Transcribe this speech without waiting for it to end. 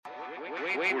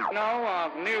We know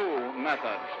of new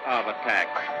methods of attack.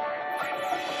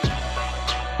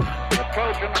 The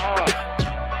Trojan horse,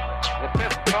 the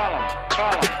fifth column.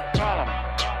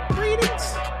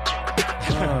 Greetings.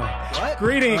 What?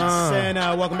 Greetings, and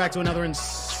welcome back to another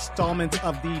installment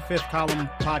of the Fifth Column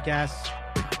podcast.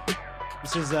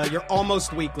 This is your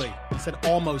almost weekly. I said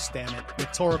almost, damn it.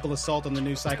 Rhetorical assault on the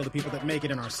news cycle, the people that make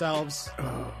it and ourselves.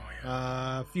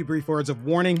 A few brief words of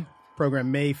warning.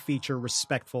 Program may feature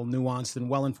respectful, nuanced, and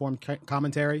well-informed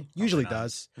commentary. Usually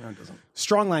does. No, it doesn't.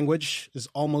 Strong language is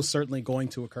almost certainly going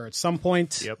to occur at some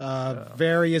point. Yep.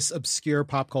 Various obscure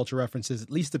pop culture references, at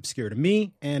least obscure to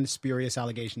me, and spurious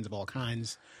allegations of all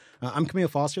kinds. I'm Camille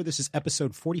Foster. This is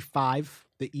episode 45,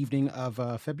 the evening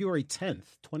of February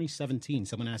 10th, 2017.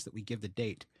 Someone asked that we give the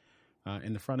date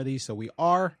in the front of these, so we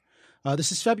are.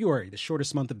 This is February, the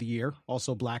shortest month of the year,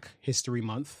 also Black History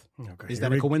Month. Okay, Is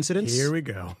that a coincidence? Here we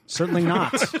go. Certainly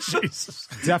not. Jesus.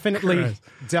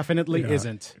 Definitely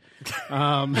isn't.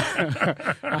 I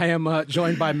am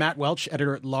joined by Matt Welch,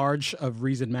 editor-at-large of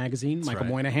Reason Magazine, Michael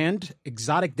Moynihan,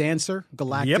 exotic dancer,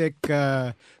 galactic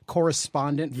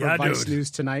correspondent for Vice News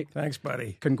Tonight. Thanks,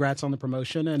 buddy. Congrats on the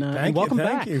promotion, and welcome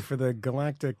back. Thank you for the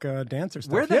galactic dancer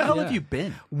stuff. Where the hell have you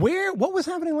been? What was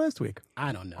happening last week?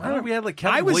 I don't know. I don't, we had like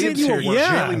Kevin I was Williams in here your-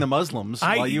 jailing the Muslims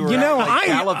while you were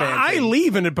gallivanting. I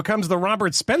leave and it becomes the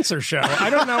Robert Spencer show.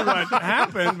 I don't know what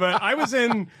happened, but I was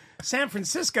in San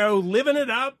Francisco living it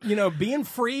up, being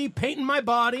free, painting my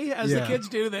body as the kids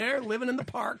do there, living in the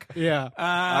park. Yeah.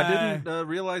 I didn't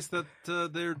realize that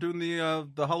they're doing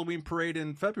the Halloween parade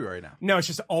in February now. No, it's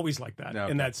just always like that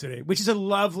in that city, which is a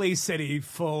lovely city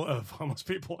full of homeless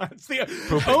people. That's the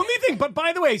only thing. But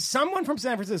by the way, someone from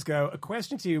San Francisco, a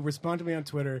question to you, respond to me on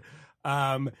Twitter.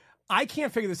 I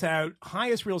can't figure this out.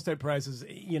 Highest real estate prices,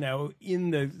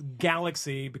 in the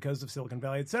galaxy because of Silicon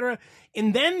Valley, et cetera.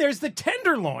 And then there's the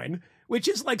Tenderloin, which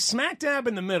is like smack dab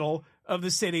in the middle of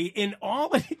the city.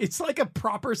 It's like a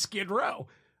proper Skid Row.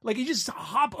 Like you just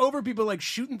hop over people like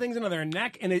shooting things into their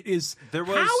neck, and it is.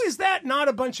 How is that not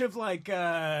a bunch of like?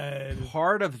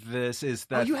 Part of this is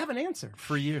that you have an answer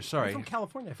for years. Sorry, I'm from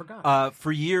California. I forgot.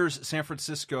 For years, San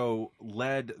Francisco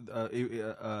led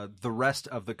the rest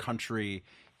of the country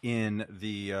in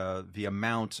the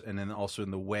amount and then also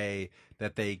in the way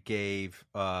that they gave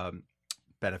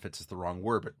benefits is the wrong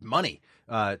word, but money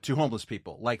to homeless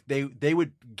people. Like they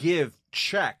would give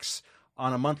checks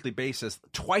on a monthly basis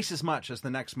twice as much as the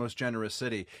next most generous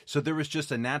city. So there was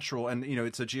just a natural, and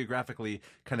it's a geographically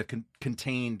kind of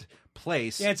contained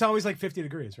place. Yeah, it's always like 50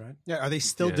 degrees, right? Yeah, are they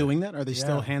still doing that? Are they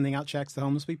still handing out checks to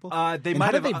homeless people? How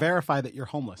did they verify that you're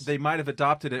homeless? They might have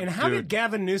adopted it. And how did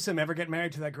Gavin Newsom ever get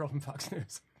married to that girl from Fox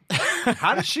News?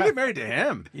 How did she get married to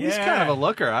him? He's kind of a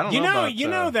looker. I don't know. You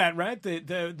know that, right? The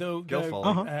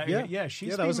Guilfoyle.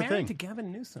 She's that was a married thing. to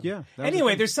Gavin Newsom. Yeah.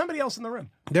 Anyway, there's somebody else in the room.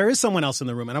 There is someone else in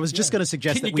the room, and I was just going to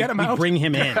suggest that we bring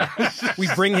him in. We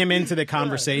bring him into the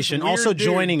conversation. Also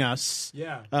joining us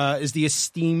is the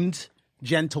esteemed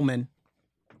gentleman,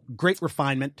 great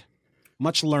refinement,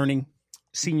 much learning,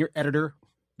 senior editor,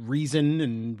 Reason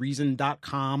and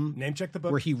Reason.com. Name check the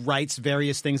book. Where he writes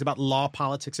various things about law,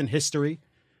 politics, and history.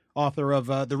 Author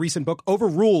of the recent book,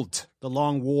 Overruled, The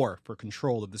Long War for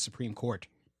Control of the Supreme Court.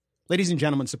 Ladies and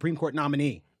gentlemen, Supreme Court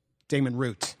nominee, Damon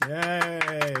Root. Yay.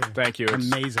 Thank you.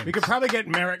 Amazing. We could probably get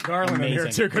Merrick Garland in here,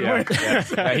 too, couldn't we?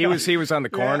 Yeah. He was on the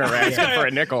corner asking for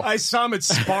a nickel. I saw him at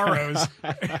Sparrows.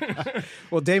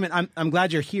 Well, Damon, I'm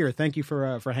glad you're here. Thank you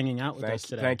for hanging out with us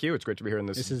today. Thank you. It's great to be here in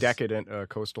this decadent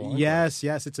coastal line. Yes,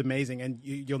 it's amazing. And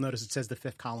you'll notice it says the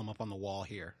Fifth Column up on the wall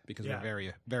here because we're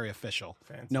very, very official.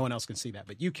 Fancy. No one else can see that,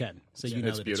 but you can, so you know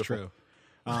it's that beautiful. it's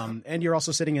true. And you're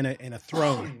also sitting in a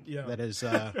throne that is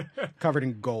covered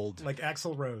in gold. Like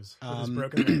Axl Rose with his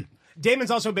broken leg.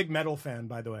 Damon's also a big metal fan,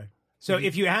 by the way. So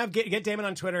if you have, get Damon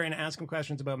on Twitter and ask him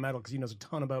questions about metal because he knows a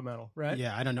ton about metal, right?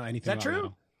 Yeah, I don't know anything about true?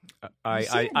 metal.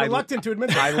 I reluctant to admit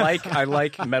that. I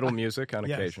like metal music on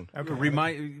occasion.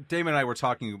 Okay. Damon and I were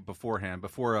talking beforehand,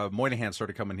 before Moynihan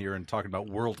started coming here and talking about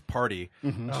World Party.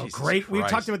 Mm-hmm. Oh, great. We've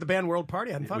talked about the band World Party.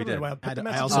 I hadn't thought about it in a while.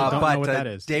 I also don't know what that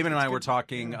is. Damon and I were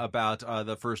talking about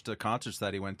the first concerts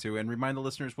that he went to. And remind the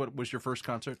listeners, what was your first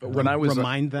concert? When I was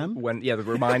remind them to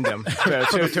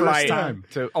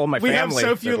all my family. We have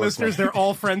so few listeners. They're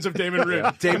all friends of Damon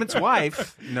Root. Damon's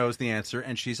wife knows the answer,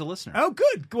 and she's a listener. Oh,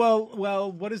 good.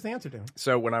 Well, what is the answer to?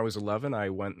 So when I was 11, I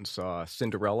went and saw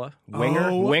Cinderella,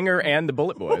 Winger, and the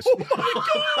Bullet Boys. Oh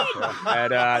my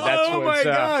god! My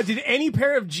god! Did any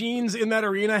pair of jeans in that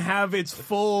arena have its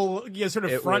full sort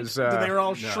of front? They were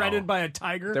all shredded by a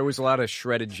tiger. There was a lot of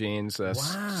shredded jeans,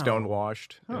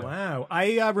 stonewashed. Oh, wow!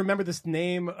 I remember this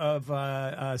name of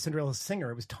Cinderella's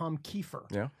singer. It was Tom Kiefer.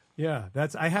 Yeah. Yeah,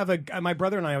 my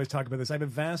brother and I always talk about this. I have a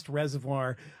vast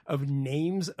reservoir of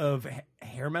names of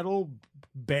hair metal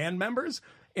band members.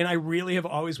 And I really have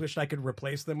always wished I could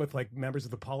replace them with like members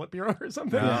of the Politburo or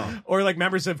something, or like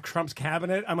members of Trump's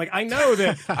cabinet. I'm like, I know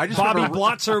that Bobby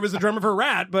Blotzer was the drummer for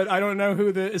Rat, but I don't know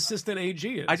who the assistant AG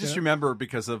is. I just remember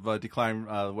because of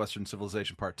Decline Western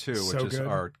Civilization Part 2, which is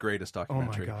our greatest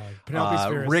documentary. Oh my God, Penelope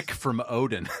Spheris. Rick from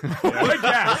Odin.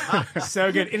 Yeah,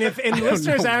 so good. And if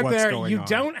listeners out there, you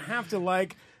don't have to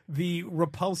like the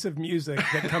repulsive music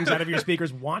that comes out of your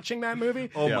speakers watching that movie.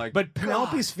 Oh my God. But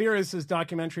Penelope Spheris'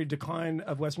 documentary Decline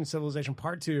of Western Civilization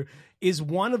Part 2 is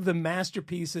one of the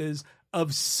masterpieces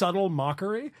of subtle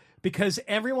mockery, because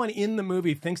everyone in the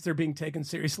movie thinks they're being taken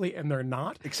seriously and they're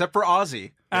not. Except for Ozzy.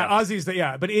 Ozzy's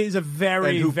but it is a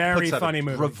very, very funny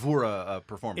movie. Bravura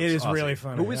performance. It is Ozzy. really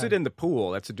funny. Who is it in the pool?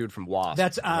 That's a dude from Wasp.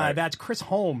 That's Chris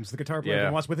Holmes, the guitar player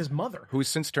from Wasp, with his mother. Who's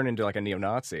since turned into like a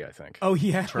neo-Nazi, I think. Oh,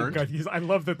 yeah. God, I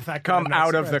love the fact Come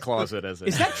out of the closet, as it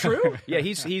is. That true? Yeah,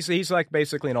 he's like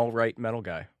basically an alt-right metal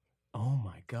guy. Oh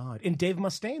my God! And Dave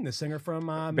Mustaine, the singer from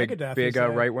Megadeth, big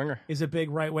right winger, is a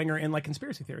big right winger in like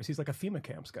conspiracy theories. He's like a FEMA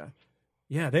camps guy.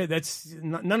 Yeah, that's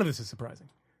none of this is surprising.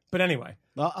 But anyway,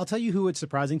 well, I'll tell you who it's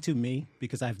surprising to me,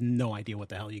 because I have no idea what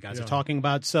the hell you guys are talking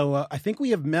about. So I think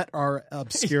we have met our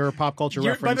obscure pop culture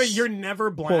reference. By the way, you're never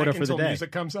black until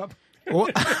music comes up. Well,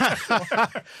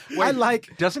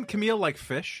 Doesn't Camille like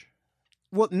fish?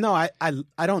 Well, no, I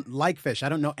don't like fish. I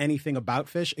don't know anything about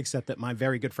fish, except that my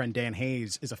very good friend Dan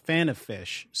Hayes is a fan of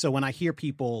fish. So when I hear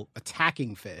people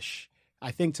attacking fish,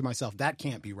 I think to myself, that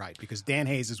can't be right, because Dan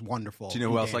Hayes is wonderful. Do you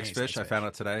know who else likes fish? I found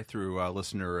out today through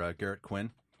listener Garrett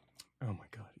Quinn. Oh my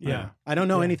God! Yeah, I don't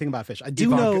know anything about fish. I do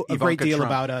know a great deal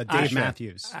about Dave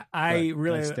Matthews. I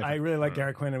really like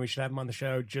Garrett Quinn, and we should have him on the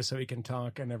show just so he can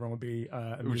talk, and everyone will be.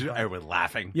 I was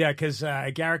laughing. Yeah, because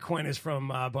Garrett Quinn is from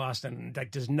Boston.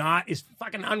 Like, is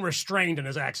fucking unrestrained in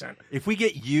his accent. If we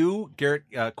get you,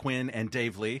 Garrett Quinn, and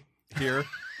Dave Lee here.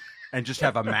 And just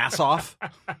have a mass off.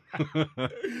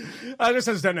 I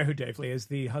just don't know who Dave Lee is,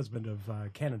 the husband of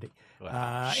Kennedy. She's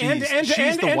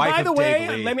the wife by the of way,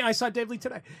 Dave Lee. I saw Dave Lee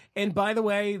today. And by the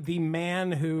way, the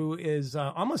man who is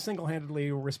almost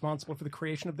single-handedly responsible for the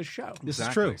creation of the show. This is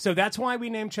true. So that's why we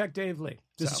name check Dave Lee.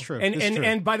 This is true.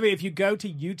 And by the way, if you go to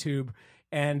YouTube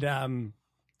and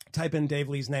type in Dave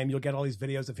Lee's name, you'll get all these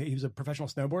videos of he was a professional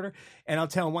snowboarder. And I'll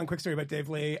tell one quick story about Dave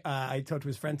Lee. I talked to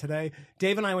his friend today.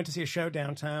 Dave and I went to see a show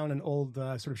downtown, an old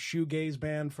sort of shoegaze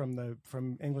band from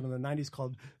England in the 90s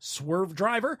called Swerve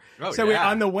Driver.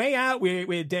 On the way out, we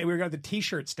were going to the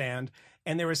T-shirt stand,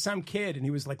 and there was some kid, and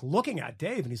he was like looking at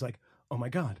Dave, and he's like, "Oh my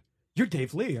God, you're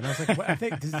Dave Lee." And I was like, I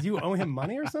think, did you owe him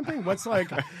money or something? What's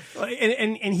like,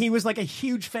 and he was like a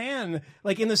huge fan.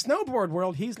 Like in the snowboard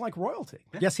world, he's like royalty.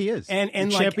 Yes, he is.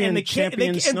 And champion the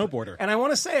snowboarder. And I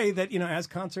want to say that, as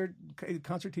concert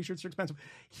T-shirts are expensive,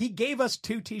 he gave us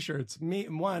 2 T-shirts, me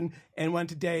one, and one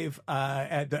to Dave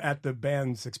at the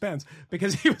band's expense,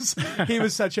 because he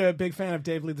was such a big fan of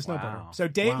Dave Lee the snowboarder. Wow. So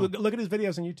Dave, look at his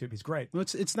videos on YouTube. He's great. Well,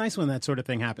 it's nice when that sort of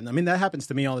thing happens. I mean, that happens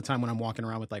to me all the time when I'm walking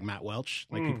around with like Matt Welch.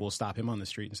 Like people will stop him on the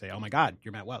street and say, "Oh my God,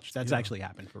 you're Matt Welch." That's actually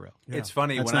happened for real. Yeah. It's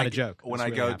funny. That's not a joke. When I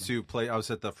go to play, I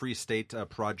was at the Free State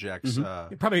Project's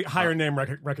Probably higher name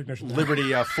recognition.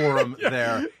 Liberty Forum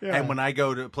there. Yeah. And when I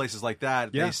go to places like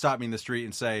that, they stop me in the street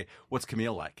and say, "What's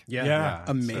Camille like?" Yeah.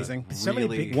 Amazing. So many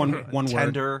big one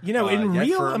tender. word. In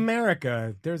real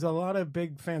America, there's a lot of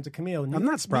big fans of Camille. I'm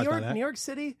not surprised by that. New York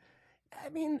City. I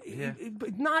mean,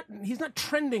 he's not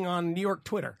trending on New York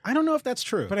Twitter. I don't know if that's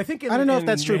true. But I think I don't know if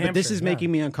that's true, but this is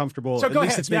making me uncomfortable. So At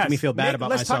least it's making me feel bad about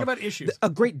let's myself. Let's talk about issues. A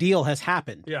great deal has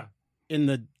happened. Yeah. In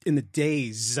the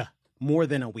days, more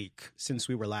than a week since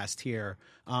we were last here,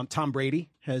 Tom Brady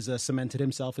has cemented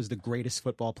himself as the greatest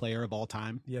football player of all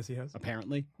time. Yes, he has.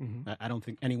 Apparently. I don't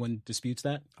think anyone disputes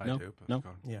that. I do. No?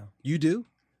 Yeah. You do?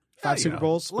 5 Super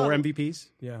Bowls, 4 MVPs.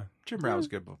 Yeah. Jim Brown was a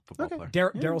good football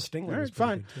player. Daryl Stingler. All right,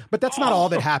 fine. But that's not all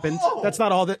that happened. That's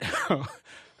not all that.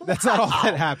 That's not all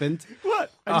that happened.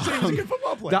 What? I just said he was a good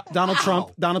football player.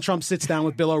 Donald Trump sits down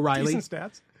with Bill O'Reilly. Decent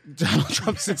stats. Donald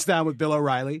Trump sits down with Bill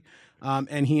O'Reilly,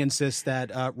 and he insists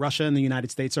that Russia and the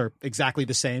United States are exactly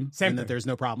the same and that there's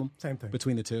no problem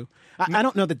between the two. I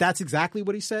don't know that that's exactly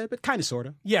what he said, but kind of, sort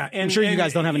of. Yeah, and I'm sure you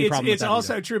guys don't have any problem with It's that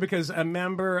also either. true because a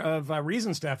member of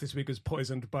Reason staff this week was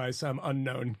poisoned by some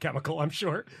unknown chemical, I'm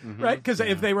sure, right? Because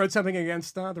if they wrote something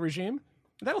against the regime.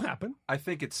 That'll happen. I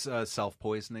think it's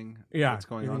self-poisoning. Yeah. What's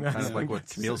going on? Kind of like what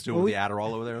Camille's doing with the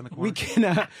Adderall over there in the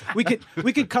corner.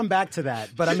 We could come back to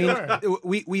that, but I mean,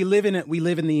 we live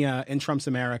in in Trump's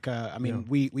America. I mean,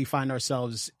 we find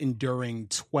ourselves enduring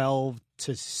 12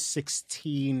 to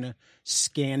 16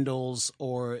 scandals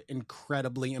or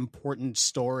incredibly important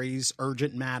stories,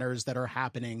 urgent matters that are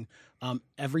happening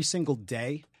every single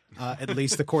day. At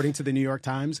least according to the New York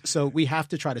Times. So we have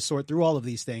to try to sort through all of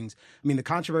these things. I mean, the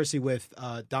controversy with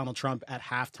Donald Trump at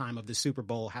halftime of the Super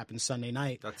Bowl happened Sunday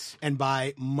night. And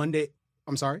by Monday...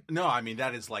 I'm sorry? No, I mean,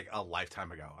 that is like a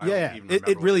lifetime ago.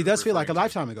 It really does feel like a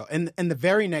lifetime ago. And the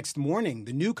very next morning,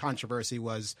 the new controversy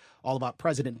was all about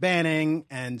President Banning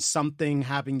and something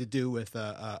having to do with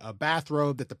a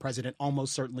bathrobe that the president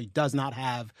almost certainly does not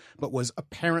have, but was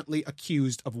apparently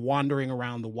accused of wandering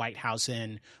around the White House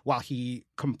in while he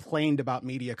complained about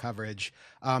media coverage.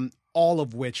 All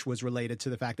of which was related to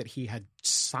the fact that he had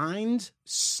signed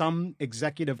some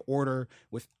executive order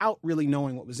without really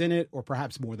knowing what was in it, or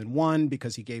perhaps more than one,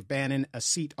 because he gave Bannon a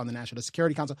seat on the National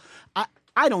Security Council.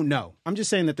 I don't know. I'm just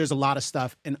saying that there's a lot of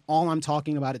stuff, and all I'm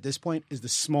talking about at this point is the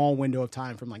small window of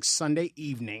time from like Sunday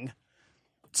evening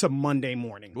to Monday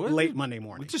morning, late Monday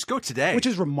morning. Just go today. Which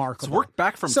is remarkable. Let's work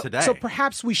back from today. So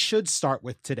perhaps we should start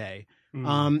with today.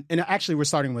 And actually, we're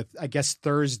starting with, I guess,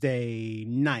 Thursday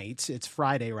night. It's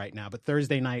Friday right now, but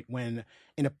Thursday night when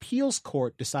an appeals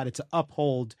court decided to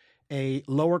uphold a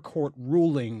lower court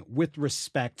ruling with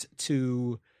respect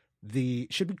to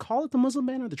should we call it the Muslim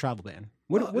ban or the travel ban?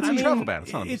 What's a travel ban?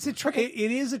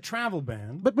 It is a travel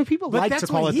ban, but people like to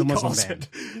call it the Muslim ban.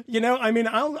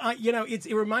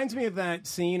 It reminds me of that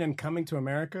scene in Coming to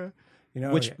America.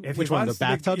 Which one? The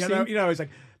bathtub scene? It's like,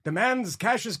 the man's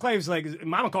Cassius Clay. He's like,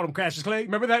 Mama called him Cassius Clay.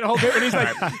 Remember that whole bit? And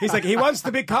he's like, he wants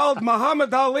to be called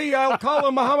Muhammad Ali. I'll call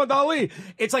him Muhammad Ali.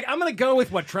 It's like, I'm going to go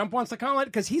with what Trump wants to call it,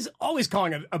 because he's always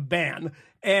calling it a ban.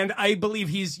 And I believe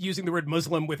he's using the word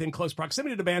Muslim within close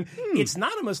proximity to ban. It's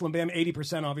not a Muslim ban.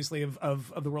 80%, obviously,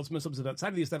 of the world's Muslims are outside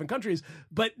of these 7 countries.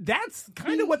 But that's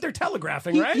kind of what they're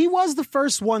telegraphing, right? He was the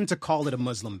first one to call it a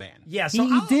Muslim ban. Yeah, so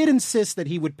he did insist that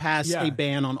he would pass a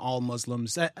ban on all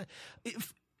Muslims.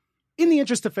 In the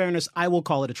interest of fairness, I will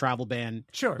call it a travel ban.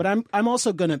 Sure. But I'm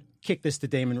also going to kick this to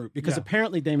Damon Root, because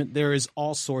apparently, Damon, there is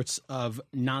all sorts of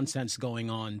nonsense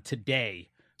going on today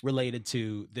related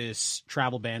to this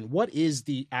travel ban. What is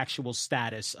the actual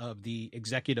status of the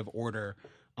executive order,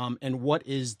 and what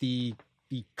is the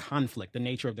conflict, the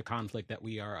nature of the conflict that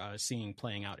we are seeing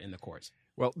playing out in the courts?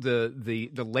 Well, the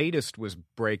latest was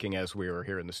breaking as we were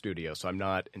here in the studio, so I'm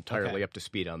not entirely up to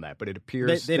speed on that. But it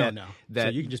appears they don't know. So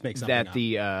you can just make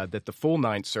something up. That the full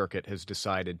Ninth Circuit has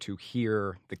decided to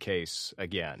hear the case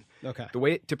again. Okay. The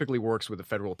way it typically works with the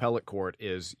federal appellate court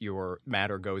is your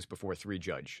matter goes before a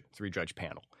three-judge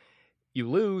panel. You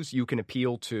lose, you can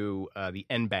appeal to the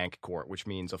en banc court, which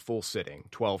means a full sitting,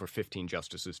 12 or 15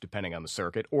 justices, depending on the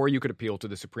circuit, or you could appeal to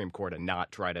the Supreme Court and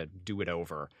not try to do it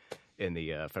over in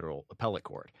the federal appellate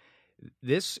court.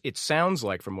 It sounds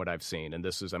like, from what I've seen, and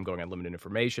I'm going on limited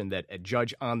information, that a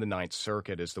judge on the Ninth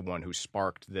Circuit is the one who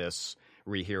sparked this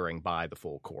rehearing by the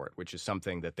full court, which is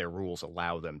something that their rules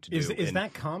allow them to do. Is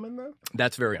that common, though?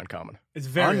 That's very uncommon. It's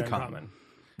very uncommon.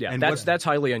 Yeah, and that's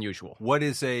highly unusual. What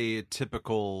is a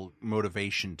typical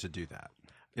motivation to do that,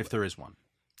 if there is one?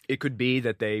 It could be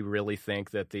that they really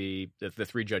think that the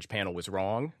three-judge panel was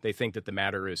wrong. They think that the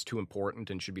matter is too important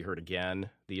and should be heard again.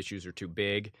 The issues are too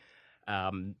big.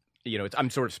 I'm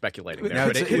sort of speculating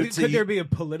there. Could there be a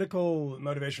political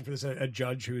motivation for this? A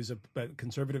judge who's a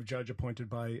conservative judge appointed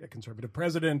by a conservative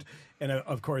president, and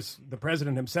of course the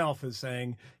president himself is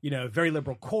saying, very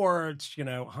liberal courts,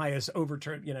 highest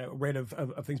overturn, rate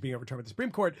of things being overturned by the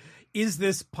Supreme Court. Is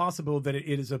this possible that it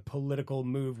is a political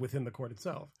move within the court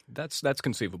itself? That's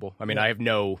conceivable. I mean, I have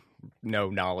no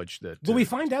knowledge that. Will we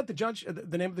find out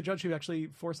the name of the judge who actually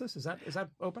forced this? Is that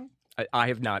open? I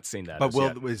have not seen that. But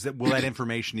will that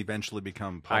information eventually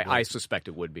become public? I suspect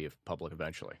it would be public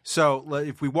eventually. So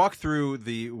if we walk through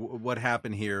what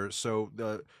happened here, so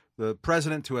the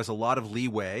president, who has a lot of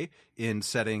leeway in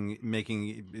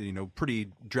making pretty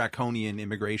draconian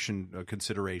immigration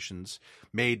considerations,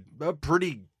 made a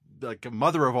pretty a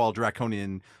mother of all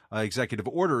draconian executive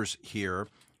orders here,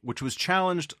 which was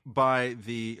challenged by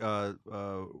the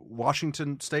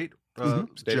Washington State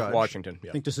State judge. of Washington.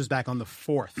 I think this is back on the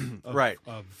 4th of, Right.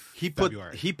 of He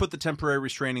February. put the temporary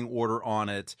restraining order on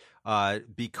it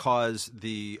because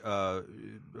the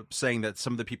saying that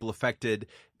some of the people affected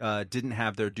didn't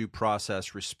have their due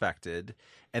process respected.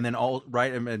 And then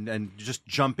and just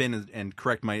jump in and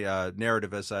correct my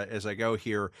narrative as I go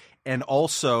here, and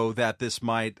also that this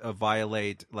might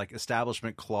violate like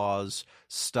Establishment Clause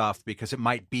stuff because it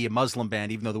might be a Muslim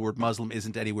ban, even though the word Muslim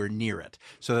isn't anywhere near it.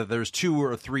 So that there's 2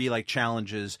 or 3 like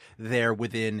challenges there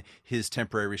within his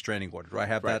temporary restraining order. Do I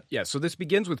have that? Yeah. So this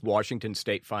begins with Washington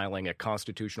State filing a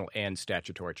constitutional and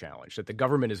statutory challenge that the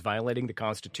government is violating the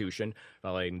Constitution,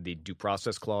 violating the Due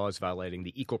Process Clause, violating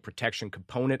the Equal Protection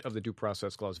component of the Due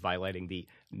Process Clause, violating the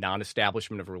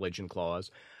Non-Establishment of Religion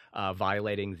Clause,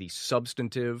 violating the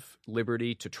substantive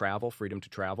liberty to travel, freedom to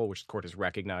travel, which the court has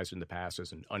recognized in the past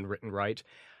as an unwritten right,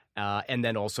 and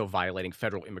then also violating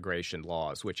federal immigration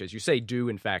laws, which, as you say, do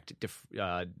in fact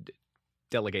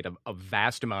delegate a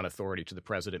vast amount of authority to the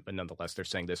president, but nonetheless they're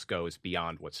saying this goes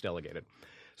beyond what's delegated.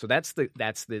 So that's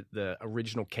the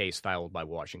original case filed by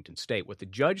Washington State. What the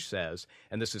judge says,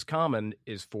 and this is common,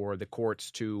 is for the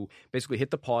courts to basically hit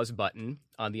the pause button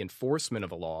on the enforcement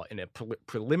of a law in a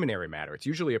preliminary matter. It's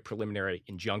usually a preliminary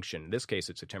injunction. In this case,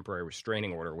 it's a temporary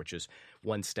restraining order, which is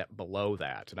one step below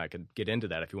that. And I could get into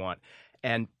that if you want.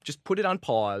 And just put it on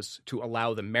pause to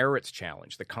allow the merits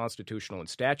challenge, the constitutional and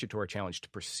statutory challenge, to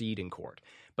proceed in court.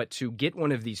 But to get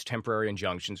one of these temporary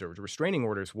injunctions or restraining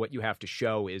orders, what you have to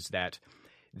show is that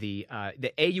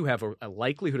you have a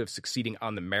likelihood of succeeding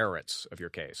on the merits of your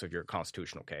case, of your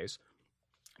constitutional case.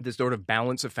 This sort of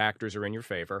balance of factors are in your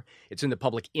favor. It's in the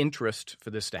public interest for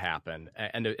this to happen,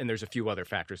 and there's a few other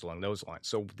factors along those lines.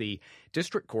 So the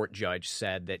district court judge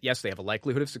said that, yes, they have a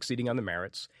likelihood of succeeding on the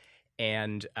merits,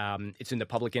 and it's in the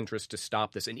public interest to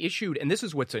stop this. And this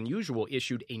is what's unusual,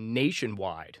 issued a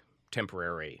nationwide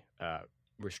temporary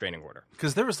restraining order.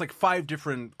 Because there was like 5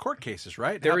 different court cases,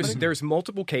 right? There's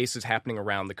multiple cases happening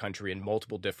around the country in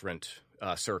multiple different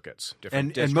circuits.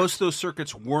 And most of those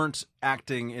circuits weren't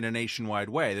acting in a nationwide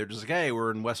way. They're just like, hey,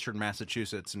 we're in Western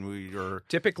Massachusetts, and we are...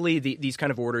 Typically, these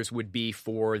kind of orders would be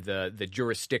for the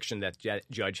jurisdiction that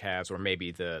judge has, or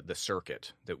maybe the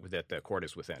circuit that the court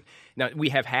is within. Now,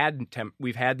 we've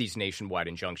had these nationwide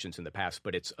injunctions in the past,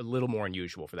 but it's a little more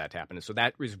unusual for that to happen. And so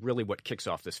that is really what kicks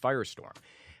off this firestorm.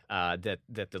 That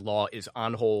the law is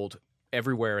on hold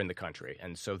everywhere in the country,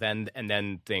 and so then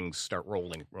things start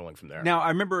rolling from there. Now, I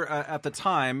remember at the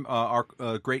time, our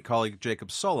great colleague Jacob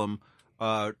Sullum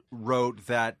wrote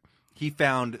that he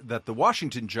found that the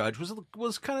Washington judge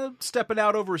was kind of stepping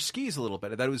out over his skis a little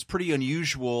bit. That it was pretty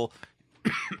unusual,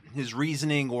 his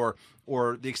reasoning or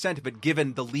the extent of it,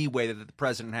 given the leeway that the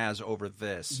president has over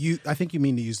this. I think you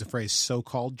mean to use the phrase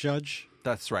 "so-called judge."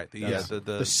 That's right.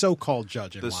 The so-called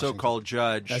judge in Washington. So-called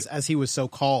judge. As he was so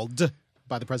called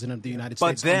by the president of the United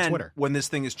States on Twitter. But then, when this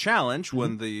thing is challenged,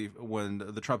 when the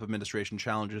Trump administration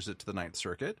challenges it to the Ninth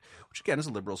Circuit, which again is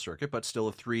a liberal circuit, but still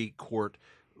a 3-court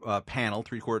panel,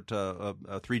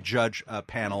 3-judge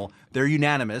panel, they're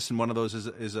unanimous, and one of those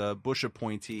is a Bush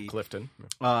appointee, Clifton.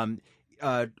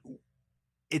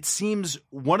 It seems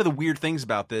one of the weird things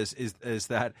about this is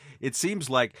that it seems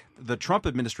like the Trump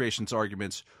administration's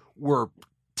arguments were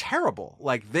terrible.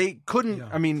 Like they couldn't. Yeah.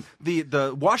 I mean,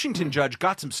 the Washington judge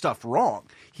got some stuff wrong.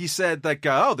 He said like,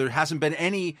 there hasn't been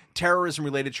any terrorism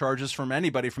related charges from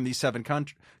anybody from these 7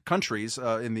 countries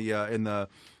in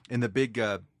the big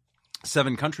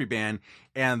 7-country ban,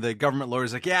 and the government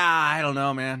lawyer's like, yeah, I don't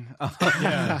know, man.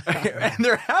 And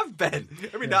there have been.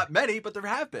 I mean, not many, but there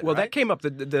have been. Well, right? that came up.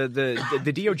 The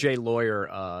DOJ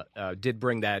lawyer did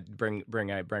bring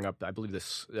up. I believe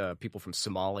this people from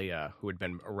Somalia who had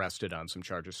been arrested on some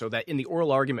charges. So that in the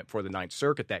oral argument for the Ninth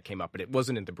Circuit that came up, but it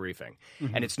wasn't in the briefing,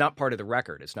 and it's not part of the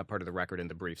record. It's not part of the record in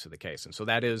the briefs of the case, and so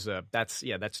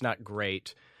that's not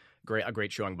great. A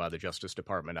great showing by the Justice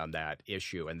Department on that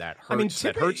issue, and that hurts.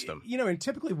 That hurts them. And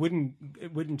typically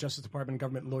wouldn't Justice Department and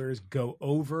government lawyers go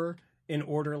over an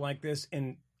order like this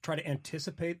and try to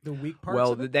anticipate the weak parts?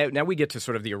 Well, of it? Now we get to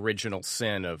sort of the original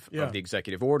sin of the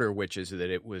executive order, which is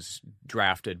that it was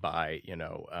drafted by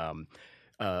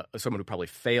someone who probably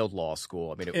failed law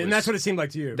school. I mean, that's what it seemed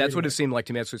like to you. That's what it seemed like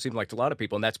to me. That's what it seemed like to a lot of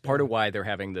people, and that's part of why they're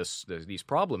having these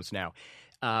problems now.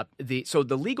 So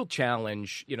the legal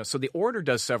challenge, so the order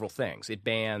does several things. It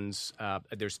bans,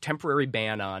 there's temporary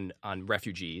ban on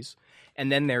refugees,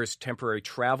 And then there's temporary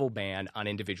travel ban on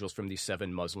individuals from these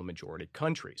 7 Muslim-majority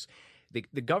countries.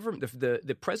 The government,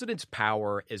 the president's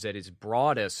power is at its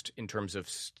broadest in terms of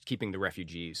keeping the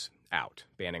refugees out,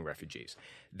 banning refugees.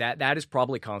 That is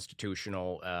probably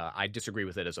constitutional. I disagree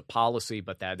with it as a policy,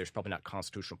 but there's probably not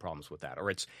constitutional problems with that. Or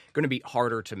it's going to be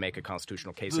harder to make a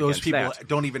constitutional case Those against people that.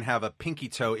 don't even have a pinky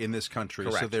toe in this country,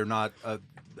 Correct. so they're not.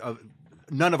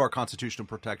 None of our constitutional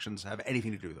protections have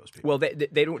anything to do with those people. Well,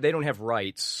 they don't have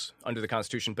rights under the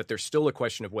Constitution, but there's still a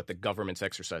question of what the government's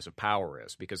exercise of power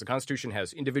is, because the Constitution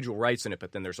has individual rights in it,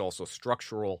 but then there's also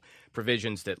structural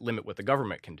provisions that limit what the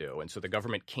government can do, and so the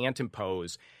government can't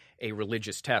impose a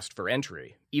religious test for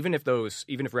entry. Even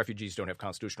if refugees don't have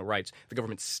constitutional rights, the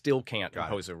government still can't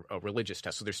impose a religious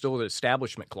test. So there's still an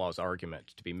Establishment Clause argument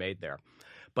to be made there.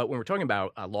 But when we're talking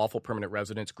about lawful permanent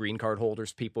residents, green card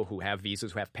holders, people who have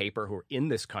visas, who have paper, who are in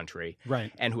this country, right,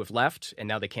 and who have left, and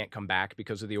now they can't come back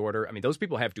because of the order, I mean, those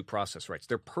people have due process rights.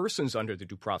 They're persons under the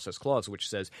Due Process Clause, which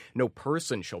says no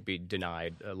person shall be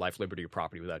denied life, liberty, or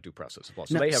property without due process of law.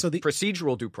 So they have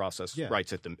procedural due process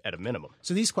rights at a minimum.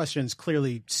 So these questions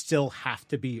clearly still have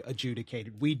to be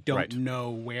adjudicated. We don't know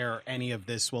where any of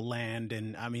this will land.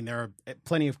 And I mean, there are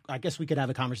plenty of, I guess we could have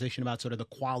a conversation about sort of the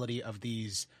quality of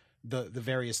these the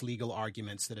various legal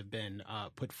arguments that have been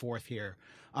put forth here.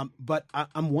 But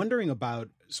I'm wondering about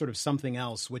sort of something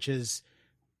else, which is,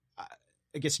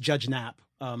 I guess, Judge Knapp,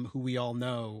 who we all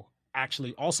know,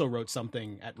 actually also wrote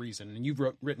something at Reason, and you've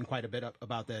written quite a bit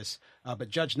about this. But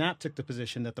Judge Knapp took the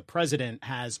position that the president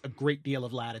has a great deal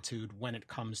of latitude when it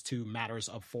comes to matters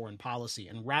of foreign policy.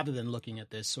 And rather than looking at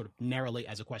this sort of narrowly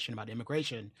as a question about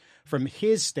immigration, from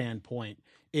his standpoint,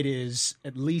 it is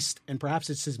at least, and perhaps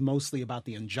it's mostly about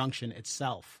the injunction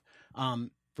itself.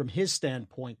 From his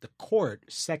standpoint, the court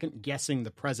second-guessing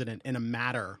the president in a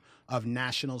matter of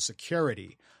national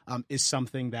security is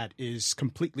something that is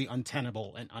completely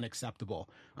untenable and unacceptable.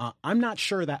 I'm not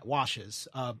sure that washes.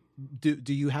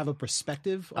 Do you have a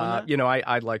perspective on that? You know,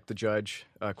 I like the judge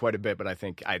quite a bit, but I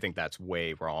think that's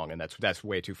way wrong, and that's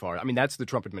way too far. I mean, that's the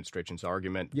Trump administration's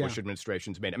argument. Bush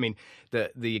administration's made. I mean,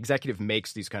 the executive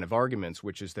makes these kind of arguments,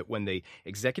 which is that when the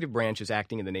executive branch is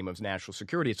acting in the name of national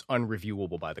security, it's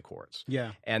unreviewable by the courts.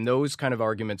 Yeah, and those kind of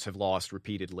arguments have lost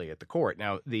repeatedly at the court.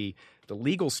 Now, the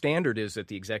legal standard is that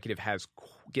the executive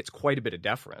gets quite a bit of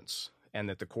deference, and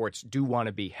that the courts do want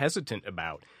to be hesitant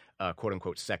about quote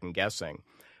unquote second guessing.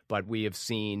 But we have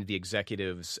seen the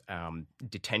executive's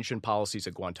detention policies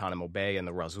at Guantanamo Bay in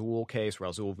the Rasul case,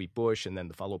 Rasul v. Bush, and then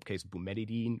the follow-up case,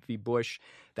 Boumediene v. Bush.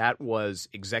 That was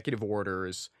executive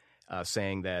orders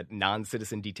saying that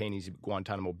non-citizen detainees at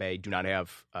Guantanamo Bay do not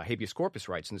have habeas corpus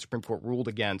rights, and the Supreme Court ruled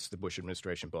against the Bush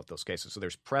administration in both those cases. So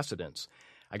there's precedence.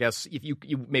 I guess if you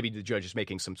maybe the judge is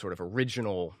making some sort of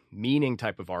original meaning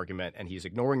type of argument, and he's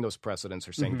ignoring those precedents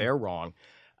or saying they're wrong.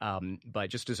 But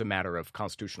just as a matter of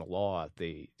constitutional law,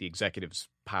 the executive's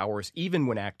powers, even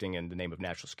when acting in the name of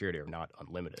national security, are not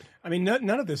unlimited. I mean, none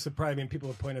of this surprised me. People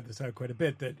have pointed this out quite a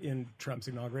bit, that in Trump's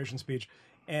inauguration speech,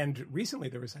 and recently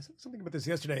there was something about this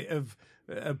yesterday, of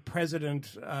a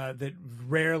president that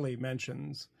rarely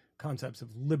mentions concepts of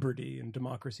liberty and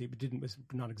democracy, but was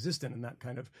non-existent in that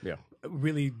kind of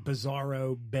really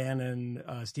bizarro Bannon,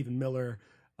 Stephen Miller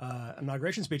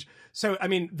inauguration speech. So, I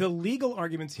mean, the legal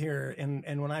arguments here,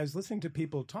 and when I was listening to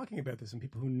people talking about this, and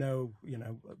people who know,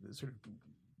 sort of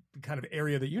the kind of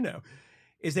area that you know,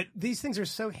 is that these things are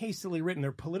so hastily written.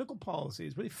 They're political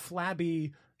policies, really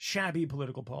flabby, shabby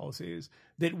political policies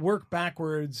that work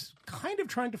backwards, kind of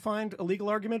trying to find a legal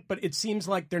argument, but it seems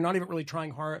like they're not even really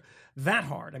trying that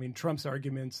hard. I mean, Trump's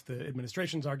arguments, the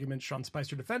administration's arguments, Sean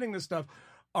Spicer defending this stuff,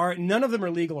 none of them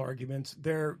are legal arguments.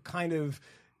 They're kind of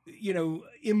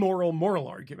immoral moral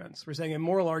arguments. We're saying a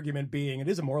moral argument being, it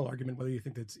is a moral argument, whether you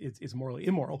think that it's morally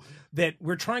immoral, that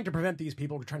we're trying to prevent these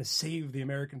people, we're trying to save the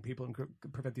American people and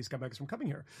prevent these scumbags from coming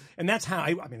here. And that's how,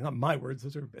 I mean, not my words,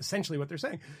 those are essentially what they're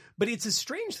saying. But it's a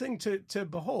strange thing to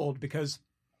behold, because,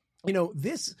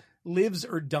 this lives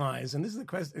or dies. And this is the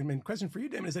question, question for you,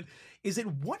 Damon, is it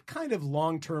what kind of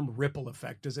long-term ripple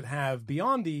effect does it have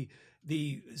beyond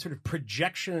the sort of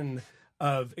projection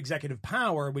of executive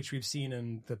power, which we've seen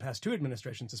in the past two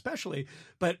administrations especially,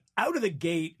 but out of the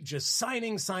gate, just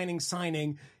signing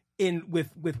in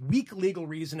with weak legal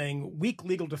reasoning, weak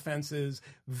legal defenses,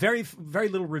 very, very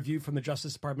little review from the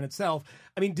Justice Department itself.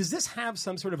 I mean, does this have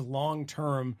some sort of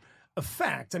long-term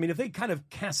effect? I mean, if they kind of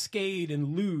cascade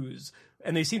and lose,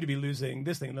 and they seem to be losing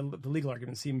this thing, the legal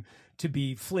arguments seem to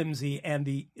be flimsy, and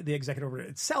the executive order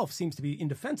itself seems to be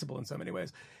indefensible in so many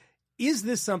ways, is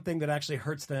this something that actually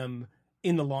hurts them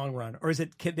in the long run, or is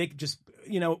it, can they just,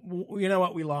 you know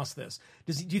what, we lost this?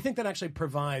 Do you think that actually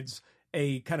provides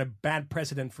a kind of bad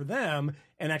precedent for them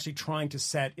and actually trying to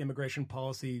set immigration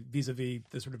policy vis-a-vis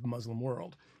the sort of Muslim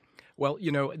world? Well,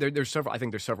 there's several. I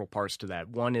think there's several parts to that.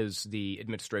 One is the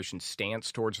administration's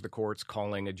stance towards the courts,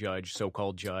 calling a judge,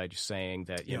 so-called judge, saying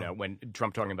that when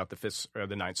Trump talking about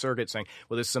the Ninth Circuit, saying,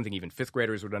 "Well, this is something even fifth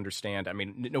graders would understand." I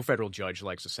mean, no federal judge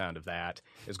likes the sound of that.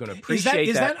 Is going to appreciate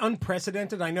Is that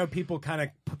unprecedented? I know people kind of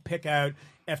pick out.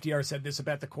 FDR said this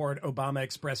about the court. Obama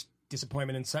expressed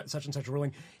disappointment in such and such a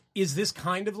ruling. Is this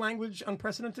kind of language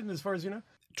unprecedented, as far as you know?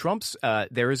 Trump's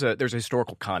there's a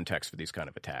historical context for these kind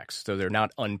of attacks, so they're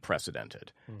not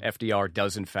unprecedented. FDR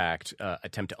does in fact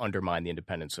attempt to undermine the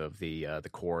independence of the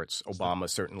courts. Obama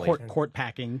certainly court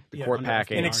packing,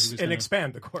 and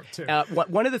expand the court too.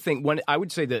 One of the things, I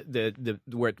would say that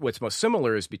what's most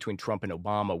similar is between Trump and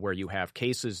Obama, where you have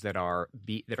cases that are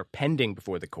pending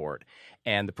before the court,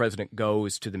 and the president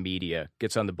goes to the media,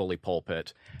 gets on the bully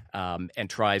pulpit, and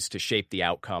tries to shape the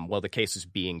outcome while the case is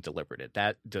being deliberated.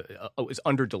 That is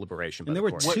under deliberation. And there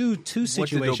were two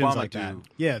situations like that.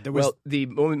 Yeah, there was. Well, the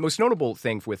most notable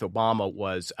thing with Obama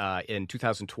was in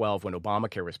 2012 when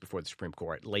Obamacare was before the Supreme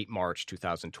Court, late March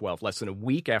 2012, less than a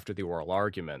week after the oral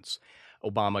arguments.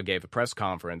 Obama gave a press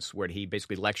conference where he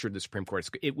basically lectured the Supreme Court.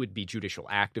 It would be judicial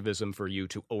activism for you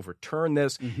to overturn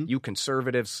this. Mm-hmm. You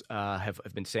conservatives have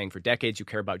been saying for decades you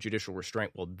care about judicial restraint.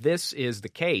 Well, this is the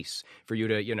case for you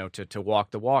to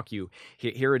walk the walk.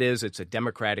 Here it is. It's a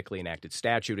democratically enacted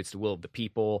statute. It's the will of the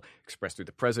people expressed through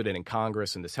the president and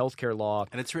Congress and this healthcare law.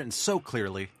 And it's written so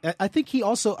clearly. I think he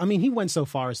also, he went so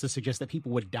far as to suggest that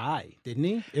people would die, didn't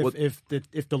he? If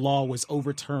the law was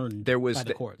overturned by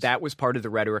the courts. That was part of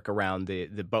the rhetoric around the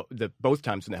both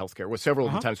times in the healthcare, several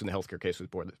of the times when the healthcare case was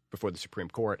before the Supreme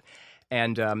Court.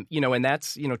 And, and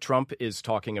that's, Trump is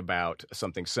talking about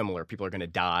something similar. People are going to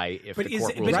die if the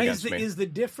court rules against me. Is the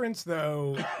difference,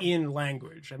 though, in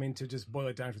language? To just boil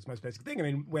it down to its most basic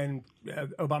thing. When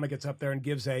Obama gets up there and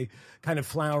gives a kind of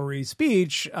flowery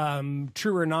speech,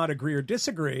 true or not, agree or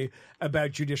disagree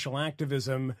about judicial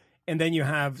activism, and then you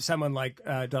have someone like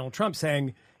Donald Trump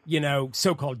saying,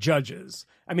 so-called judges.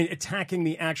 Attacking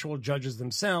the actual judges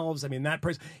themselves. That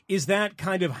person, is that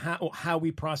kind of how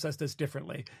we process this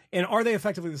differently? And are they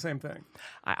effectively the same thing?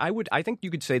 I think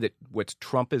you could say that what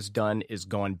Trump has done is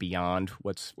gone beyond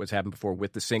what's happened before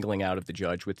with the singling out of the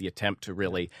judge, with the attempt to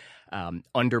really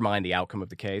undermine the outcome of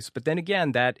the case. But then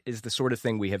again, that is the sort of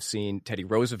thing we have seen. Teddy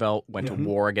Roosevelt went to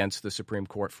war against the Supreme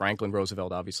Court. Franklin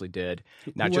Roosevelt obviously did.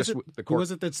 The court. Who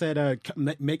was it that said,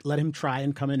 let him try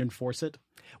and come in and force it?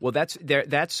 Well, that's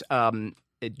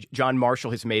John Marshall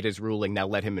has made his ruling. Now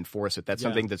let him enforce it. That's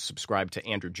something that's subscribed to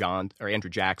Andrew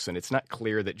Jackson. It's not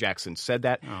clear that Jackson said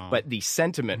that, but the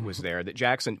sentiment was there that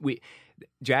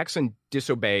Jackson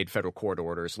disobeyed federal court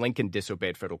orders. Lincoln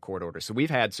disobeyed federal court orders. So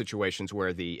we've had situations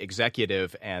where the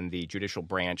executive and the judicial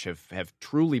branch have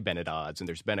truly been at odds, and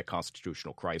there's been a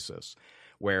constitutional crisis.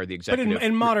 Where the executive, but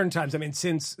in modern times,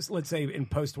 since let's say in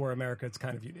post-war America, it's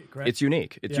kind of unique, right? It's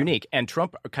unique. It's unique, and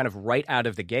Trump kind of right out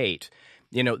of the gate,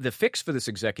 the fix for this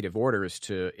executive order is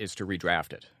to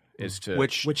redraft it.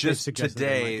 Which just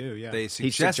today they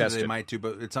suggested they might do,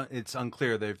 but it's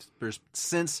unclear. There's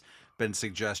since been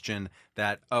suggestion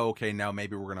that now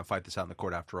maybe we're going to fight this out in the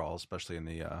court after all, especially in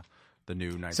the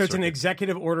new Ninth Circuit. So it's an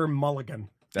executive order mulligan.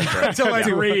 That's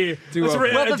right.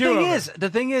 The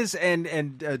thing is,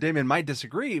 and Damon might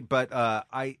disagree, but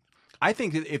I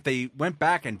think that if they went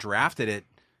back and drafted it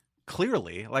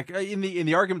clearly, like in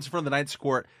the arguments in front of the Ninth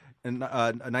Court and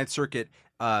Ninth Circuit,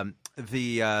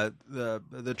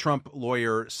 the Trump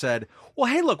lawyer said,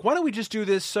 "Well, hey, look, why don't we just do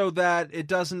this so that it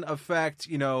doesn't affect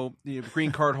the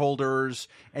green card holders,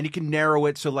 and you can narrow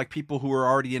it so like people who are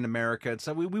already in America and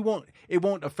stuff. It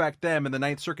won't affect them." And the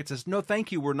Ninth Circuit says, "No,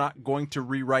 thank you. We're not going to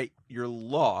rewrite your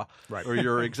law or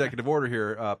your executive order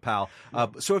here, pal."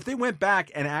 So if they went back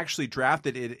and actually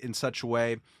drafted it in such a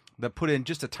way that put in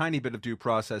just a tiny bit of due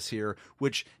process here,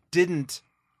 which didn't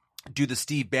do the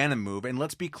Steve Bannon move, and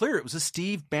let's be clear, it was a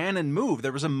Steve Bannon move.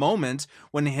 There was a moment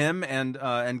when him and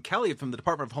Kelly from the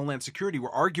Department of Homeland Security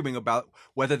were arguing about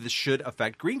whether this should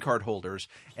affect green card holders.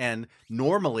 And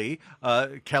normally,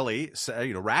 Kelly,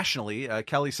 rationally,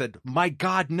 Kelly said, "My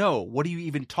God, no! What are you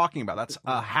even talking about? That's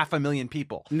 500,000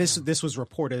 people." And this was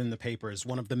reported in the paper as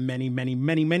one of the many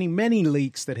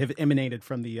leaks that have emanated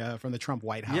from the Trump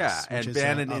White House. Yeah, and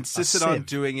Bannon insisted on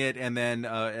doing it, and then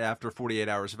after 48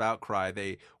 hours of outcry,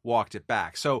 they walked it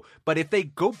back. So, but if they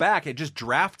go back and just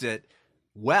draft it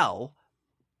well,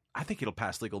 I think it'll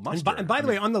pass legal muster. And by the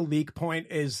way, on the leak point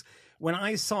is when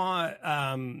I saw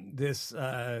this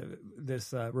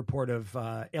report of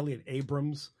Elliot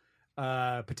Abrams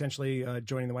potentially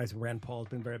joining the White House. Rand Paul has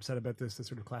been very upset about this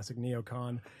sort of classic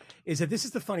neocon, is that this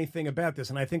is the funny thing about this,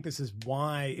 and I think this is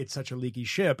why it's such a leaky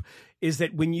ship, is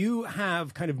that when you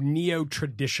have kind of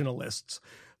neo-traditionalists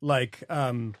like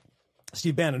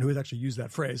Steve Bannon, who has actually used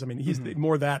that phrase. I mean, he's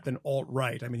more that than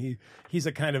alt-right. I mean, he's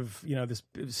a kind of, this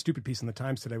stupid piece in the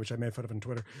Times today, which I made fun of on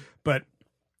Twitter. But,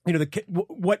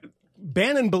 what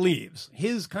Bannon believes,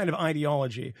 his kind of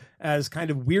ideology, as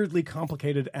kind of weirdly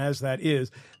complicated as that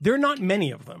is, there are not many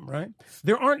of them, right?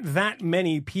 There aren't that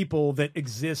many people that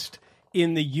exist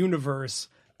in the universe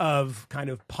of kind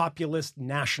of populist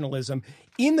nationalism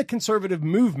in the conservative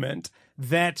movement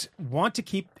that want to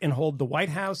keep and hold the White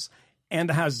House and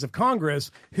the houses of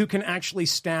Congress who can actually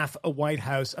staff a White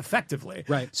House effectively.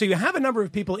 Right. So you have a number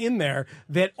of people in there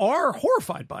that are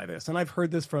horrified by this, and I've heard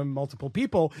this from multiple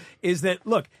people, is that,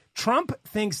 look, Trump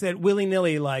thinks that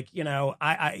willy-nilly,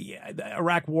 the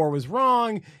Iraq war was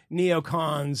wrong,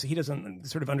 neocons, he doesn't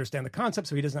sort of understand the concept,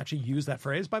 so he doesn't actually use that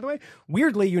phrase, by the way.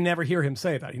 Weirdly, you never hear him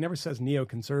say that. He never says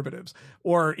neoconservatives.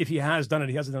 Or if he has done it,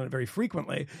 he hasn't done it very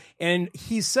frequently. And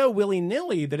he's so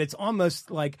willy-nilly that it's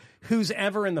almost like who's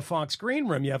ever in the Fox green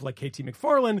room. You have like KT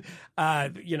McFarland,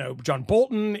 John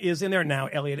Bolton is in there now,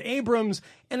 Elliot Abrams.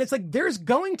 And it's like there's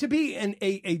going to be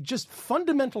a just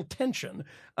fundamental tension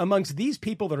amongst these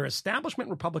people that are establishment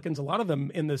Republicans, a lot of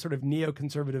them in the sort of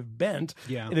neoconservative bent,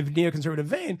 in the neoconservative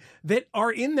vein, that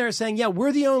are in there saying, yeah,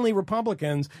 we're the only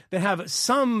Republicans that have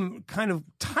some kind of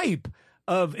type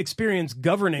of experience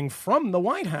governing from the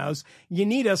White House. You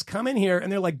need us, come in here.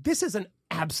 And they're like, this is an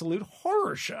absolute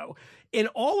horror show. In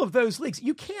all of those leaks,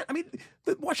 you can't. I mean,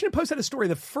 the Washington Post had a story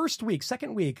the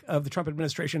second week of the Trump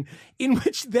administration, in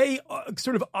which they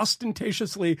sort of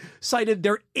ostentatiously cited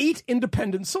their 8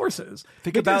 independent sources.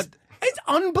 It's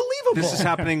unbelievable. This is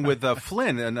happening with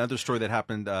Flynn, another story that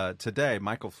happened today.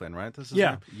 Michael Flynn, right? This is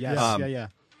Yes. yeah.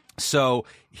 So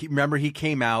he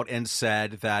came out and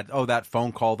said that, that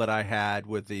phone call that I had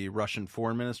with the Russian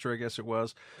foreign minister, I guess it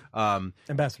was.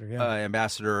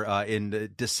 Ambassador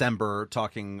in December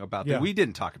talking about we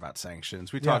didn't talk about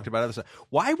sanctions. We talked about other stuff.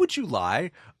 Why would you lie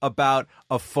about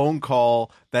a phone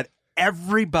call that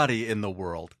everybody in the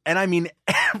world, and I mean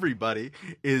everybody,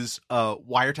 is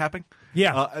wiretapping?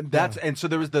 And so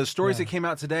there was the stories that came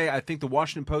out today. I think the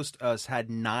Washington Post had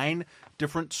 9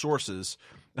 different sources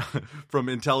from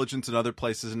intelligence and other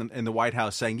places in the White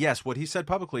House saying, yes, what he said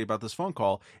publicly about this phone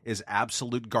call is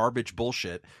absolute garbage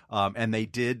bullshit. And they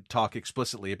did talk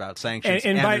explicitly about sanctions,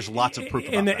 and there's lots of proof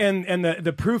about that. And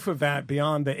the proof of that,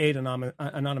 beyond the 8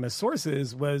 anonymous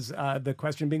sources, was the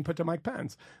question being put to Mike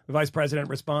Pence. The vice president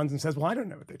responds and says, well, I don't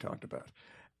know what they talked about.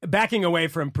 Backing away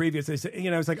from previous, it's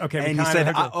like, okay. And he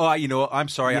said, I'm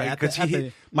sorry,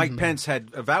 because Mike Pence had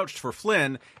vouched for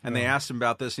Flynn, and they asked him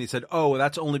about this, and he said,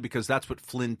 that's only because that's what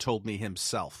Flynn told me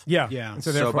himself. Yeah. And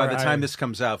so by the time this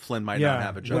comes out, Flynn might not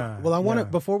have a job. Well, I want to,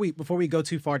 before we go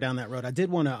too far down that road, I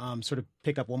did want to sort of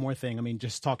pick up one more thing. I mean,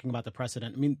 just talking about the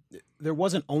precedent. I mean, there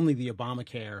wasn't only the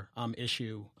Obamacare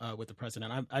issue with the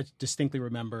president. I distinctly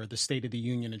remember the State of the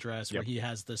Union address where he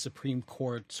has the Supreme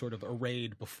Court sort of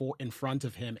arrayed in front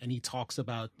of him, and he talks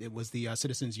about it was the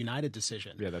Citizens United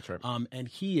decision. Yeah, that's right. And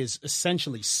he is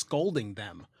essentially scolding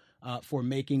them for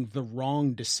making the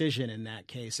wrong decision in that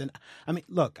case. And I mean,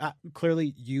 look,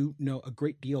 clearly you know a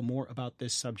great deal more about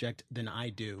this subject than I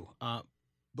do.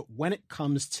 But when it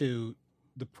comes to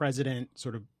the president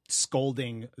sort of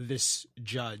scolding this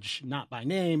judge, not by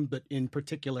name, but in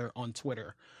particular on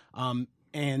Twitter,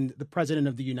 and the president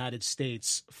of the United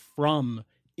States from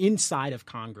inside of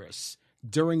Congress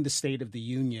during the State of the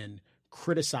Union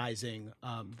criticizing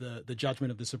the judgment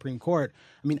of the Supreme Court,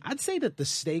 I mean, I'd say that the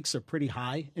stakes are pretty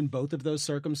high in both of those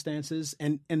circumstances.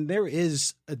 And there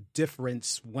is a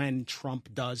difference when Trump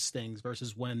does things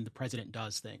versus when the president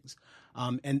does things.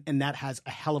 And that has a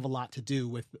hell of a lot to do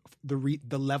with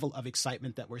the level of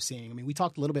excitement that we're seeing. I mean, we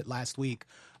talked a little bit last week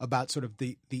about sort of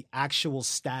the actual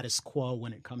status quo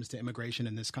when it comes to immigration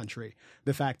in this country.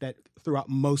 The fact that throughout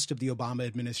most of the Obama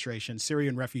administration,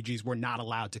 Syrian refugees were not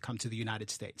allowed to come to the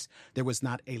United States. There was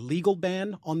not a legal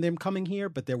ban on them coming here,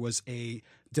 but there was a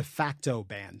de facto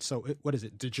ban. So what is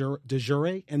it? De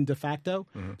jure and de facto.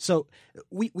 Mm-hmm. So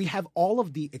we have all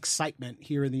of the excitement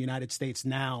here in the United States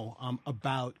now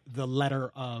about the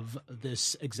letter of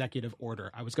this executive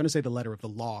order. I was going to say the letter of the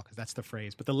law because that's the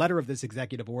phrase, but the letter of this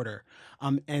executive order,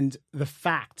 and the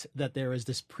fact that there is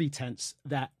this pretext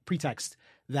that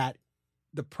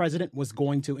the president was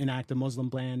going to enact a Muslim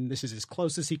ban. This is as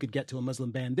close as he could get to a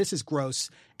Muslim ban. This is gross,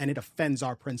 and it offends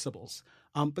our principles.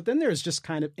 But then there's just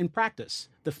kind of, in practice,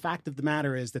 the fact of the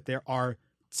matter is that there are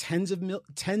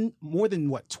more than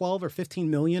 12 or 15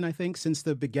 million, I think, since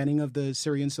the beginning of the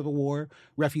Syrian civil war,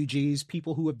 refugees,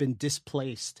 people who have been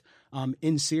displaced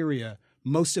in Syria,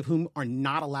 most of whom are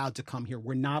not allowed to come here.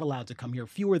 We're not allowed to come here.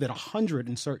 Fewer than 100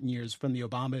 in certain years from the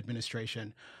Obama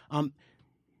administration.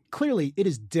 Clearly, it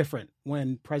is different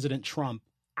when President Trump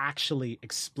actually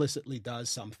explicitly does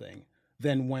something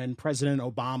than when President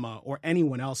Obama, or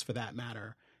anyone else for that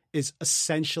matter, is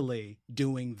essentially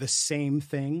doing the same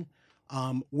thing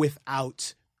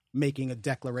without making a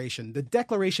declaration. The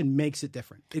declaration makes it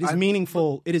different. It is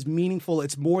meaningful. It is meaningful.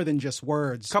 It's more than just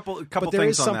words. Couple but there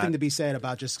things is on something that. to be said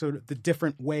about just sort of the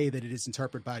different way that it is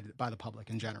interpreted by the public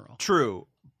in general. True,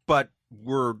 but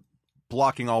we're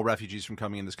blocking all refugees from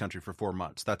coming in this country for 4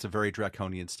 months. That's a very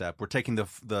draconian step. We're taking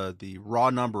the raw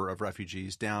number of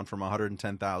refugees down from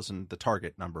 110,000, the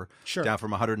target number, down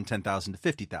from 110,000 to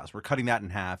 50,000. We're cutting that in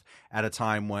half at a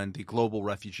time when the global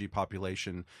refugee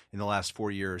population in the last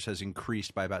 4 years has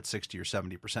increased by about 60 or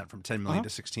 70%, from 10 million to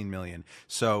 16 million.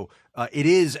 So it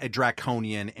is a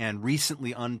draconian and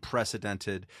recently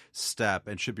unprecedented step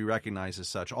and should be recognized as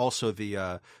such. Also,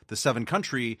 the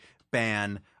 7-country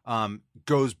ban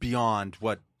goes beyond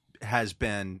what has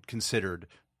been considered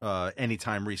any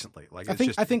time recently. Like I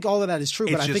think all of that is true,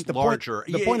 but I think the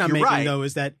point I'm making though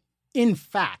is that in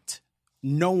fact,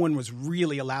 no one was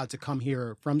really allowed to come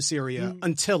here from Syria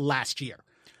until last year.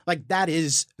 Like that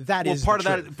is part of truth.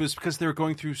 that was because they were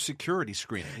going through security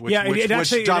screening, which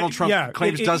actually, Donald Trump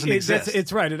claims doesn't exist.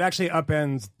 It's right. It actually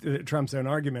upends Trump's own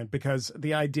argument, because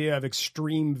the idea of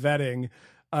extreme vetting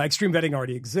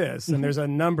already exists, and there's a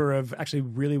number of actually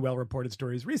really well-reported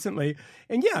stories recently.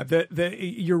 And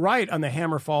you're right on the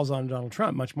hammer falls on Donald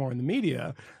Trump much more in the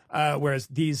media, whereas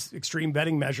these extreme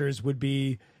vetting measures would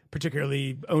be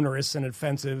particularly onerous and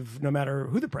offensive no matter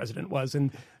who the president was.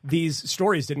 And these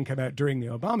stories didn't come out during the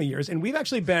Obama years. And we've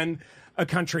actually been a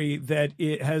country that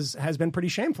it has been pretty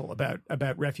shameful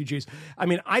about refugees. I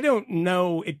mean, I don't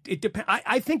know. It depends.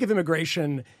 I think of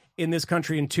immigration in this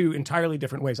country in two entirely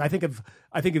different ways. I think of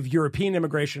European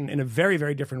immigration in a very,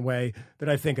 very different way that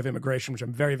I think of immigration, which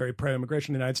I'm very, very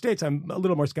pro-immigration in the United States. I'm a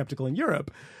little more skeptical in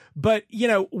Europe. But,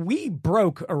 we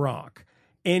broke Iraq.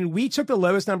 And we took the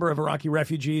lowest number of Iraqi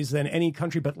refugees than any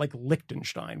country but like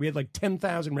Liechtenstein. We had like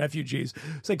 10,000 refugees.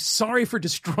 It's like, sorry for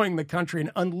destroying the country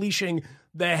and unleashing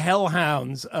the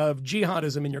hellhounds of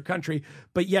jihadism in your country,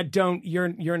 but yet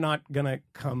you're not going to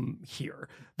come here.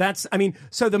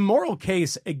 So the moral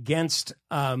case against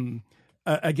sort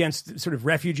of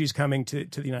refugees coming to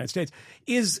the United States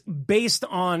is based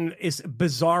on this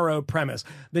bizarro premise.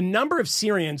 The number of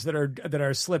Syrians that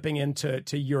are slipping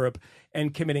into Europe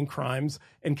and committing crimes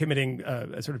and committing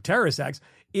sort of terrorist acts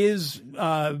is,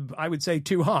 I would say,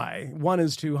 too high. One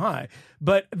is too high.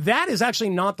 But that is actually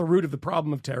not the root of the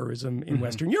problem of terrorism in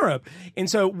Western Europe. And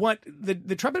so what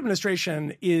the Trump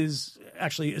administration is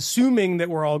actually assuming that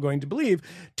we're all going to believe,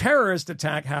 terrorist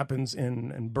attack happens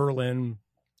in Berlin,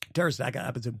 terrorist attack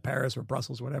happens in Paris or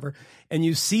Brussels, whatever, and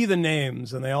you see the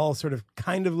names and they all sort of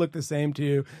kind of look the same to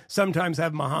you. Sometimes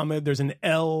have Muhammad, there's an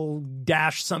L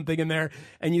dash something in there,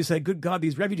 and you say, good God,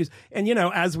 these refugees. And,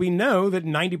 as we know that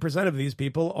 90% of these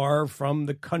people are from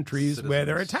the countries where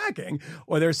they're attacking,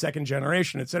 or they're second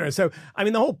generation, et cetera. So, I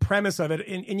mean, the whole premise of it,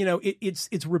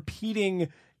 it's repeating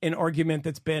an argument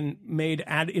that's been made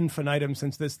ad infinitum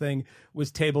since this thing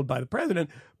was tabled by the president.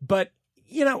 But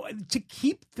to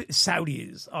keep the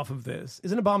Saudis off of this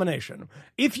is an abomination.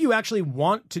 If you actually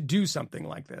want to do something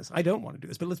like this, I don't want to do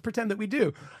this, but let's pretend that we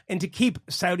do. And to keep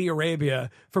Saudi Arabia,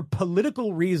 for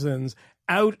political reasons,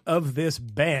 out of this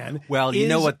ban, well, you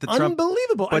know what the Trump,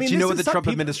 unbelievable. But what the Trump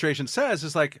administration says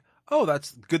is like, oh,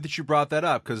 that's good that you brought that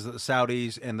up, because the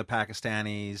Saudis and the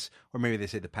Pakistanis, or maybe they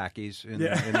say the Pakis, in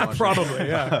probably,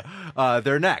 yeah,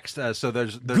 they're next. So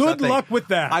there's good luck with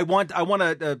that. I want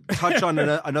to touch on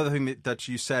another thing that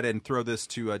you said and throw this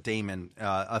to Damon.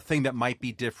 A thing that might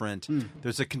be different.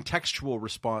 There's a contextual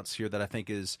response here that I think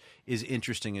is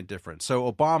interesting and different.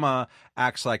 So Obama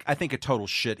acts like, I think, a total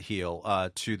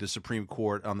shitheel to the Supreme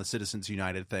Court on the Citizens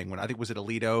United thing. When I think, was it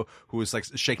Alito who was like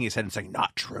shaking his head and saying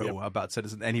not true about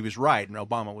citizens, and he was right, and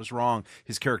Obama was wrong.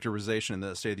 His characterization in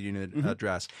the State of the Union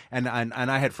address, and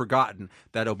I had forgotten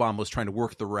that Obama was trying to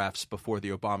work the refs before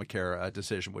the Obamacare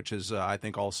decision, which is I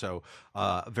think also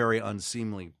very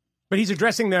unseemly. But he's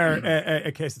addressing there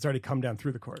a case that's already come down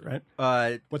through the court,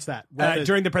 right? What's that?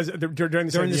 During the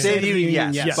State of the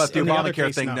Union, yes. But the In the other Obamacare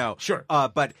case, thing, no. Sure.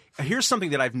 But here's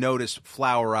something that I've noticed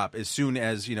flower up as soon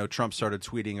as Trump started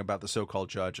tweeting about the so-called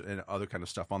judge and other kind of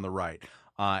stuff on the right.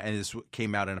 and this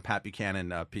came out in a Pat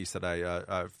Buchanan piece that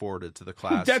I forwarded to the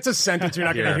class. That's a sentence you're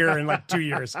not going to hear in like 2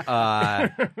 years.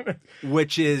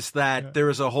 Which is that there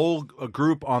is a whole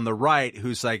group on the right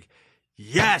who's like,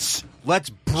 yes, let's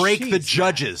break the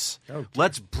judges.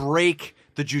 Let's break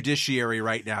the judiciary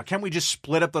right now. Can't we just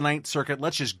split up the Ninth Circuit?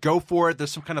 Let's just go for it.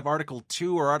 There's some kind of Article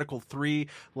 2 or Article 3,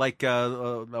 like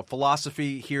a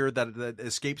philosophy here that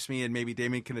escapes me, and maybe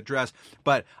Damon can address.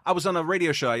 But I was on a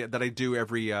radio show that I do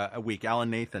every week, Alan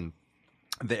Nathan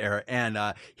there, and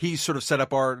he sort of set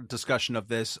up our discussion of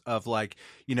this, of like,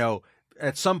 you know,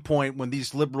 at some point when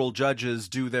these liberal judges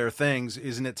do their things,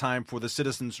 isn't it time for the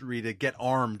citizenry to get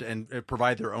armed and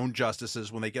provide their own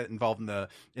justices when they get involved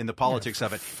in the politics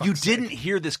of it? You didn't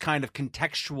hear this kind of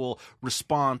contextual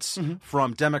response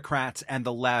from Democrats and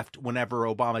the left whenever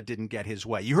Obama didn't get his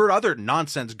way. You heard other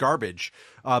nonsense garbage,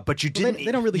 but you didn't.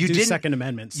 They don't really do Second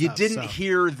Amendment stuff. You didn't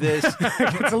hear this.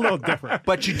 It's a little different.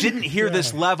 But you didn't hear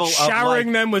this level of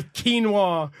showering them with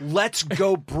quinoa. Let's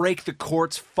go break the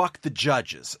courts. Fuck the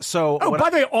judges. So. Oh, by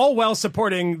the way, all while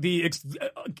supporting the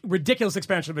ridiculous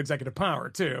expansion of executive power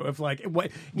too. Of like,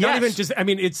 not even just. I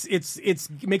mean, it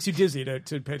makes you dizzy to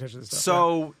pay attention to this stuff.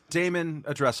 So, Damon,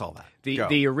 address all that.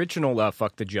 The original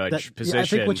fuck the judge position. I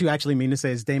think what you actually mean to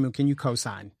say is, Damon, can you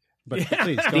co-sign? But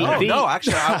please, go ahead. No,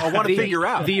 actually, I want to figure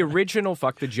out. The original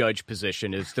fuck the judge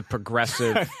position is the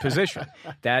progressive position.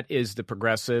 That is the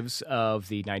progressives of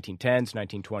the 1910s,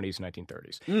 1920s,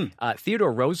 1930s.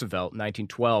 Theodore Roosevelt, in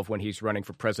 1912, when he's running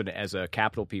for president as a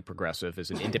capital P progressive,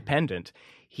 as an independent,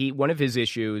 one of his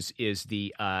issues is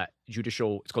the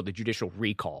it's called the judicial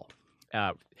recall.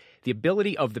 The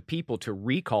ability of the people to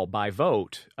recall by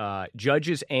vote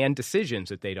judges and decisions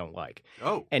that they don't like.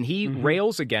 Oh. And he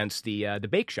rails against the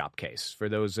Bake Shop case. For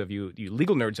those of you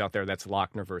legal nerds out there, that's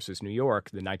Lochner versus New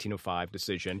York, the 1905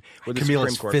 decision. Where the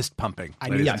Camilla's Supreme Court, fist pumping,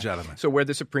 ladies and gentlemen. So where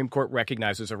the Supreme Court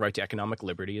recognizes a right to economic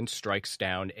liberty and strikes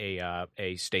down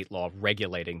a state law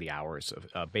regulating the hours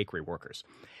of bakery workers.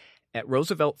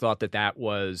 Roosevelt thought that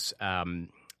was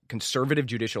conservative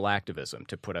judicial activism,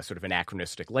 to put a sort of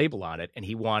anachronistic label on it, and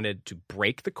he wanted to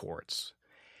break the courts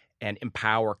and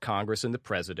empower Congress and the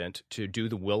president to do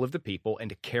the will of the people and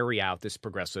to carry out this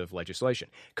progressive legislation.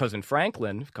 Cousin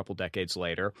Franklin, a couple decades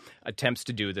later, attempts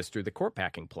to do this through the court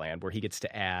packing plan, where he gets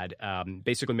to add,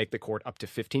 basically make the court up to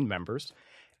 15 members,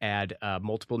 add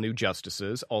multiple new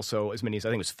justices, also as many as, I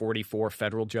think it was 44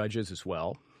 federal judges as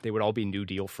well. They would all be New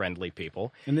Deal-friendly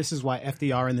people. And this is why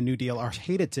FDR and the New Deal are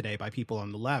hated today by people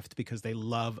on the left, because they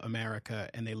love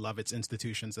America and they love its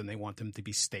institutions and they want them to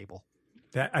be stable.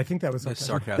 I think that was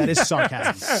sarcasm. That is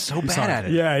sarcasm. So bad at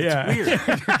it. Yeah. It's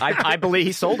weird. I believe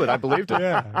he sold it. I believed it.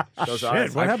 Yeah.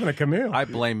 Shit, what happened to Camille? I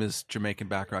blame his Jamaican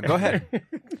background. Go ahead.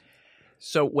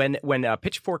 So when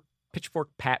Pitchfork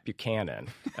Pat Buchanan,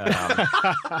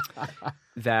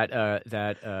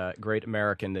 that great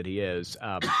American that he is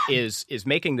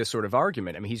making this sort of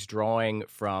argument. I mean, he's drawing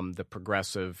from the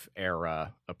progressive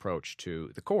era approach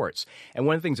to the courts. And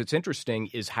one of the things that's interesting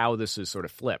is how this is sort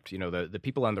of flipped. You know, the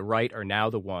people on the right are now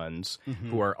the ones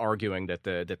who are arguing that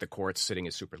the courts sitting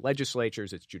as super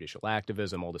legislatures, it's judicial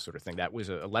activism, all this sort of thing. That was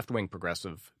a left-wing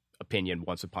progressive opinion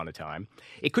once upon a time.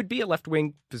 It could be a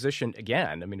left-wing position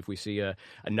again. I mean, if we see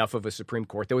enough of a Supreme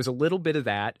Court, there was a little bit of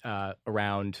that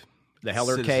around the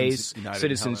Heller case,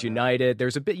 Citizens United.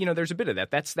 There's a bit, there's a bit of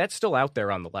that. That's still out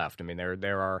there on the left. I mean,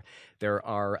 there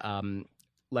are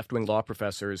left-wing law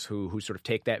professors who sort of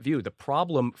take that view. The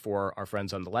problem for our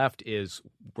friends on the left is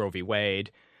Roe v.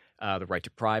 Wade, the right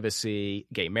to privacy,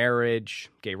 gay marriage,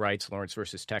 gay rights, Lawrence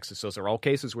versus Texas. Those are all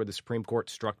cases where the Supreme Court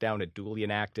struck down a duly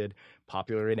enacted,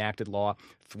 popularly enacted law,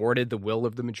 thwarted the will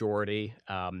of the majority,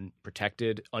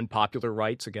 protected unpopular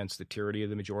rights against the tyranny of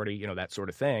the majority, that sort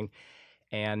of thing.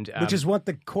 And which is what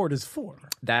the court is for.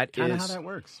 That kind is of how that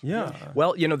works. Yeah.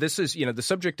 Well, this is, the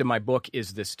subject of my book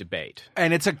is this debate.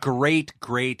 And it's a great,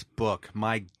 great book.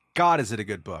 My God, is it a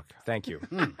good book? Thank you.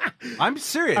 I'm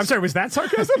serious. I'm sorry, was that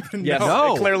sarcasm? Yes,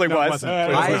 No. it clearly was.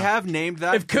 I have named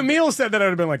that. If Camille said that, I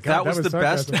would have been like, God, that was the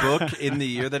sarcasm. best book in the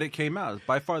year that it came out.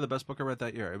 By far the best book I read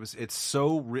that year. It's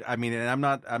so. And I'm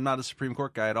not a Supreme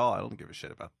Court guy at all. I don't give a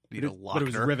shit about Lochner. But it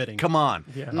was riveting. Come on.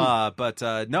 Yeah.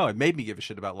 No, it made me give a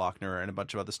shit about Lochner and a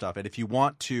bunch of other stuff. And if you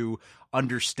want to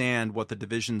understand what the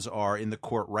divisions are in the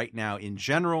court right now in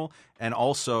general, and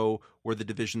also where the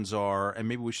divisions are, and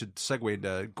maybe we should segue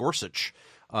into Gorsuch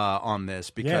on this,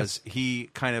 because he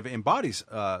kind of embodies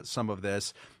some of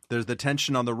this. There's the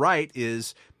tension on the right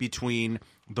is between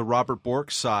the Robert Bork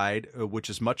side, which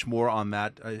is much more on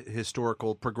that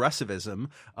historical progressivism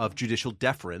of judicial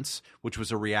deference, which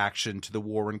was a reaction to the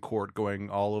Warren Court going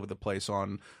all over the place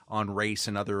on race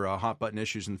and other hot-button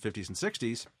issues in the 50s and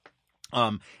 60s.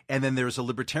 And then there's a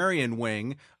libertarian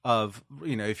wing of,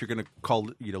 if you're going to call,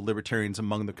 libertarians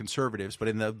among the conservatives, but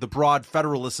in the broad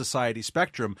Federalist Society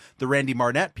spectrum, the Randy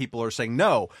Marnett people are saying,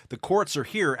 no, the courts are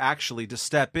here actually to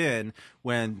step in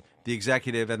when the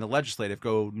executive and the legislative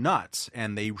go nuts,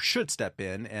 and they should step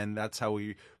in, and that's how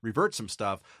we revert some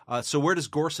stuff. So where does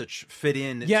Gorsuch fit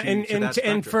in? Yeah, to that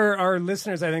spectrum? and for our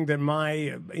listeners, I think that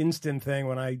my instant thing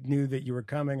when I knew that you were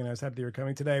coming, and I was happy that you were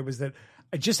coming today, was that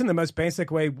just in the most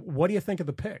basic way, what do you think of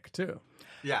the pick, too?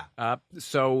 Yeah.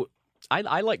 So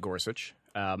I like Gorsuch.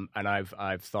 And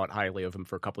I've thought highly of him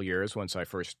for a couple of years. Once I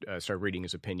first started reading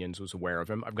his opinions, was aware of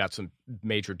him. I've got some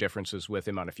major differences with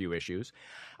him on a few issues.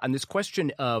 On this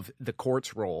question of the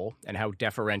court's role and how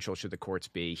deferential should the courts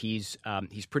be, he's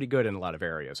pretty good in a lot of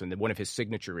areas. And one of his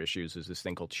signature issues is this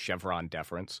thing called Chevron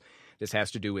deference. This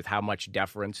has to do with how much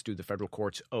deference do the federal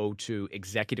courts owe to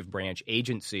executive branch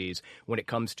agencies when it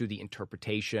comes to the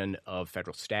interpretation of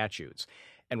federal statutes.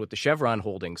 And what the Chevron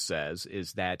holding says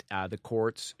is that the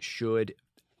courts should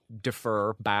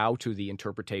bow to the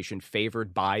interpretation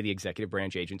favored by the executive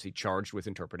branch agency charged with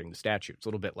interpreting the statute. It's a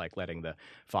little bit like letting the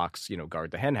fox,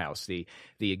 guard the hen house. The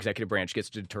executive branch gets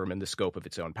to determine the scope of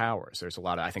its own powers.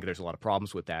 I think there's a lot of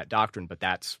problems with that doctrine, but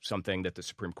that's something that the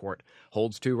Supreme Court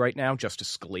holds to right now.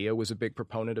 Justice Scalia was a big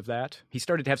proponent of that. He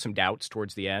started to have some doubts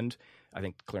towards the end. I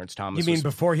think Clarence Thomas. You mean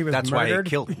before he was that's murdered? Why they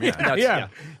killed him. Yeah,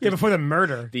 before the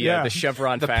murder. The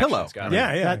Chevron the factions pillow. got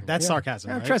him. That's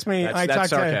sarcasm. Right? Trust me, that's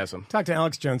sarcasm. Talked to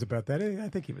Alex Jones about that. I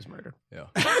think he was murdered. Yeah.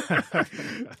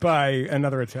 By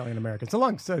another Italian American.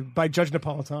 By Judge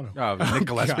Napolitano. Oh, Nick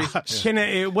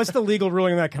Gillespie. What's the legal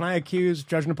ruling on that? Can I accuse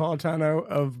Judge Napolitano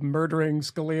of murdering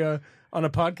Scalia on a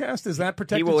podcast? Is that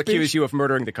protected He will speech? accuse you of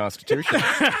murdering the Constitution.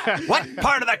 What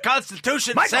part of the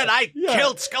Constitution said I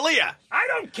killed Scalia? I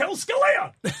don't kill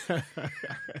Scalia!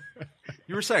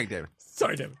 You were saying, David.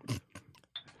 Sorry, David.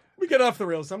 We get off the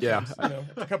rails sometimes. Yeah.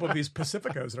 A couple of these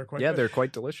Pacificos that are quite good. they're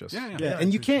quite delicious. Yeah,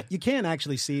 and you can't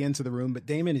actually see into the room, but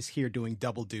Damon is here doing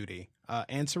double duty,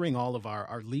 answering all of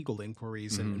our legal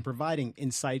inquiries and providing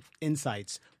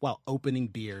insights while opening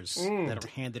beers that are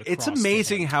handed across. It's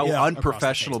amazing how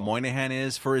unprofessional the Moynihan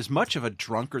is. For as much of a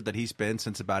drunkard that he's been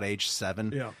since about age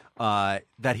 7,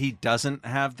 that he doesn't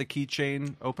have the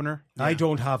keychain opener. I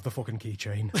don't have the fucking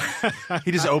keychain.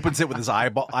 He just opens it with his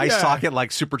eye socket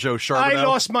like Super Joe Charbonneau. I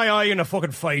lost my eye in a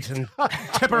fucking fight in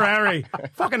Tipperary.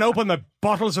 Fucking open the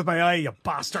bottles with my eye, you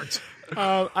bastards.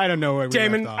 I don't know where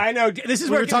Damon, I know. This is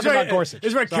where we're talking about Gorsuch. This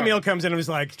is where Camille comes in and was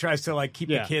like, tries to keep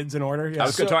the kids in order. Yeah. I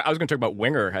was going to talk about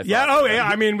Winger.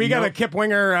 I mean, we got a Kip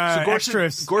Winger Gorsuch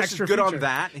is good feature. on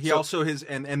that. He also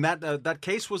that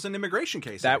case was an immigration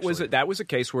case. That was a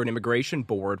case where an immigration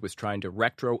board was trying to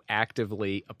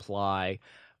retroactively apply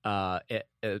a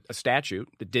statute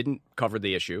that didn't cover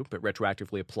the issue, but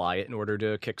retroactively apply it in order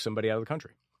to kick somebody out of the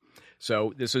country.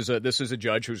 So this is a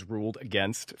judge who's ruled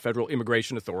against federal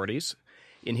immigration authorities.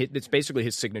 It's basically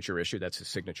his signature issue. That's his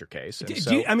signature case. Do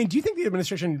you think the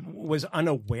administration was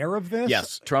unaware of this?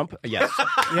 Yes. Trump? Yes.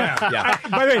 Yeah.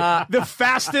 By the way, the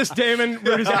fastest Damon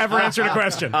has ever answered a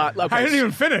question. I didn't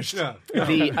even finish. Yeah.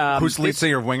 Who's the lead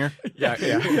singer of Winger? Yeah.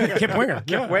 Kip Winger.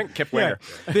 Kip Winger.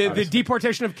 The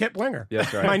deportation of Kip Winger.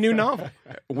 Yes, right. My new novel.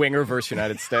 Winger versus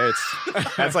United States.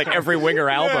 That's like every Winger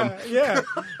album.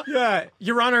 Yeah.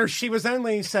 Your Honor, she was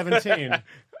only 17.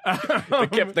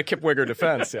 The Kip Winger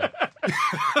defense, yeah.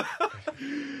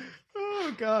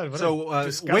 Oh God!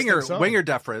 Winger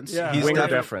deference. Yeah. Winger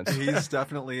deference. He's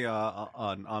definitely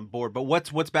on board. But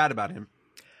what's bad about him?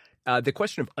 The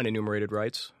question of unenumerated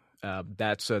rights.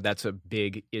 That's a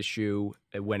big issue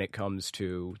when it comes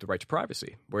to the right to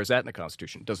privacy. Where is that in the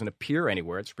Constitution? It doesn't appear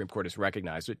anywhere. The Supreme Court has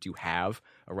recognized it. Do you have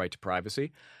a right to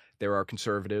privacy? There are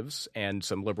conservatives and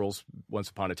some liberals once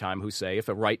upon a time who say if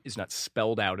a right is not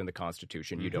spelled out in the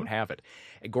Constitution, you don't have it.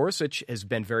 And Gorsuch has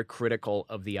been very critical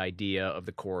of the idea of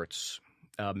the courts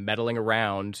meddling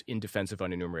around in defense of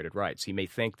unenumerated rights. He may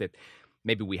think that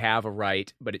maybe we have a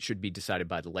right, but it should be decided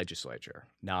by the legislature,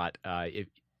 not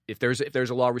if there's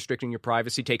a law restricting your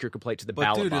privacy, take your complaint to the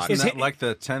ballot box. Isn't that like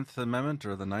the 10th Amendment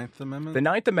or the 9th Amendment? The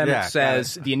 9th Amendment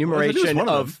says the enumeration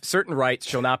of certain rights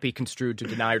shall not be construed to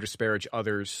deny or disparage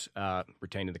others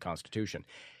retained in the Constitution.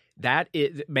 That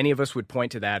is, many of us would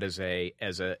point to that as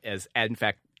in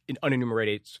fact,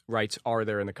 unenumerated rights are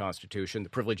there in the Constitution. The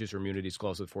Privileges or Immunities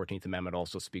Clause of the 14th Amendment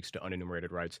also speaks to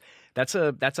unenumerated rights. That's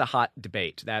a hot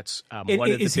debate. That's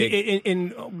one of the big... In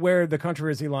where the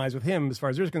controversy lies with him, as far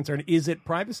as you're concerned, is it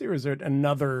privacy or is it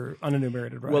another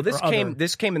unenumerated right? Well,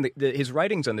 this came in his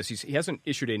writings on this. He hasn't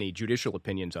issued any judicial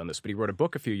opinions on this, but he wrote a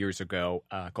book a few years ago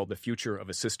called "The Future of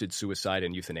Assisted Suicide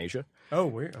and Euthanasia."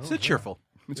 Is it cheerful?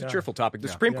 It's a cheerful topic. The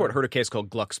Supreme Court heard a case called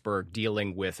Glucksberg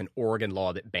dealing with an Oregon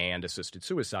law that banned assisted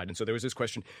suicide. And so there was this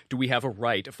question, do we have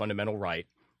a fundamental right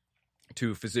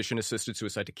to physician-assisted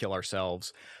suicide, to kill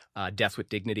ourselves? Death with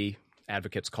dignity,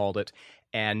 advocates called it.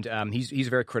 And he's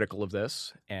very critical of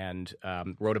this and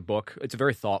wrote a book. It's a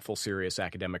very thoughtful, serious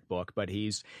academic book, but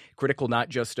he's critical not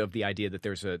just of the idea that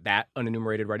there's that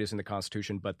unenumerated right is in the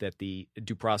Constitution, but that the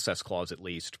due process clause, at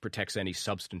least, protects any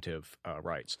substantive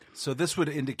rights. So this would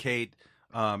indicate,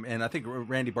 and I think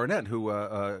Randy Barnett, who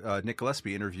Nick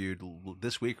Gillespie interviewed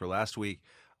this week or last week,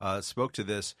 spoke to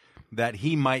this, that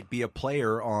he might be a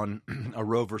player on a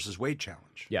Roe versus Wade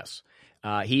challenge. Yes.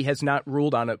 He has not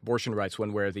ruled on abortion rights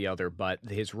one way or the other, but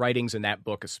his writings in that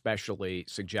book especially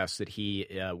suggest that he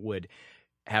would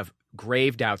have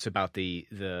grave doubts about the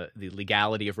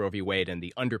legality of Roe v. Wade and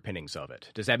the underpinnings of it.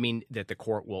 Does that mean that the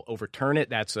court will overturn it?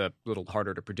 That's a little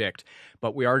harder to predict.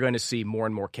 But we are going to see more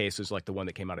and more cases like the one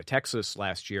that came out of Texas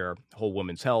last year, Whole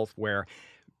Woman's Health, where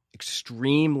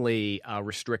extremely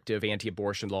restrictive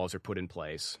anti-abortion laws are put in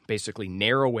place, basically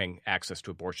narrowing access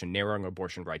to abortion, narrowing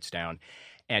abortion rights down.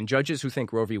 And judges who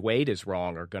think Roe v. Wade is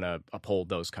wrong are going to uphold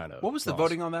those kind of What was the laws.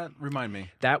 voting on that? Remind me.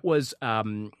 That was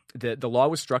the law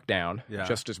was struck down. Yeah.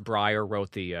 Justice Breyer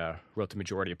wrote the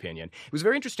majority opinion. It was a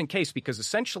very interesting case because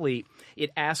essentially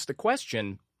it asked the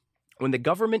question, when the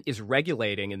government is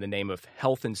regulating in the name of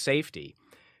health and safety,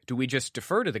 do we just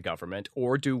defer to the government,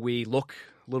 or do we look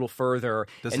a little further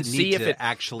and see if it's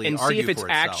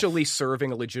actually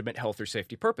serving a legitimate health or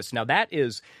safety purpose? Now that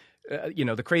is,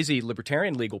 the crazy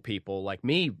libertarian legal people like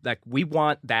me, like we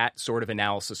want that sort of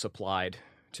analysis applied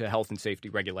to health and safety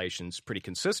regulations pretty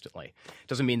consistently.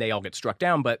 Doesn't mean they all get struck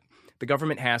down, but the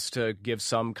government has to give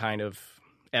some kind of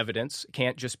evidence. It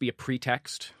can't just be a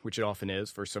pretext, which it often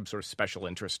is, for some sort of special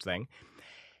interest thing.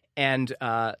 And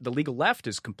the legal left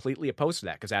is completely opposed to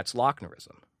that because that's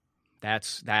Lochnerism.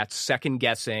 That's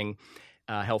second-guessing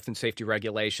health and safety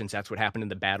regulations. That's what happened in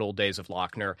the bad old days of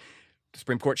Lochner. The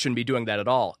Supreme Court shouldn't be doing that at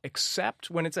all, except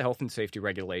when it's a health and safety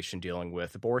regulation dealing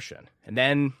with abortion. And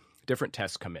then different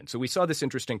tests come in. So we saw this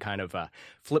interesting kind of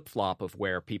flip-flop of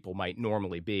where people might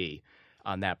normally be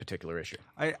on that particular issue.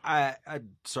 I'm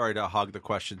sorry to hog the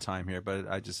question time here, but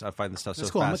I find this stuff so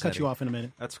cool. fascinating. I'm going to cut you off in a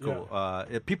minute. That's cool.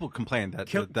 Yeah. People complain that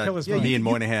kill me and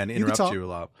Moynihan interrupt you a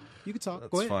lot. You can talk.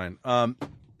 That's Go ahead. fine.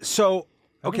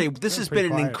 This has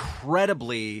been an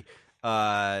incredibly,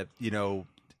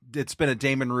 it's been a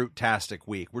Damon Root-tastic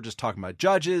week. We're just talking about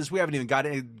judges. We haven't even got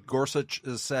any. Gorsuch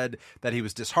has said that he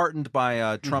was disheartened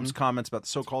by Trump's comments about the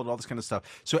so-called, all this kind of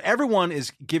stuff. So everyone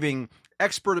is giving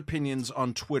expert opinions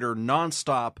on Twitter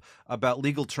nonstop about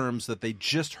legal terms that they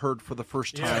just heard for the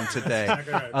first time today.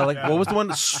 What was the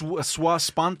one?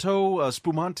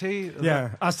 Spumante?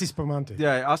 Yeah, Asti Spumante.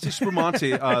 Yeah, Asti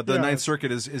Spumante, the Ninth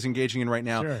Circuit is engaging in right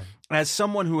now. Sure. As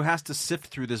someone who has to sift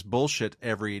through this bullshit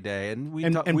every day,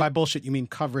 and by bullshit you mean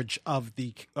coverage of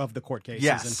the court cases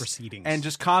and proceedings, and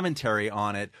just commentary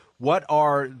on it. What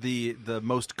are the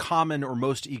most common or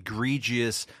most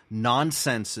egregious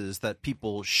nonsenses that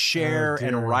people share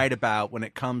and write about when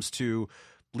it comes to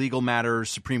legal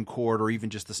matters, Supreme Court, or even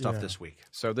just the stuff this week?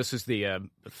 So this is the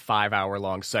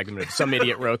 5-hour-long segment. Some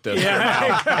idiot wrote this.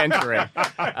 Entering.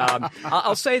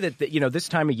 I'll say that this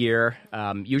time of year,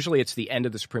 usually it's the end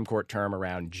of the Supreme Court term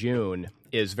around June,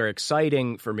 is very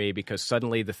exciting for me because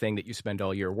suddenly the thing that you spend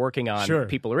all year working on,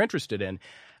 people are interested in.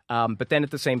 But then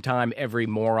at the same time, every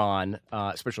moron,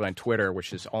 especially on Twitter,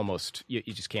 which is almost, you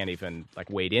just can't even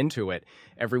wade into it,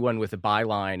 everyone with a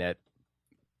byline at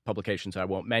publications I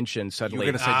won't mention suddenly.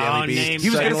 You were going to say Daily Beast. He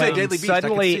was going to say Daily Beast.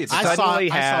 Suddenly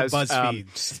I saw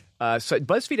BuzzFeed. So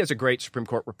BuzzFeed has a great Supreme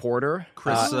Court reporter.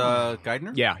 Chris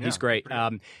Geidner? Yeah, he's great.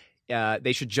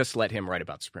 They should just let him write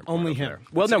about the Supreme Court. Only him. There.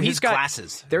 Well, no, he's got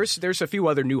glasses. There's a few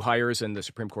other new hires in the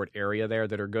Supreme Court area there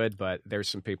that are good, but there's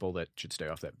some people that should stay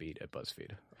off that beat at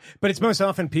BuzzFeed. But it's most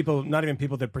often people, not even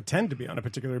people that pretend to be on a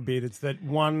particular beat. It's that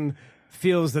one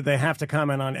feels that they have to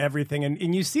comment on everything.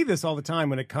 And you see this all the time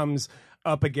when it comes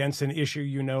up against an issue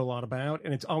you know a lot about.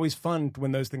 And it's always fun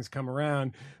when those things come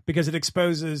around because it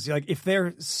exposes, if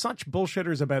they're such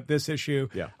bullshitters about this issue,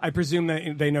 I presume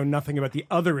that they know nothing about the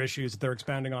other issues that they're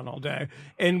expounding on all day.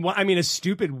 And a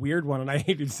stupid, weird one, and I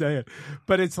hate to say it,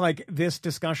 but it's like this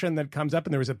discussion that comes up,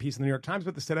 and there was a piece in the New York Times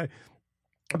about this today,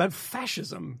 about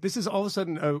fascism. This is all of a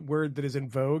sudden a word that is in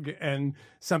vogue and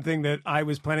something that I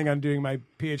was planning on doing my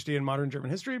PhD in modern German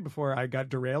history before I got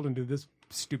derailed into this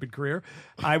stupid career.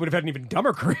 I would have had an even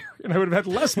dumber career, and I would have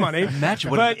had less money.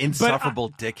 Imagine what an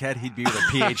insufferable dickhead he'd be with a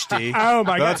PhD. Oh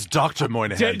my God, that's Dr.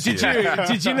 Moynihan.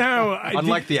 Did you know?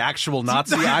 Unlike the actual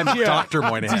Nazi, I'm Dr.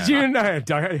 Moynihan. Did you know?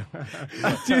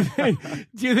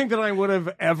 Do you think that I would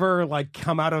have ever like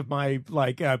come out of my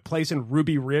place in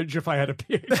Ruby Ridge if I had a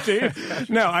PhD?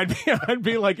 No, I'd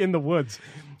be like in the woods.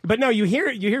 But no, you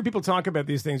hear people talk about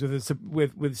these things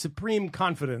with supreme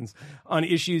confidence on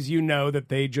issues that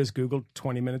they just Googled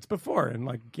 20 minutes before, and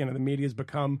the media has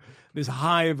become this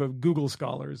hive of Google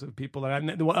scholars of people. And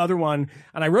the other one,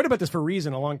 and I wrote about this for a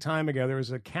reason a long time ago. There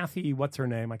was a Kathy, what's her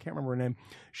name? I can't remember her name.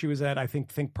 She was at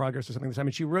Think Progress or something this time,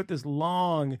 and she wrote this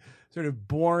long, sort of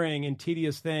boring and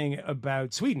tedious thing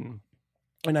about Sweden,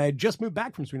 and I had just moved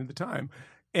back from Sweden at the time.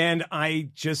 And I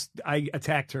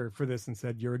attacked her for this and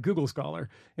said, you're a Google scholar,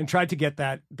 and tried to get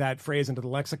that phrase into the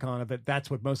lexicon of it. That's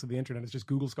what most of the internet is, just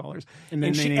Google scholars. And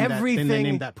then they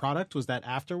named that product? Was that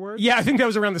afterwards? Yeah, I think that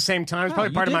was around the same time. It's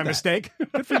probably part of my mistake.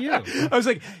 Good for you. I was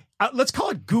like, let's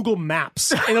call it Google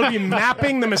Maps. And it'll be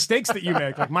mapping the mistakes that you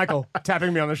make. Like Michael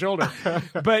tapping me on the shoulder.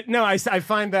 But no, I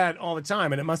find that all the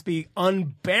time. And it must be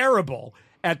unbearable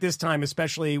at this time,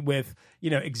 especially with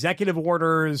executive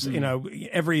orders,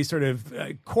 every sort of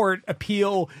court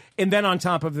appeal, and then on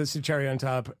top of the cherry on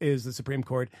top is the Supreme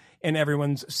Court, and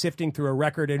everyone's sifting through a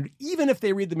record, and even if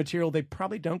they read the material, they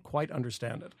probably don't quite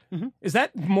understand it. Mm-hmm. Is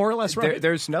that more or less right?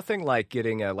 There's nothing like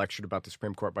getting lectured about the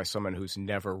Supreme Court by someone who's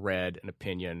never read an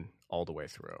opinion all the way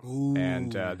through. Ooh.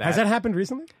 And has that happened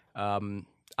recently?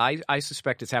 I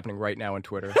suspect it's happening right now on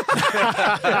Twitter.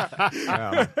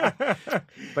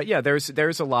 But yeah,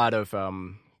 there's a lot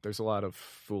of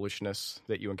foolishness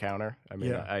that you encounter. I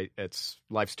mean,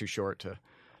 life's too short to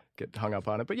get hung up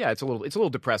on it. But yeah, it's a little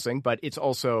depressing. But it's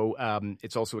also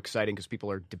exciting because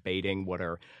people are debating what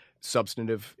are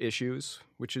substantive issues,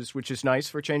 which is nice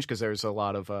for change because there's a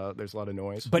lot of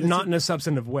noise, but not in a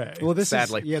substantive way. Well,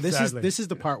 sadly, this is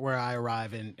the part where I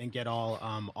arrive and get all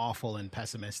awful and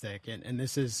pessimistic, and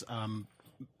this is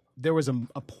there was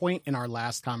a point in our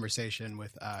last conversation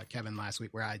with Kevin last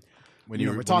week where when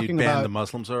you were talking about the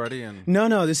Muslims already, and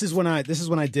no, this is when I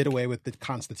did away with the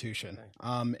Constitution,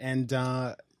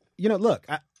 look.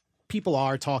 People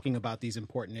are talking about these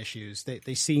important issues.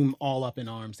 They seem all up in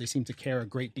arms. They seem to care a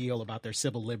great deal about their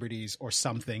civil liberties or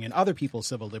something and other people's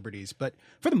civil liberties. But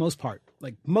for the most part,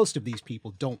 most of these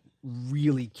people don't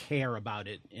really care about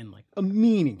it in a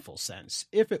meaningful sense.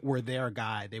 If it were their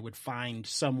guy, they would find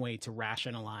some way to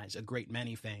rationalize a great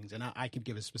many things. And I could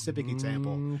give a specific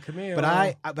example. Camille.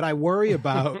 But I worry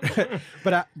about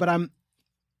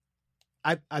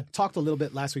I talked a little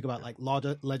bit last week about law,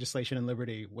 legislation, and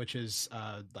liberty, which is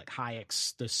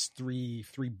Hayek's this three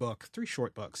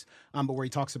short books, but where he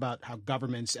talks about how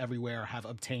governments everywhere have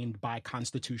obtained by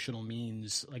constitutional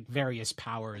means various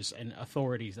powers and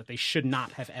authorities that they should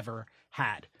not have ever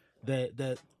had.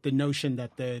 The notion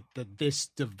that this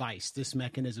device, this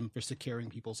mechanism for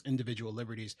securing people's individual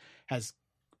liberties, has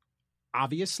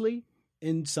obviously,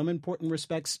 in some important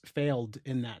respects, failed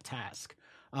in that task,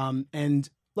 and.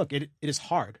 Look, it is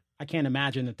hard. I can't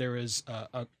imagine that there is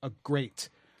a great,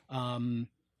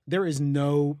 there is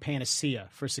no panacea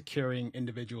for securing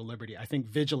individual liberty. I think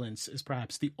vigilance is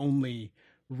perhaps the only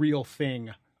real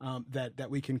thing that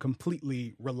we can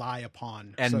completely rely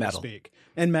upon, and so metal. to speak.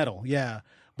 And metal, yeah.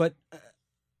 But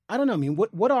I don't know. I mean,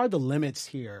 what are the limits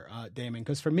here, Damon?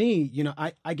 Because for me,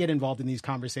 I get involved in these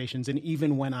conversations, and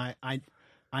even when I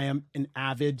am an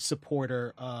avid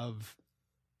supporter of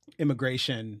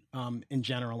immigration in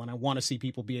general, and I want to see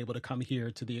people be able to come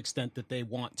here to the extent that they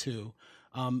want to.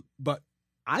 But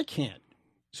I can't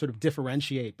sort of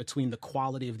differentiate between the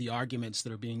quality of the arguments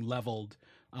that are being leveled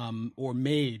or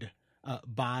made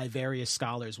by various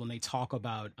scholars when they talk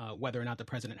about whether or not the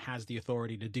president has the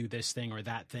authority to do this thing or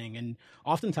that thing. And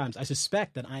oftentimes I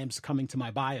suspect that I am succumbing to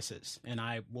my biases, and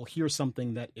I will hear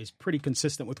something that is pretty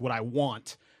consistent with what I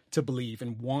want to believe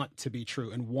and want to be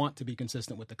true and want to be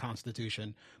consistent with the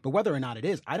Constitution. But whether or not it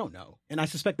is, I don't know. And I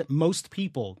suspect that most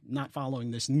people not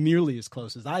following this nearly as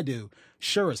close as I do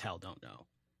sure as hell don't know.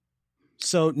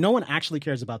 So no one actually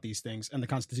cares about these things, and the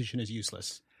Constitution is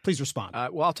useless. Please respond.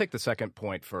 Well, I'll take the second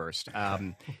point first.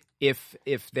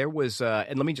 If there was,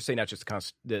 and let me just say, not just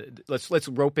let's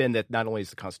rope in that not only is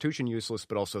the Constitution useless,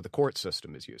 but also the court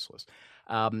system is useless.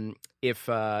 If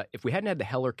we hadn't had the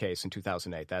Heller case in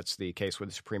 2008, that's the case where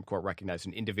the Supreme Court recognized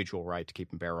an individual right to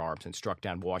keep and bear arms and struck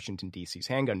down Washington, D.C.'s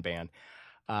handgun ban,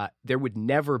 there would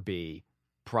never be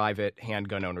private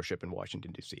handgun ownership in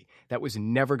Washington, D.C. That was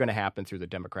never going to happen through the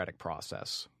democratic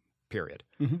process. period.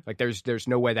 Like there's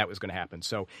no way that was going to happen.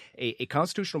 So a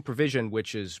constitutional provision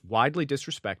which is widely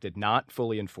disrespected, not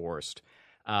fully enforced,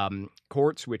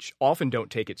 courts which often don't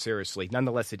take it seriously,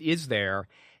 nonetheless it is there,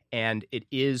 and it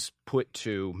is put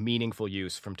to meaningful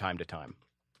use from time to time.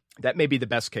 That may be the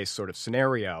best case sort of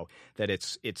scenario, that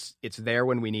it's there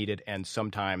when we need it, and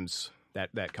sometimes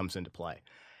that comes into play.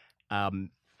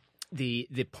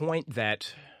 The point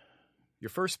that your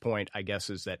first point, I guess,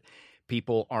 is that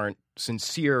people aren't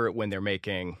sincere when they're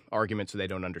making arguments that they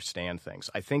don't understand things.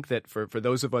 I think that for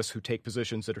those of us who take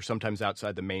positions that are sometimes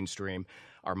outside the mainstream,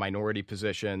 are minority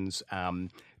positions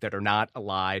that are not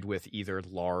allied with either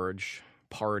large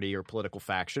party or political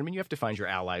faction. I mean, you have to find your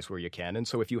allies where you can. And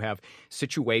so if you have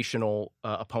situational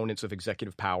opponents of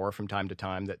executive power from time to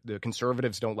time, that the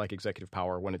conservatives don't like executive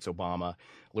power when it's Obama,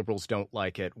 liberals don't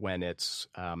like it when it's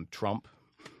Trump.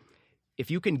 If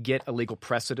you can get a legal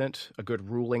precedent, a good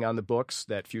ruling on the books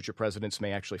that future presidents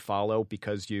may actually follow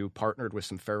because you partnered with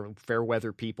some fair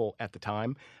weather people at the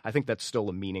time, I think that's still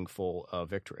a meaningful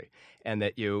victory, and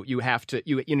that you have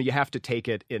to take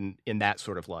it in that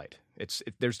sort of light.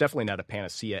 There's definitely not a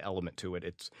panacea element to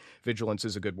it. Vigilance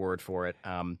is a good word for it,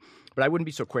 but I wouldn't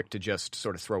be so quick to just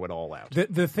sort of throw it all out.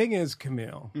 The thing is,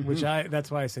 Camille, that's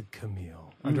why I said Camille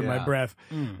under my breath,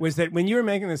 was that when you were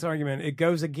making this argument, it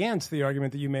goes against the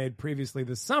argument that you made previously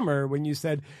this summer when you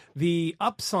said the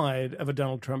upside of a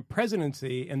Donald Trump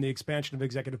presidency and the expansion of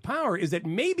executive power is that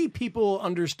maybe people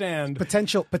understand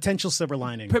potential silver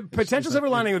lining. Potential silver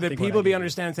lining that people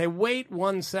understand and say, wait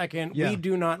 1 second, we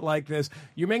do not like this.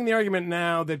 You're making the argument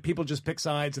now that people just pick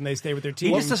sides and they stay with their team.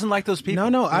 He just doesn't like those people.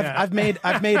 No, I've made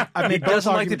he both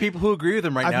doesn't like the people who agree with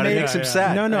him right now. It makes him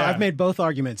sad. No, I've made both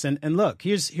arguments, and look,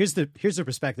 here's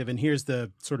the perspective, and here's the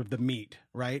sort of the meat,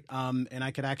 right? And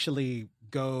I could actually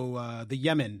go the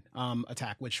Yemen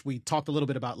attack, which we talked a little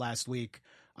bit about last week,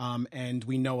 and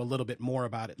we know a little bit more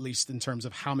about, at least in terms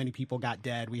of how many people got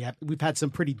dead. We've had some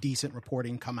pretty decent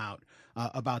reporting come out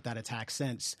about that attack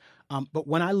since. But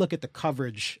when I look at the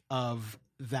coverage of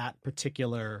that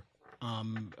particular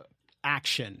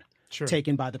action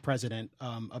taken by the president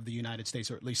of the United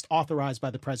States, or at least authorized by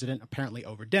the president, apparently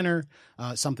over dinner,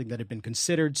 something that had been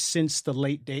considered since the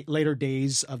later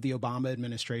days of the Obama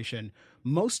administration.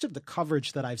 Most of the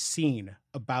coverage that I've seen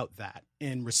about that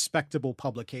in respectable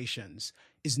publications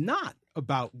is not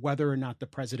about whether or not the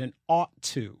president ought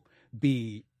to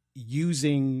be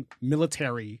using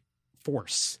military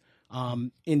force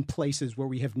in places where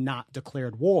we have not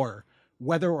declared war,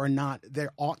 whether or not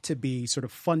there ought to be sort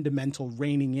of fundamental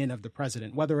reining in of the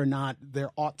president, whether or not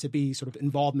there ought to be sort of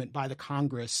involvement by the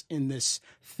Congress in this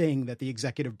thing that the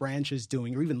executive branch is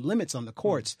doing, or even limits on the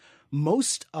courts.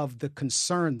 Most of the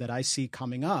concern that I see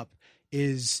coming up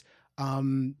is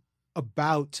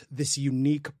about this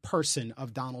unique person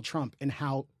of Donald Trump and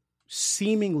how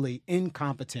seemingly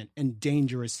incompetent and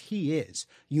dangerous he is,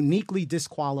 uniquely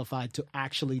disqualified to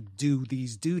actually do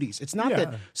these duties. It's not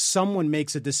that someone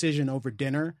makes a decision over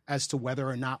dinner as to whether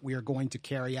or not we are going to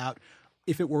carry out,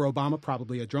 if it were Obama,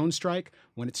 probably a drone strike.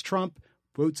 When it's Trump,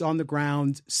 boots on the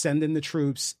ground, send in the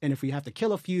troops, and if we have to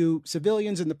kill a few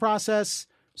civilians in the process,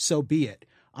 so be it.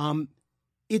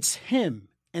 It's him,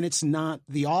 and it's not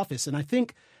the office. And I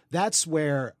think that's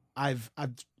where I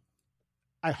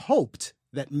hoped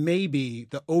that maybe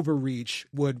the overreach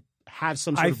would have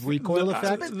some sort of recoil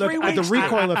effect. The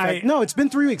recoil effect. No, it's been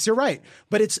 3 weeks. You're right,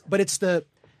 but it's the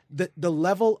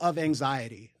level of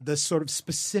anxiety, the sort of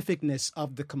specificness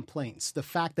of the complaints, the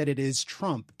fact that it is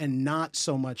Trump and not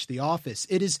so much the office.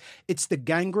 It's the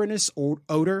gangrenous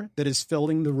odor that is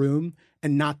filling the room,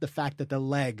 and not the fact that the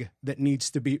leg that needs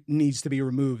to be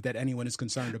removed that anyone is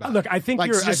concerned about. Look, I think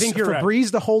you're right. Febreze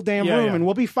the whole damn room and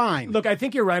we'll be fine. Look, I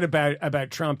think you're right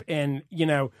about Trump, and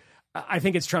I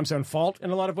think it's Trump's own fault in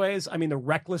a lot of ways. I mean, the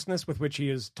recklessness with which he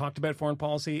has talked about foreign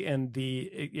policy and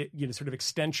the sort of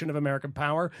extension of American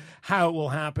power, how it will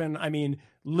happen. I mean,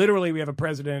 literally, we have a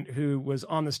president who was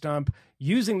on the stump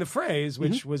using the phrase,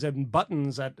 which was in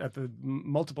buttons at the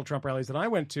multiple Trump rallies that I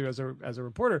went to as a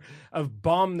reporter, of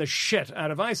bomb the shit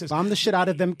out of ISIS. Bomb the shit out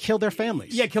of them, kill their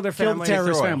families. Yeah, kill their families. Kill the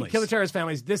terrorist families. Kill the terrorist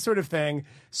families, this sort of thing.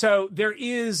 So there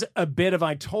is a bit of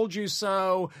I told you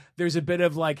so. There's a bit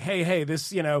of like, hey,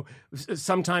 this,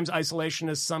 sometimes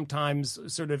isolationist, sometimes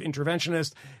sort of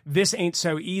interventionist. This ain't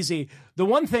so easy. The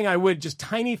one thing I would, just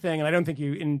tiny thing, and I don't think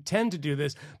you intend to do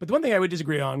this, but the one thing I would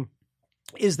disagree on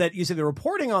is that you see the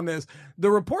reporting on this,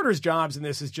 the reporter's jobs in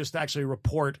this is just to actually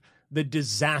report the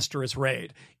disastrous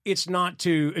raid. It's not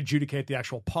to adjudicate the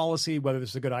actual policy, whether this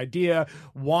is a good idea,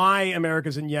 why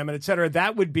America's in Yemen, et cetera.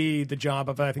 That would be the job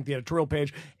of, I think, the editorial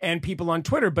page and people on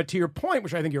Twitter. But to your point,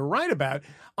 which I think you're right about,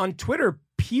 on Twitter,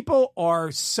 people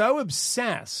are so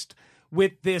obsessed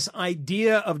with this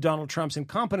idea of Donald Trump's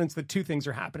incompetence that two things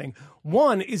are happening.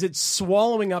 One is it's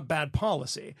swallowing up bad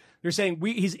policy. They're saying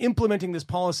he's implementing this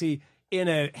policy in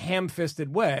a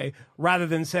ham-fisted way, rather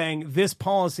than saying this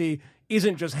policy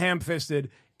isn't just ham-fisted,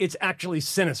 it's actually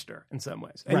sinister in some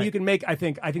ways. And you can make, I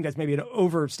think that's maybe an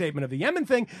overstatement of the Yemen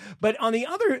thing. But on the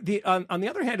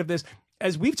other hand of this,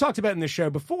 as we've talked about in the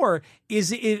show before,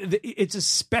 it's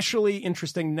especially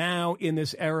interesting now in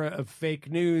this era of fake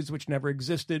news, which never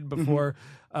existed before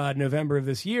November of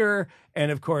this year.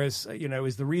 And of course,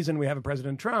 is the reason we have a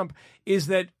President Trump, is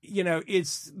that,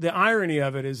 it's the irony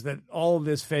of it is that all of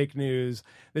this fake news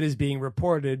that is being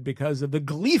reported because of the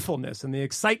gleefulness and the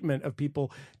excitement of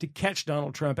people to catch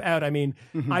Donald Trump out. I mean,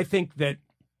 I think that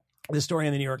the story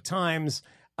in the New York Times,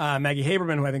 Maggie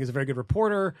Haberman, who I think is a very good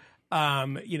reporter,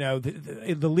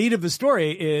 the lead of the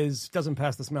story doesn't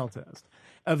pass the smell test.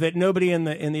 Of that nobody in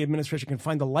the administration can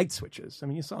find the light switches. I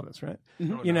mean, you saw this, right?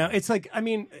 It's like, I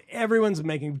mean, everyone's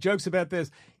making jokes about this.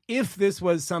 If this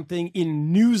was something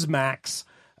in Newsmax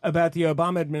about the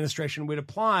Obama administration, we'd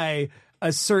apply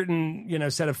a certain,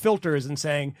 set of filters and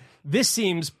saying, this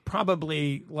seems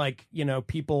probably like,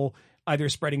 people either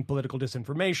spreading political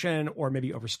disinformation or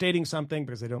maybe overstating something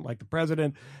because they don't like the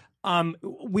president.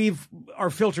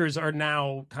 Our filters are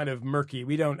now kind of murky.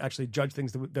 We don't actually judge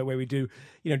things the way we do,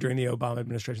 during the Obama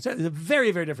administration. So it's a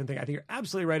very, very different thing. I think you're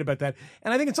absolutely right about that.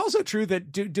 And I think it's also true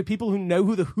that do people who know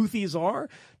who the Houthis are,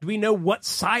 do we know what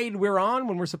side we're on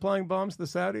when we're supplying bombs to the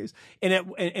Saudis?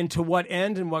 And to what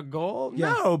end and what goal?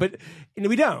 Yeah. No, but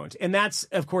we don't. And that's,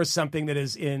 of course, something that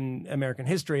is in American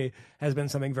history has been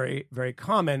something very, very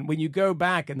common. When you go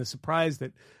back, and the surprise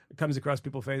that comes across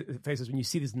people's faces when you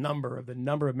see the number of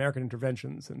American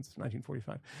interventions since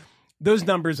 1945. Those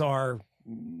numbers are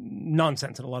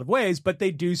nonsense in a lot of ways, but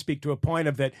they do speak to a point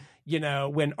of that,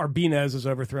 when Arbinez was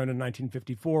overthrown in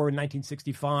 1954, in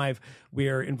 1965,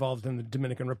 we're involved in the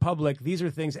Dominican Republic. These are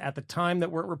things at the time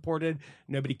that weren't reported.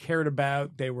 Nobody cared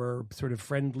about. They were sort of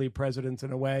friendly presidents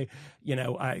in a way.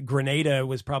 Grenada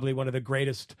was probably one of the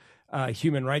greatest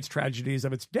human rights tragedies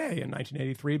of its day in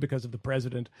 1983 because of the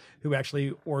president who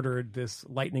actually ordered this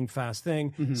lightning fast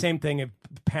thing. Same thing in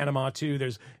Panama too.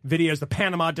 There's videos, the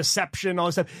Panama deception, all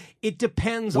this stuff. It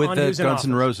depends on who's in office. Guns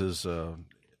N' Roses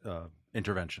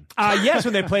intervention. Yes,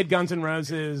 when they played Guns N'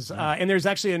 Roses, and there's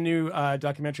actually a new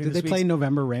documentary. Did they play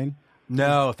November Rain?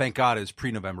 No, thank God it was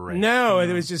pre-November Rain. No,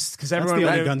 it was just because everyone would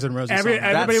have Guns N' Roses.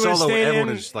 Everybody would have stayed in.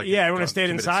 Everyone would have stayed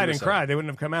inside and cried. They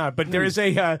wouldn't have come out. But there is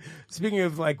a speaking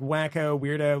of like wacko,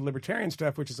 weirdo, libertarian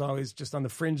stuff, which is always just on the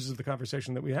fringes of the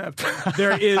conversation that we have.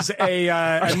 There is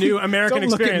a new American Don't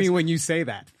experience. Look at me when you say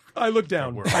that. I looked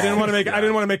down. I didn't want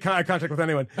to make eye contact with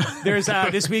anyone. There's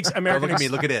this week's American. Look at me.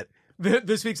 Look at it.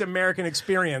 This week's American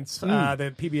Experience,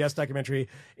 the PBS documentary,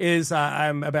 is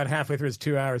I'm about halfway through. It's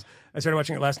 2 hours. I started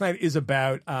watching it last night. Is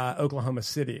about Oklahoma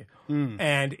City,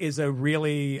 and is a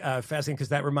really fascinating because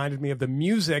that reminded me of the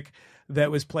music that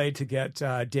was played to get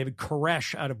David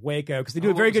Koresh out of Waco, because they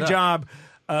do a very good job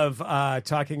of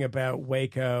talking about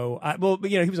Waco.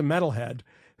 He was a metalhead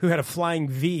who had a flying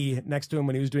V next to him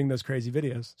when he was doing those crazy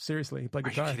videos. Seriously, he played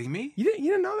guitar. Are you kidding me? You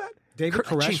didn't know that? David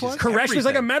Koresh was? Koresh was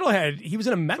like a metalhead. He was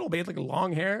in a metal band, like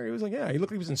long hair. He was like, he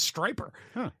looked like he was in Stryper.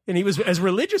 And he was as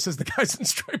religious as the guys in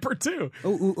Stryper, too.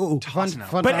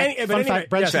 Fun anyway, fact,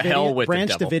 Branch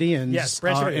Davidians Yes,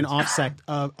 are an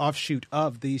offshoot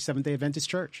of the Seventh-day Adventist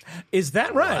Church. Is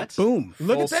that right? Boom.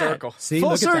 Look Full at that. circle. See, Full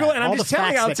look circle, at that. and I'm All just the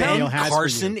telling facts you, that Daniel has for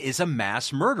Carson you. is a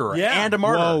mass murderer Yeah. and a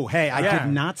martyr. Whoa, hey, I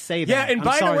did not say that. Yeah, and I'm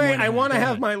by the sorry, way, Moynihan. I want to Go have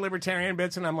ahead. my libertarian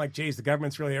bits, and I'm like, geez, the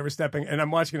government's really overstepping. And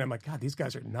I'm watching it, I'm like, God, these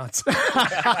guys are nuts.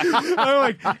 I'm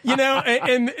like,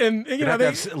 and They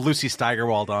have Lucy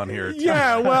Steigerwald on here.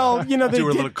 Yeah, well, they do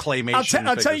a little claymation.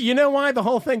 I'll tell you, you know why the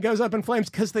whole thing goes up in flames?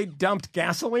 Because they dumped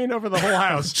gasoline over the whole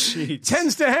house.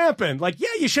 Tends to happen. Like, yeah,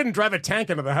 you shouldn't drive a tank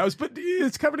into the house, but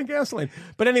it's covered in gasoline.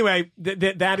 But anyway,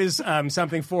 that is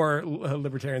something for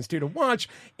libertarians too to watch.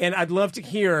 And I'd love to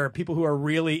hear people who are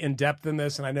really in depth in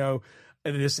this. And I know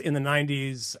this in the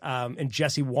 90s, and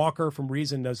Jesse Walker from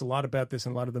Reason knows a lot about this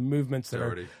and a lot of the movements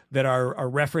that are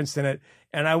referenced in it.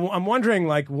 And I'm wondering,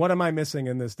 like, what am I missing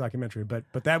in this documentary? But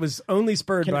that was only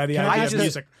spurred by the idea of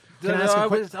music. Can I ask a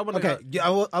quick?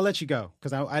 I'll let you go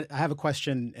because I have a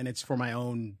question and it's for my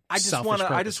own. I just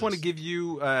want to give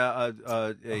you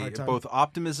both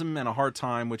optimism and a hard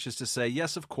time, which is to say,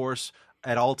 yes, of course,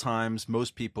 at all times,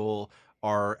 most people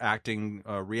are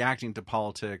reacting to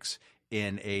politics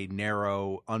in a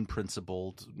narrow,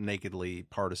 unprincipled, nakedly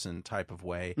partisan type of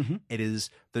way. Mm-hmm. It is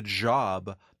the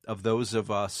job of those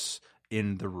of us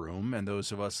in the room and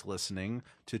those of us listening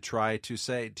to try to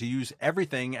use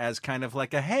everything as kind of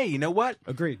like a, hey, you know what?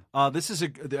 Agreed. This is a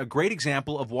great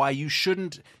example of why you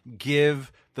shouldn't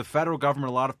give the federal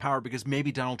government a lot of power, because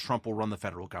maybe Donald Trump will run the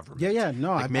federal government. Yeah,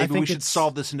 no. Like maybe we should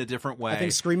solve this in a different way. I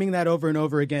think screaming that over and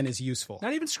over again is useful.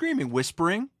 Not even screaming,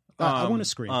 whispering. I want to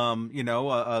scream.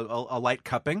 A light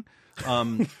cupping.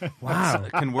 Wow,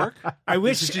 can work. I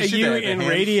wish you in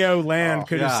radio land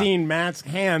could have seen Matt's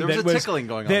hand. There was a tickling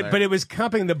going on there. But it was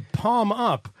cupping the palm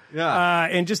up. Yeah.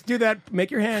 And just do that.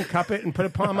 Make your hand, cup it, and put a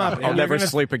palm up. I'll never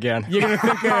sleep again. You're gonna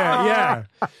think,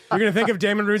 you're gonna think of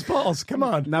Damon Rude's pulse. Come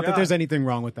on. Not that there's anything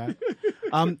wrong with that.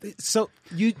 So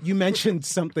you mentioned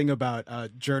something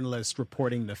about journalists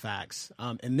reporting the facts,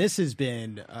 and this has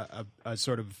been a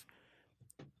sort of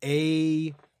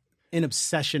an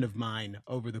obsession of mine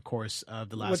over the course of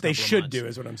the last. What they should months. do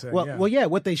is what I'm saying. Well, yeah,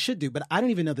 what they should do, but I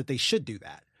don't even know that they should do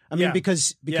that. I mean,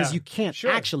 because you can't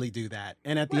actually do that.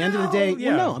 And at the end of the day,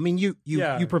 no. I mean, you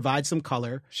provide some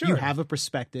color. Sure. You have a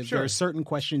perspective. Sure. There are certain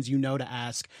questions you know to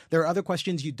ask. There are other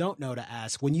questions you don't know to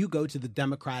ask. When you go to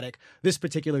this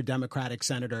particular Democratic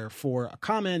senator for a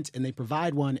comment, and they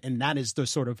provide one, and that is the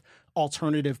sort of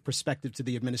alternative perspective to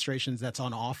the administrations that's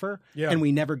on offer, and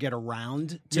we never get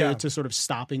around to sort of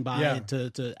stopping by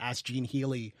to ask Gene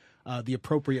Healy the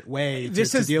appropriate way to deal with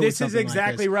something like this. This is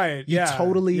exactly right. You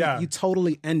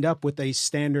totally end up with a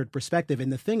standard perspective.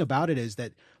 And the thing about it is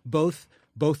that both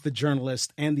the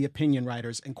journalists and the opinion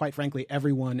writers, and quite frankly,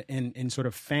 everyone in sort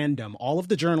of fandom, all of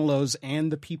the journalos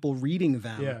and the people reading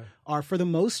them are for the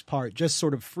most part just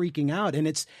sort of freaking out.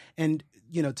 And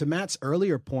to Matt's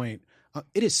earlier point,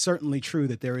 it is certainly true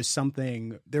that there is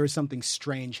something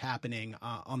strange happening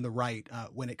on the right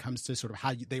when it comes to sort of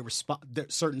how they respond.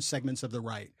 Certain segments of the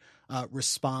right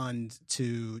respond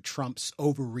to Trump's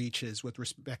overreaches with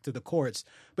respect to the courts,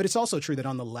 but it's also true that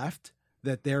on the left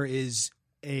that there is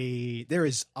a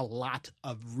lot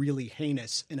of really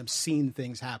heinous and obscene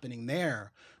things happening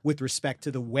there with respect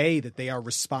to the way that they are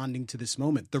responding to this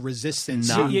moment. The resistance.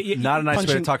 Not a nice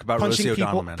way to talk about Rosie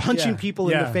O'Donnell, man. Punching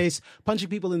people in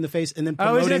the face, and then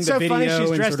promoting isn't it so the funny? video.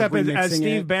 She's dressed up as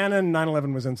Steve it. Bannon.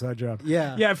 9/11 was inside job.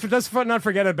 Yeah. Let's not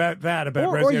forget about that. About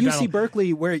or Rosie O'Donnell. UC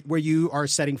Berkeley, where you are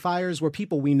setting fires, where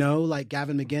people we know, like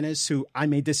Gavin McInnes, who I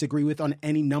may disagree with on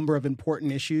any number of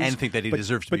important issues, and think that he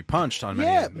deserves to be punched on many.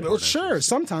 Yeah, well, sure,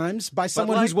 sometimes by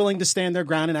someone who's willing to stand their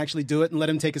ground and actually do it and let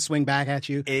him take a swing back at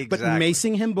you. Exactly. But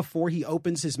macing him before he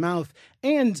opens his mouth.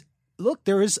 And look,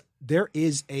 there is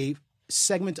a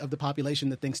segment of the population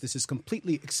that thinks this is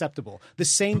completely acceptable. The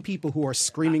same people who are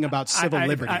screaming about civil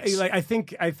liberties. I think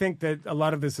that a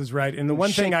lot of this is right. And the one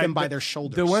Shake thing them by their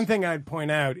shoulders. The one thing I'd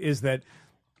point out is that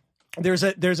there's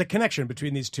a connection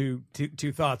between these two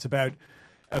thoughts about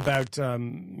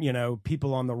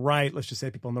people on the right. Let's just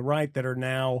say people on the right that are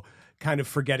now kind of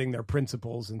forgetting their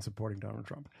principles and supporting Donald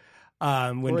Trump.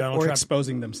 Donald Trump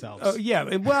exposing themselves.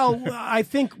 Well, I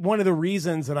think one of the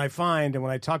reasons that I find, and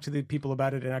when I talk to the people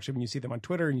about it, and actually when you see them on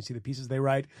Twitter and you see the pieces they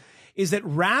write, is that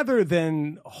rather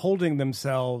than holding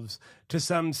themselves to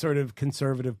some sort of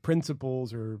conservative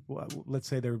principles, or let's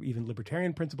say they're even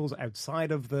libertarian principles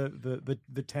outside of the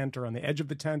tent or on the edge of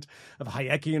the tent, of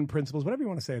Hayekian principles, whatever you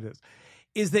want to say it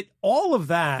is that all of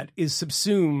that is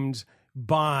subsumed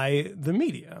by the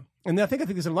media. And I think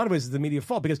there's in a lot of ways the media's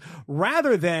fault, because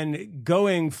rather than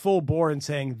going full bore and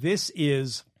saying this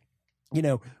is,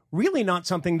 really not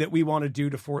something that we want to do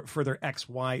to further X,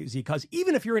 Y, Z, because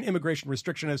even if you're an immigration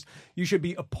restrictionist, you should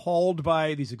be appalled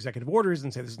by these executive orders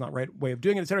and say this is not the right way of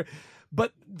doing it, et cetera.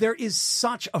 But there is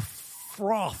such a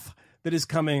froth that is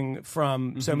coming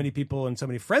from so many people and so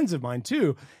many friends of mine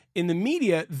too in the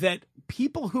media that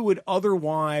people who would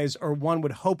otherwise, or one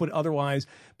would hope would otherwise,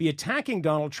 be attacking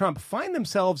Donald Trump find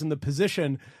themselves in the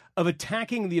position of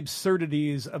attacking the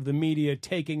absurdities of the media,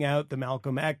 taking out the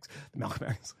Malcolm X, oh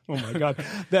my God,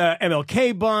 the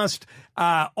MLK bust,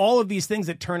 all of these things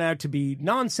that turn out to be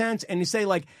nonsense. And you say,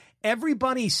 like,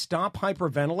 everybody stop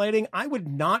hyperventilating. I would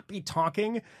not be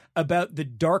talking about the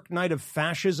dark night of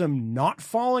fascism not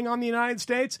falling on the United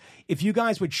States if you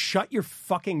guys would shut your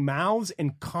fucking mouths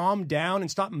and calm down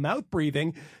and stop mouth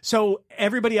breathing so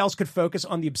everybody else could focus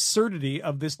on the absurdity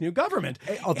of this new government.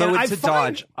 Although it's a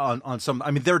dodge on some,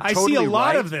 I mean, they're totally I see a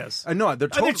lot right. of this. No, they're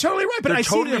totally right, but I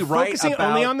see they're focusing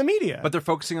only on the media. But they're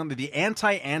focusing on the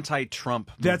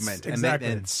anti-Trump movement. Exactly.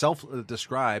 And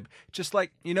self-describe, just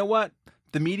like, you know what?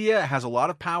 the media has a lot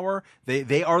of power.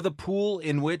 They are the pool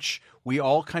in which we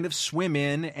all kind of swim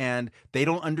in, and they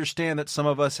don't understand that some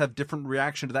of us have different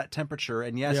reaction to that temperature.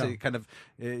 And yes, it kind of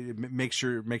makes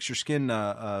your skin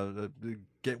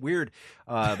get weird.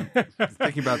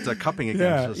 Thinking about cupping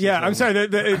again. I'm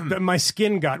sorry. My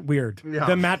skin got weird. Yeah.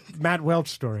 The Matt Welch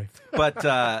story. But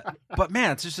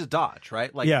man, it's just a dodge,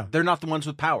 right? Like they're not the ones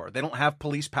with power. They don't have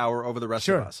police power over the rest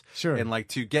of us. Sure. And like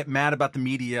to get mad about the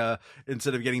media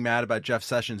instead of getting mad about Jeff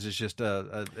Sessions is just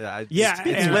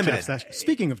it's limited.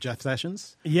 Speaking of Jeff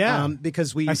Sessions,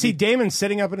 because I see Damon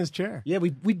sitting up in his chair. Yeah,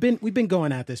 we've been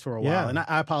going at this for a while, and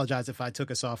I apologize if I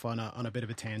took us off on a bit of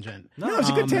a tangent. No, it's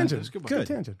a good tangent. It was good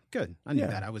tangent. Good. I knew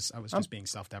that. I was just being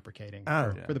self-deprecating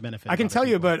for the benefit. I can of tell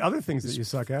you people. about other things that you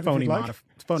suck at. Phony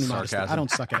modesty. I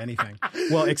don't suck at anything.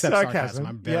 Well, except sarcasm.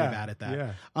 I'm very bad at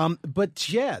that. But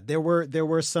there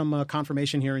were some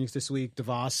confirmation hearings this week.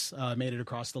 DeVos made it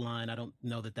across the line. I don't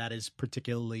know that is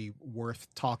particularly worth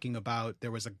talking about.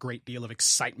 There was a great deal of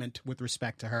excitement with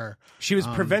respect to her. She was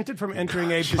prevented from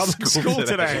entering a public school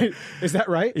today. Is that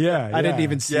right? Yeah. I didn't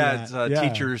even see that. It's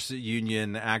teachers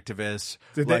union activists.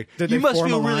 Did they you must form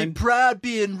feel a really line? proud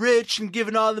being rich and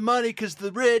giving all the money because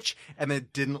the rich. And they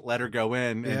didn't let her go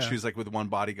in, and she was like with one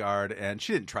bodyguard, and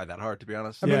she didn't try that hard, to be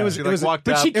honest. I mean, she walked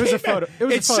out. It was a photo.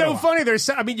 It's so funny.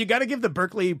 You got to give the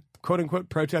Berkeley quote unquote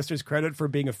protesters credit for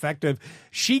being effective.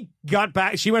 She got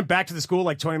back. She went back to the school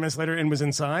like 20 minutes later and was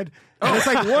inside. And it's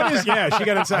like, what is? Yeah, she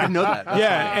got inside. I didn't know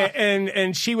that.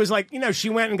 And she was like, she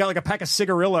went and got like a pack of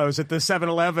cigarillos at the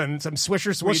 7-Eleven, some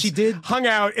Swisher Sweets. Well, she did. Hung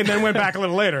out and then went back a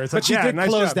little later. It's but like, she did nice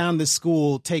close job. down the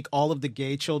school, take all of the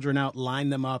gay children out, line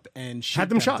them up, and shoot had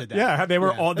them shot. to death. Yeah, they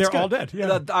were all. They're all dead.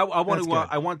 Yeah. I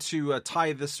want to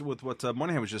tie this with what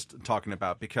Moynihan was just talking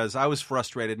about, because I was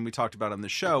frustrated, and we talked about it on the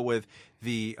show, with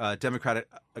the Democratic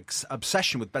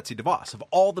obsession with Betsy DeVos, of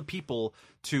all the people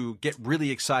to get really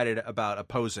excited about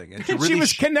opposing, and to really she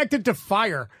was connected to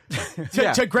fire,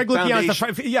 to Greg Lukian's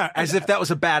as if that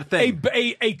was a bad thing.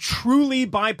 A truly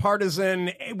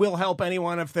bipartisan, will help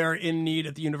anyone if they're in need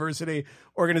at the university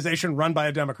organization run by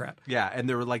a Democrat. Yeah, and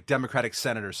there were like Democratic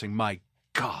senators saying, "My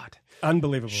God,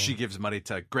 unbelievable! She gives money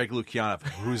to Greg Lukianov,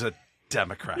 who's a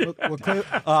Democrat."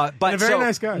 But a very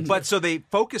nice guy. But so they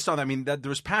focused on. I mean, that there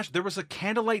was passion. There was a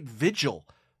candlelight vigil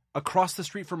across the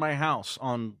street from my house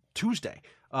on Tuesday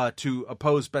to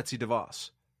oppose Betsy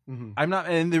DeVos. Mm-hmm. I'm not,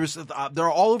 and they're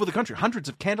all over the country. Hundreds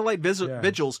of candlelight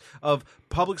vigils of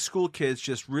public school kids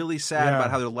just really sad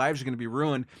about how their lives are going to be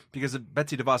ruined because of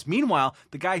Betsy DeVos. Meanwhile,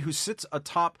 the guy who sits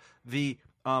atop the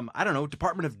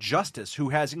Department of Justice, who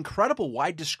has incredible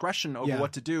wide discretion over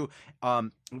what to do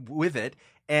with it,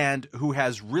 and who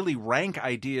has really rank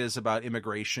ideas about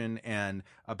immigration and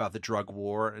about the drug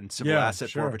war and civil asset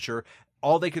forfeiture.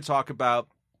 All they could talk about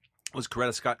was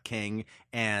Coretta Scott King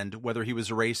and whether he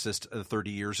was a racist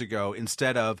 30 years ago,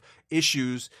 instead of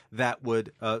issues that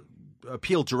would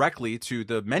appeal directly to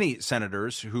the many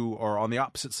senators who are on the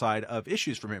opposite side of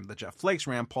issues from him, the Jeff Flakes,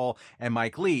 Rand Paul, and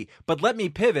Mike Lee. But let me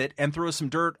pivot and throw some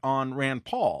dirt on Rand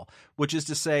Paul, which is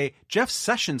to say Jeff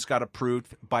Sessions got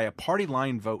approved by a party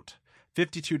line vote,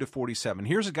 52-47.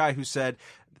 Here's a guy who says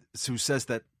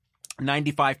that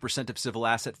 95% of civil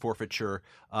asset forfeiture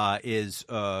is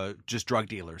just drug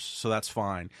dealers, so that's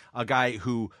fine. A guy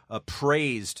who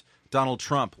praised Donald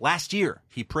Trump last year.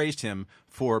 He praised him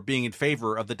for being in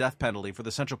favor of the death penalty for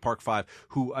the Central Park Five,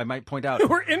 who I might point out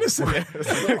were innocent.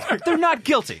 They're not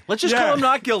guilty. Let's just call them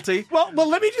not guilty. Well,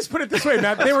 let me just put it this way,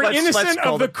 Matt. They were innocent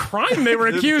of the crime they were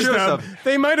accused of.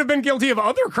 They might have been guilty of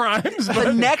other crimes. But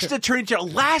the next attorney general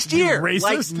last year,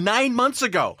 racist? like 9 months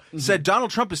ago, said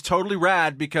Donald Trump is totally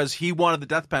rad because he wanted the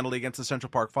death penalty against the Central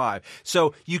Park Five.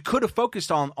 So you could have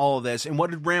focused on all of this. And what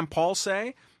did Rand Paul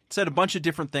say? Said a bunch of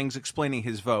different things explaining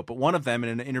his vote, but one of them, in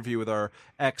an interview with our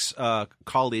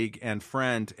ex-colleague and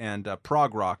friend and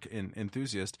prog rock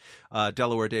enthusiast,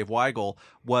 Delaware Dave Weigel,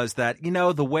 was that,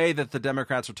 the way that the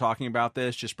Democrats are talking about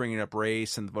this, just bringing up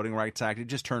race and the Voting Rights Act, it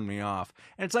just turned me off.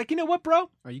 And it's like, you know what, bro?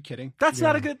 Are you kidding? That's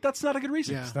not a good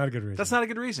reason. Yeah. It's not a good reason. That's not a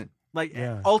good reason.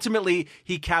 Ultimately,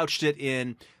 he couched it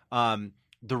in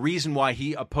the reason why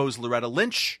he opposed Loretta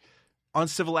Lynch on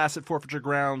civil asset forfeiture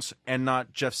grounds, and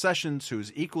not Jeff Sessions,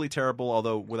 who's equally terrible,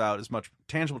 although without as much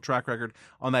tangible track record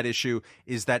on that issue,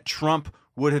 is that Trump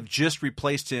would have just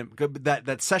replaced him.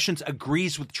 That Sessions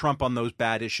agrees with Trump on those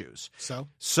bad issues.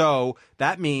 So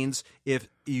that means if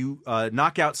you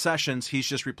knock out Sessions, he's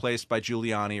just replaced by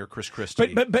Giuliani or Chris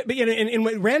Christie. But you know,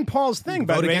 in Rand Paul's thing,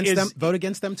 vote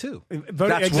against them too.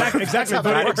 Vote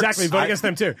against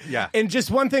them too. Yeah. And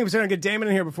just one thing, we're going to get Damon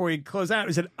in here before we close out,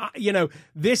 is that you know,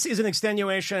 this is an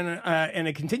extenuation and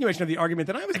a continuation of the argument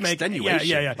that I was making.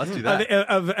 Yeah. Let's do that.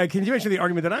 Of a continuation of the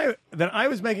argument that I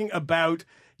was making about,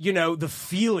 you know, the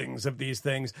feelings of these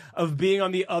things, of being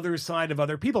on the other side of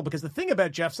other people. Because the thing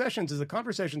about Jeff Sessions is the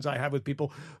conversations I have with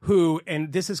people who,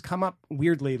 and this has come up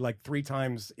weirdly like 3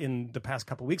 times in the past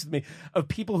couple of weeks with me, of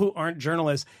people who aren't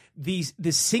journalists, the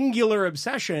singular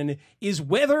obsession is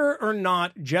whether or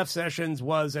not Jeff Sessions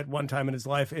was at one time in his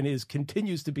life and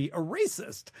continues to be a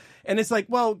racist. And it's like,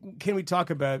 well, can we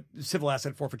talk about civil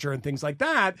asset forfeiture and things like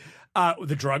that?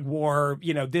 The drug war,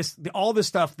 you know, all the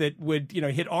stuff that would, you know,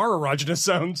 hit our erogenous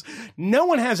zones. No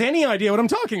one has any idea what I'm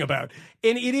talking about.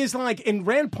 And it is like, and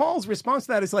Rand Paul's response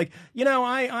to that is like, you know,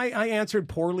 I answered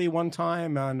poorly one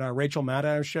time on Rachel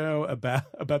Maddow's show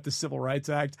about the Civil Rights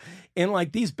Act. And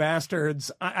like, these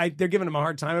bastards, they're giving him a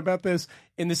hard time about this.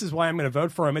 And this is why I'm going to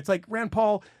vote for him. It's like, Rand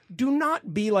Paul, do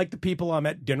not be like the people I'm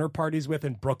at dinner parties with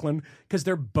in Brooklyn, because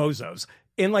they're bozos.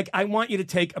 And like, I want you to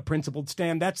take a principled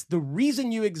stand. That's the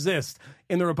reason you exist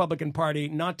in the Republican Party,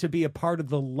 not to be a part of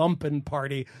the lumpen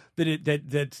party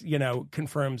that you know,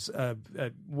 confirms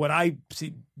what I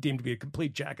deem to be a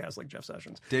complete jackass like Jeff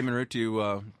Sessions. Damon Root, do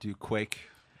you quake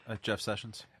at Jeff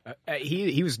Sessions?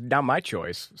 He was not my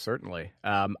choice, certainly.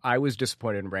 I was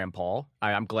disappointed in Rand Paul.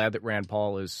 I'm glad that Rand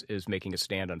Paul is making a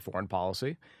stand on foreign policy.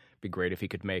 It'd be great if he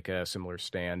could make a similar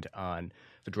stand on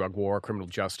the drug war, criminal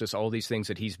justice, all these things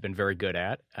that he's been very good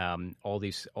at,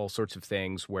 all sorts of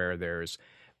things where there's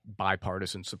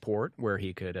bipartisan support, where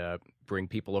he could bring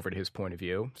people over to his point of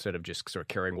view instead of just sort of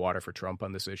carrying water for Trump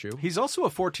on this issue. He's also a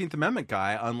 14th Amendment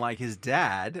guy, unlike his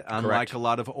dad, unlike Correct. a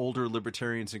lot of older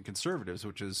libertarians and conservatives,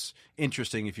 which is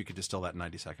interesting if you could distill that in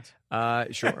 90 seconds.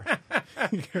 Sure.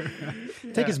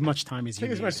 Take as much time as you need.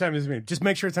 Take as much time as you need. Just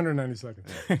make sure it's under 90 seconds.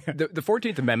 The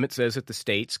 14th Amendment says that the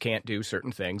states can't do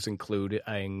certain things,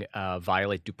 including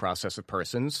violate due process of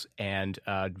persons and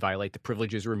violate the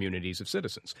privileges or immunities of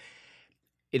citizens.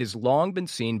 It has long been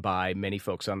seen by many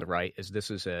folks on the right as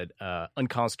this is an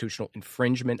unconstitutional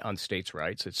infringement on states'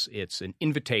 rights. It's an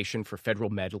invitation for federal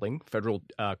meddling, federal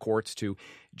courts to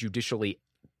judicially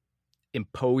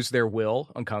impose their will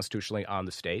unconstitutionally on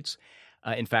the states.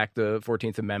 In fact, the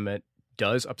 14th Amendment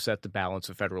does upset the balance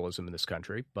of federalism in this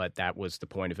country, but that was the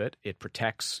point of it. It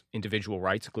protects individual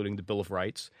rights, including the Bill of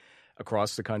Rights,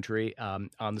 across the country on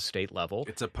the state level.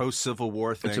 It's a post-Civil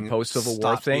War thing. It's a post-Civil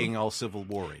War thing. Stop being all Civil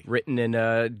War-y. Written in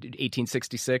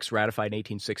 1866, ratified in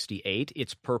 1868.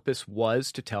 Its purpose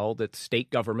was to tell that state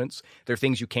governments, there are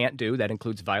things you can't do. That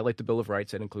includes violate the Bill of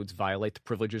Rights. That includes violate the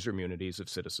privileges or immunities of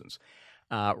citizens.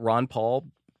 Ron Paul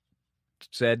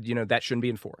said, you know, that shouldn't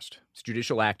be enforced. It's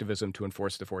judicial activism to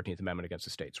enforce the 14th Amendment against the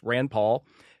states. Rand Paul,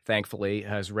 thankfully,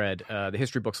 has read the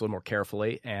history books a little more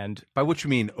carefully. And by which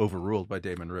you mean overruled by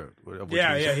Damon Root.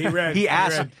 He read. He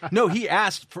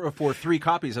asked for 3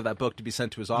 copies of that book to be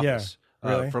sent to his office.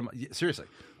 Yeah, really? Seriously.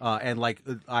 And like,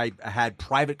 I had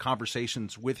private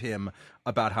conversations with him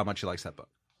about how much he likes that book.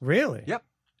 Really? Yep.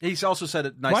 He's also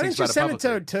said nice Why things didn't you about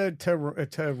send it publicly.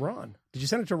 it to Ron? Did you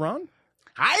send it to Ron?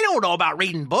 I don't know about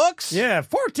reading books. Yeah,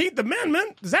 14th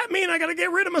Amendment. Does that mean I got to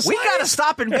get rid of my slaves? We got to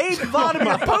stop invading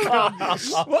Vladimir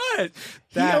Putin. What?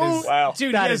 Wow.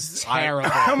 Dude, that is terrible.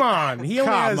 Come on. He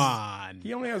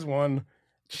only has one.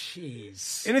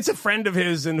 Jeez. And it's a friend of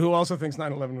his and who also thinks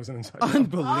 9/11 was an inside job.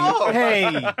 Unbelievable.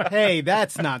 Hey,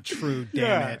 that's not true,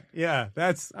 damn it. Yeah,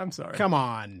 I'm sorry. Come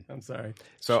on. I'm sorry.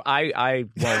 so I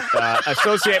won't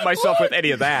associate myself with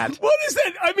any of that. What is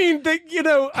that? I mean,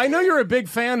 I know you're a big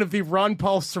fan of the Ron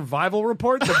Paul Survival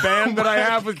Report, the band that I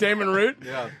have with Damon Root.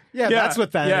 Yeah, that's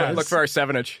what that is. Look for our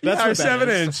 7-inch. That's our what that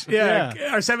 7-inch.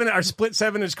 Yeah. Our split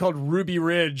 7-inch called Ruby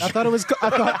Ridge. I thought it was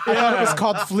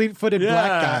called Fleet-Footed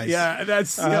Black Guys. Yeah,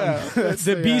 that's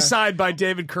the B-side by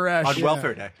David Koresh. On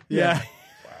Welfare Day. Yeah.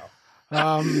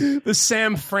 Wow. The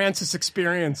Sam Francis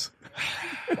Experience.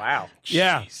 Wow.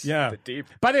 Yeah. The deep.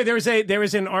 By the way, there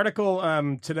was an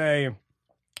article today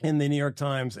in the New York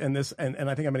Times, and I think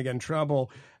I'm going to get in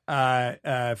trouble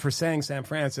for saying Sam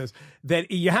Francis,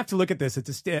 that you have to look at this.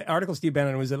 It's an article Steve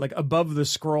Bannon was like above the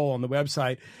scroll on the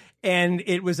website, and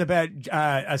it was about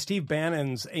Steve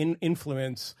Bannon's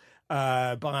influence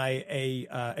by a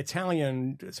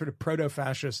Italian sort of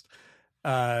proto-fascist,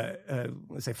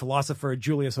 let's say, philosopher,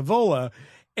 Julius Evola.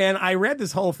 And I read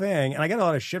this whole thing, and I got a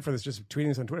lot of shit for this, just tweeting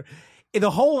this on Twitter. The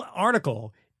whole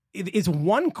article it's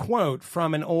one quote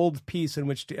from an old piece in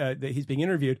which that he's being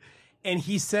interviewed, and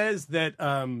he says that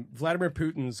Vladimir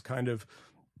Putin's kind of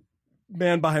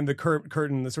man behind the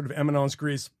curtain, the sort of eminence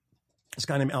grise, this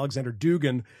guy named Alexander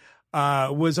Dugin,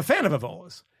 was a fan of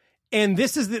Evola's. And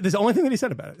this is the only thing that he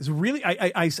said about it. Is really,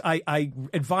 I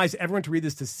advise everyone to read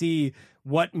this to see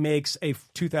what makes a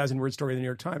 2,000-word story in the New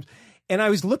York Times. And I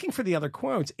was looking for the other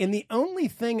quotes, and the only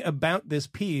thing about this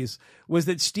piece was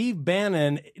that Steve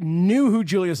Bannon knew who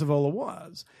Julius Evola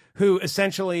was, who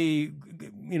essentially,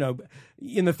 you know,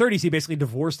 in the 1930s, he basically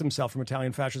divorced himself from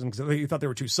Italian fascism because he thought they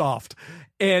were too soft.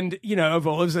 And, you know,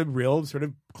 Evola's a real sort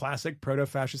of classic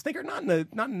proto-fascist thinker, not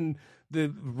in the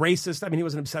racist. I mean, he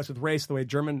wasn't obsessed with race the way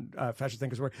German fascist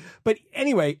thinkers were. But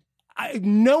anyway,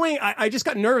 I just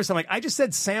got nervous. I'm like, I just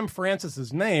said Sam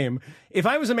Francis's name. If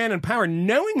I was a man in power,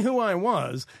 knowing who I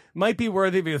was might be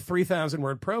worthy of a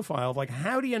 3,000-word profile of like,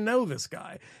 how do you know this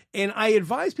guy? And I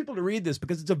advise people to read this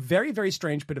because it's a very, very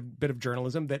strange bit of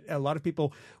journalism that a lot of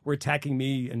people were attacking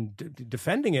me and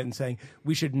defending it and saying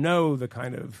we should know the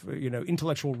kind of, you know,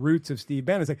 intellectual roots of Steve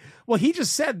Bannon. It's like, well, he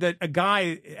just said that a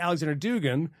guy, Alexander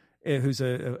Dugin, who's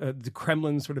the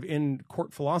Kremlin sort of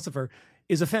in-court philosopher,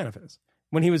 is a fan of his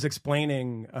when he was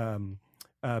explaining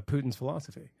Putin's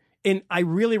philosophy. And I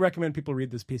really recommend people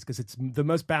read this piece because it's the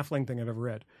most baffling thing I've ever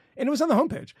read. And it was on the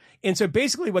homepage. And so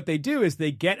basically what they do is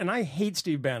they get, and I hate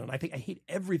Steve Bannon. I hate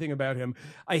everything about him.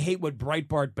 I hate what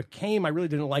Breitbart became. I really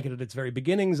didn't like it at its very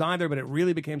beginnings either, but it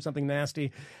really became something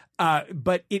nasty.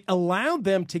 But it allowed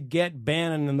them to get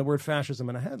Bannon and the word fascism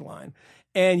in a headline.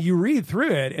 And you read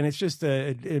through it, and it's just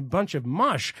a bunch of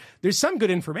mush. There's some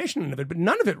good information in it, but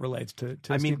none of it relates to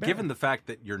I mean, Steve given Bannon. the fact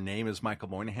that your name is Michael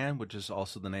Moynihan, which is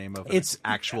also the name of an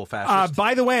actual fascist.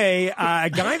 By the way, a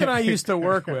guy that I used to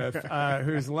work with,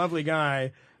 who's a lovely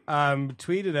guy,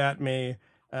 tweeted at me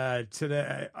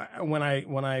today when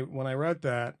I wrote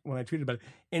that, when I tweeted about it,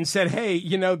 and said, "Hey,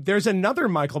 you know, there's another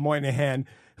Michael Moynihan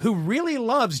who really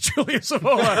loves Julius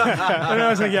Evola." And I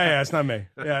was like, yeah, it's not me.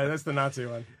 Yeah, that's the Nazi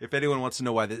one. If anyone wants to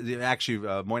know why,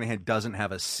 actually, Moynihan doesn't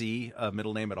have a C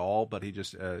middle name at all, but he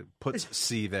just puts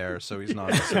C there, so he's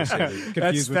not associated.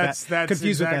 Confused with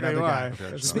that other guy.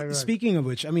 Right. Speaking of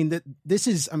which, I mean, this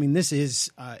is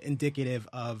indicative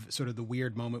of sort of the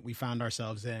weird moment we found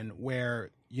ourselves in, where,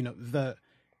 you know,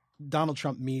 Donald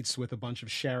Trump meets with a bunch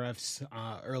of sheriffs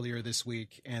earlier this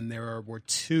week, and there were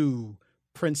two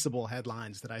principal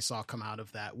headlines that I saw come out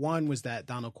of that. One was that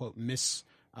Donald, quote,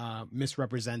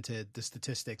 misrepresented the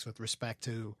statistics with respect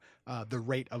to the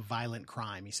rate of violent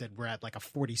crime. He said we're at like a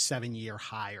 47-year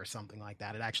high or something like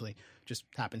that. It actually just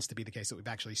happens to be the case that we've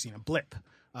actually seen a blip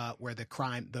where the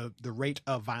rate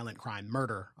of violent crime,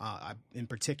 murder in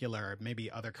particular,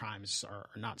 maybe other crimes are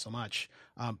not so much,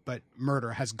 but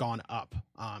murder has gone up.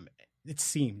 It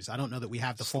seems. I don't know that we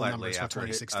have the full numbers for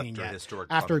 2016 yet.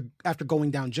 After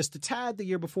going down just a tad the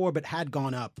year before, but had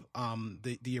gone up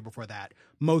the year before that.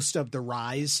 Most of the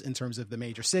rise in terms of the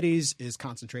major cities is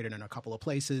concentrated in a couple of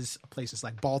places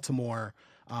like Baltimore.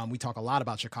 We talk a lot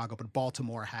about Chicago, but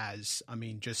Baltimore has, I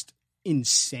mean, just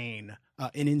an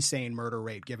insane murder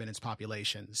rate given its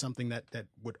population, something that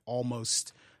would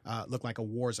almost look like a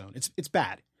war zone. It's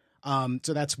bad.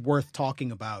 So that's worth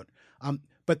talking about.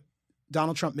 But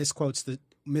Donald Trump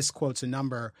misquotes a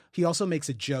number. He also makes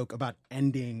a joke about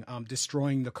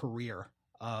destroying the career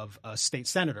of a state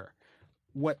senator.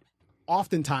 What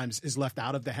oftentimes is left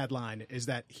out of the headline is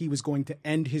that he was going to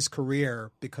end his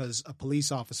career because a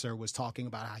police officer was talking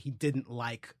about how he didn't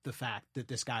like the fact that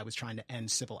this guy was trying to end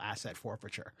civil asset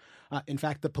forfeiture. In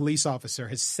fact, the police officer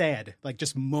has said, like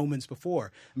just moments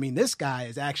before, I mean, this guy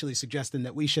is actually suggesting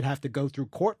that we should have to go through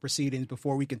court proceedings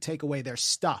before we can take away their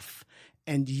stuff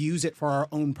and use it for our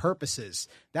own purposes.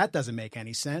 That doesn't make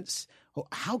any sense.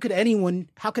 How could anyone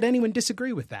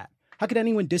disagree with that? How could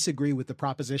anyone disagree with the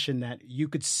proposition that you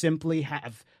could simply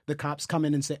have the cops come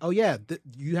in and say, oh, yeah,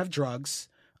 you have drugs.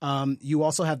 You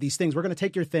also have these things. We're going to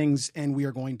take your things and we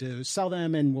are going to sell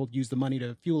them and we'll use the money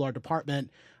to fuel our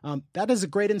department. That is a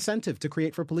great incentive to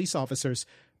create for police officers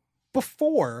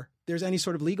before there's any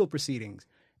sort of legal proceedings.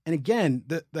 And again,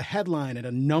 the headline at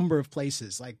a number of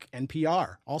places like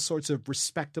NPR, all sorts of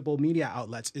respectable media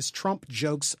outlets, is Trump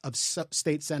jokes of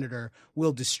state senator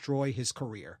will destroy his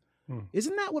career.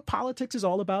 Isn't that what politics is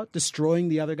all about? Destroying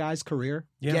the other guy's career,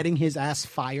 getting his ass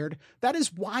fired. That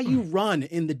is why you run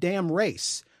in the damn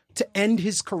race, to end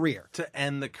his career. To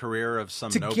end the career of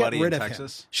some nobody in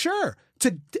Texas? Sure.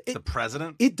 The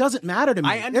president? It doesn't matter to me.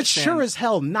 I understand. It's sure as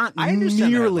hell not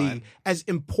nearly as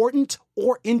important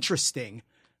or interesting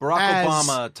Barack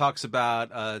Obama talks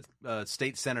about a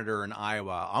state senator in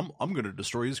Iowa. I'm going to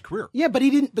destroy his career. Yeah, but he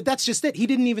didn't. But that's just it. He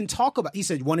didn't even talk about. He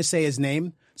said, "Want to say his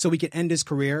name so we can end his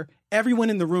career?" Everyone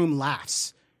in the room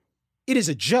laughs. It is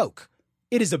a joke.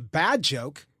 It is a bad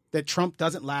joke that Trump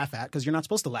doesn't laugh at, because you're not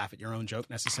supposed to laugh at your own joke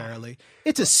necessarily.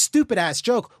 It's a stupid ass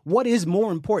joke. What is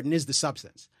more important is the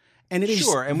substance. And it is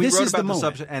sure, and we wrote about the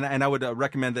subject, and I would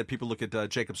recommend that people look at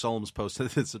Jacob Solom's post.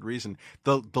 That's the reason.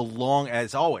 The long,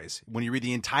 as always, when you read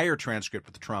the entire transcript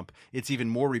with Trump, it's even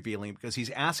more revealing, because he's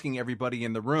asking everybody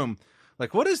in the room,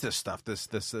 like, what is this stuff? This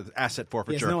asset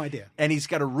forfeiture? He has no idea. And he's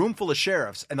got a room full of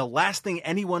sheriffs, and the last thing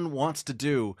anyone wants to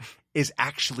do is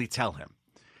actually tell him.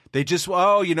 They just,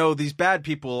 these bad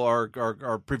people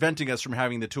are preventing us from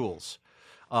having the tools.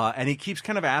 And he keeps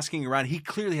kind of asking around. He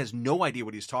clearly has no idea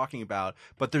what he's talking about,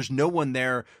 but there's no one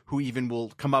there who even will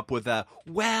come up with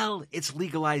it's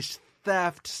legalized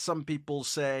theft, some people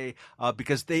say,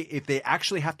 because if they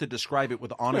actually have to describe it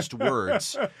with honest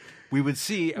words, we would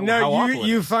see how awful it is.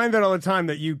 You find that all the time,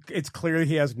 that it's clear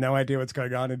he has no idea what's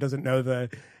going on and doesn't know the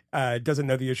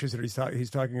issues that he's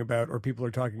talking about, or people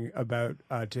are talking about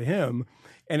to him.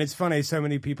 And it's funny, so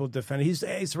many people defend. He's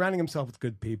surrounding himself with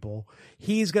good people.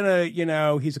 He's gonna,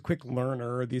 he's a quick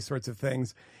learner. These sorts of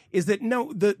things. Is that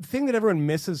the thing that everyone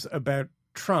misses about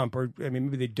Trump, or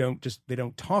maybe they don't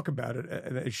talk about it.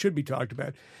 It should be talked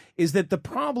about. Is that the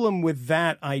problem with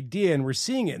that idea, and we're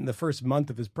seeing it in the first month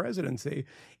of his presidency,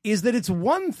 is that it's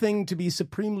one thing to be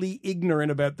supremely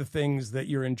ignorant about the things that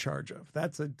you're in charge of.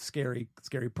 That's a scary,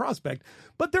 scary prospect.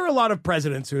 But there are a lot of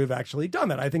presidents who have actually done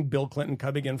that. I think Bill Clinton,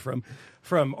 coming in from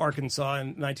Arkansas in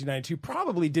 1992,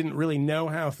 probably didn't really know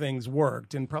how things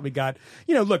worked, and probably got,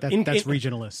 that's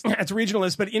regionalist. That's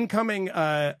regionalist, but incoming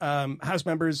House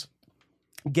members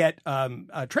get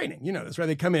training. That's why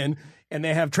they come in and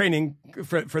they have training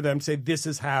for them to say, this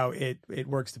is how it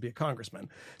works to be a congressman.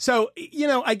 So,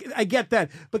 I get that.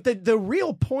 But the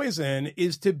real poison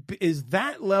is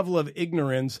that level of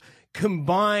ignorance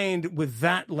combined with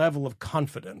that level of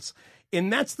confidence.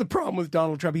 And that's the problem with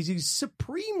Donald Trump. He's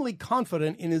supremely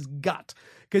confident in his gut,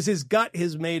 because his gut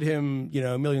has made him,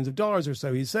 millions of dollars or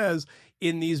so, he says,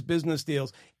 in these business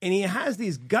deals. And he has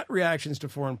these gut reactions to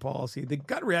foreign policy, the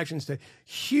gut reactions to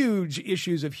huge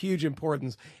issues of huge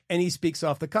importance, and he speaks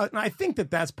off the cuff. And I think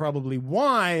that that's probably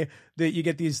why that you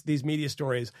get these media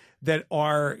stories that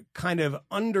are kind of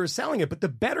underselling it. But the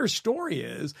better story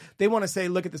is they want to say,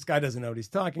 look at this guy, doesn't know what he's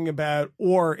talking about,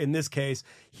 or in this case,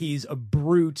 he's a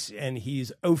brute and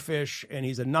he's oafish and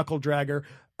he's a knuckle dragger.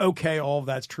 Okay, all of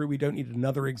that's true. We don't need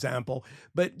another example,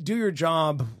 but do your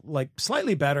job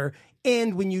slightly better.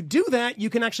 And when you do that, you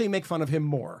can actually make fun of him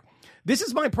more. This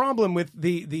is my problem with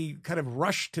the kind of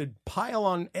rush to pile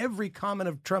on every comment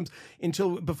of Trump's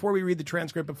before we read the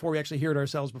transcript, before we actually hear it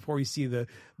ourselves, before we see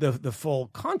the full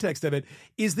context of it,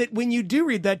 is that when you do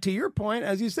read that, to your point,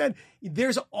 as you said,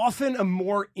 there's often a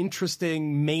more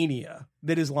interesting mania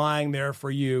that is lying there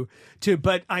for you to.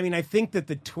 But I think that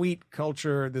the tweet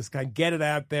culture, this guy, get it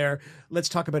out there. Let's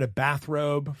talk about a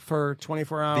bathrobe for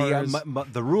 24 hours.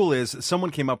 The rule is, someone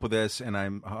came up with this, and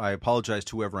I apologize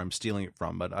to whoever I'm stealing it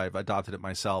from, but I've adopted it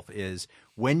myself, is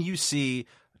when you see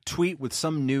tweet with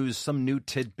some news, some new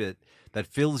tidbit that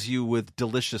fills you with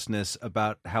deliciousness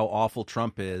about how awful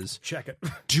Trump is, check it.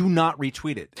 Do not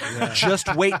retweet it. Yeah.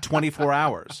 Just wait 24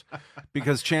 hours,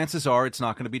 because chances are it's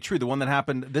not going to be true. The one that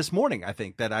happened this morning, I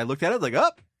think, that I looked at it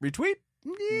retweet?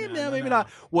 Maybe not.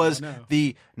 Was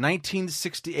the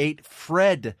 1968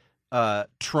 Fred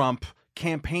Trump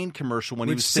campaign commercial when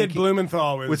he was Sid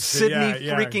Blumenthal with Sidney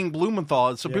freaking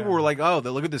Blumenthal. So people were like, "Oh,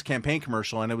 look at this campaign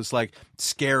commercial," and it was like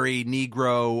scary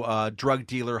Negro drug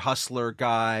dealer hustler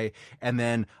guy, and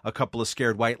then a couple of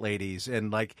scared white ladies,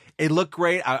 and it looked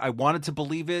great. I wanted to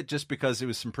believe it just because it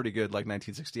was some pretty good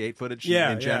 1968 footage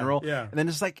in general. Yeah. And then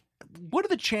it's what are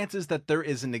the chances that there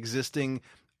is an existing,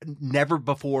 never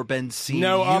before been seen,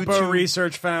 no Oppo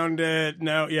research found it.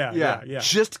 No, yeah.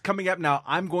 Just coming up now.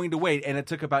 I'm going to wait, and it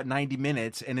took about 90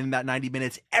 minutes, and in that 90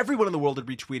 minutes, everyone in the world had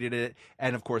retweeted it,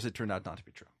 and of course, it turned out not to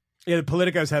be true. Yeah, the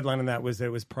Politico's headline on that was that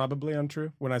it was probably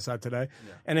untrue when I saw it today.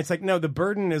 Yeah. And it's no, the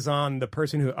burden is on the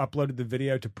person who uploaded the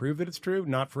video to prove that it's true,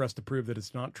 not for us to prove that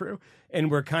it's not true.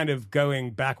 And we're kind of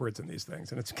going backwards in these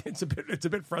things. And it's a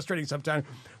bit frustrating sometimes.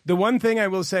 The one thing I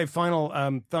will say,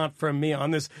 final thought from me on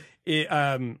this,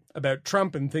 about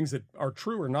Trump and things that are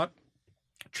true or not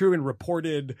true and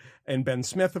reported, and Ben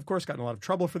Smith, of course, got in a lot of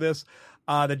trouble for this.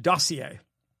 The dossier,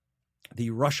 the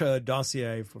Russia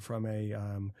dossier from a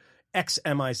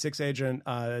ex-MI6 agent.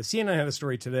 CNN had a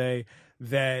story today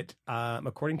that,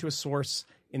 according to a source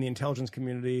in the intelligence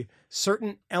community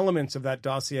certain elements of that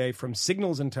dossier from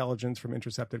signals intelligence, from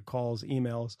intercepted calls,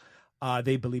 emails,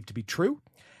 they believe to be true.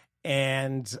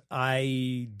 And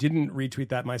I didn't retweet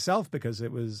that myself because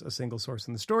it was a single source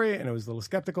in the story and I was a little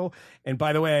skeptical. And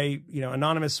by the way,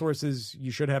 anonymous sources, you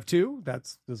should have two.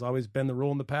 There's always been the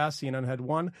rule in the past. CNN had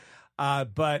one.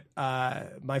 But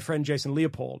my friend Jason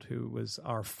Leopold, who was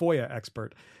our FOIA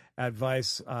expert at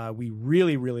Vice, we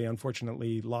really, really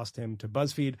unfortunately lost him to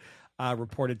BuzzFeed,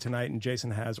 reported tonight. And Jason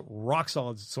has rock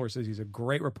solid sources. He's a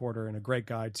great reporter and a great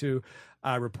guy too.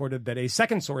 Reported that a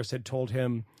second source had told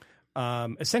him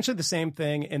essentially the same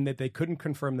thing, in that they couldn't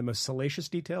confirm the most salacious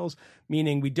details,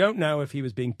 meaning we don't know if he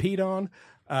was being peed on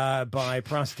by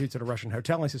prostitutes at a Russian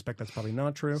hotel. I suspect that's probably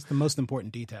not true. It's the most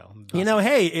important detail.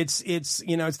 Hey, it's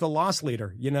the loss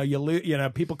leader.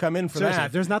 People come in for Seriously, that.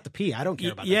 if there's not the pee, I don't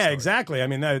care about that Yeah, story. Exactly. I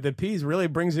mean, the peas really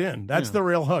brings in. That's the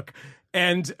real hook.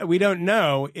 And we don't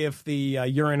know if the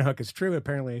urine hook is true.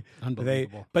 Apparently,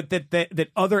 unbelievable. But that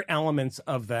other elements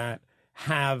of that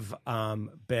have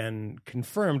been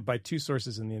confirmed by two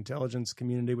sources in the intelligence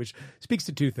community, which speaks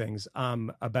to two things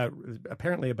about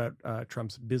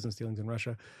Trump's business dealings in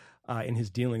Russia, in his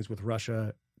dealings with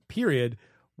Russia, period.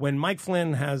 When Mike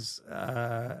Flynn has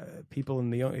people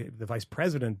in the vice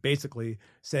president basically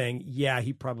saying, yeah,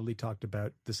 he probably talked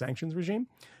about the sanctions regime,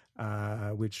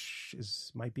 which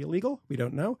might be illegal. We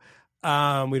don't know.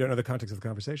 We don't know the context of the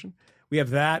conversation. We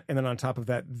have that. And then on top of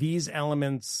that, these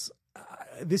elements...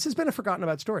 this has been a forgotten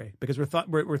about story because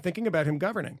we're thinking about him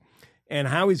governing and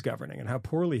how he's governing and how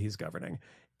poorly he's governing.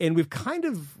 And we've kind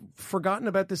of forgotten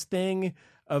about this thing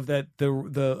of that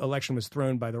the election was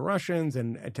thrown by the Russians.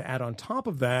 And to add on top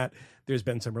of that, there's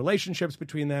been some relationships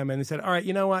between them. And they said, all right,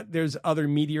 you know what? There's other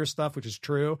meteor stuff, which is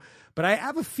true. But I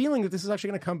have a feeling that this is actually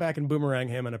going to come back and boomerang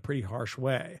him in a pretty harsh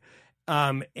way.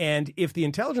 And if the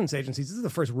intelligence agencies, this is the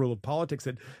first rule of politics,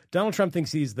 that Donald Trump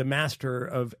thinks he's the master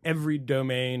of every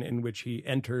domain in which he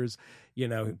enters,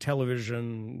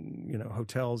 television,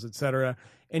 hotels, etc.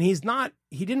 And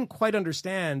he didn't quite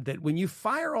understand that when you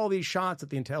fire all these shots at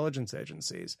the intelligence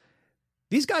agencies,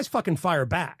 these guys fucking fire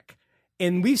back.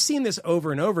 And we've seen this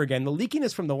over and over again. The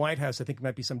leakiness from the White House, I think,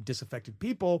 might be some disaffected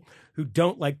people who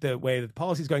don't like the way that the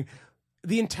policy is going.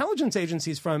 The intelligence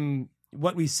agencies, from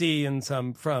what we see in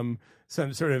from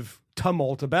some sort of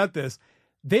tumult about this,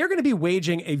 they're going to be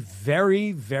waging a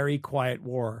very, very quiet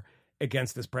war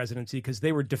against this presidency because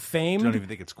they were defamed. I don't even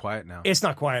think it's quiet now. It's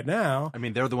not quiet now. I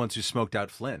mean, they're the ones who smoked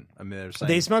out Flynn. I mean, they're saying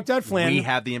they smoked out Flynn. We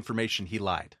have the information. He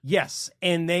lied. Yes,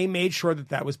 and they made sure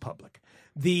that was public.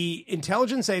 The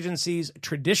intelligence agencies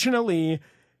traditionally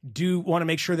do want to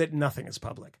make sure that nothing is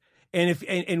public.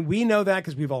 And we know that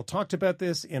because we've all talked about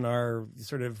this in our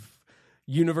sort of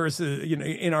universe,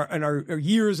 in our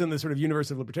years in the sort of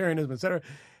universe of libertarianism, et cetera,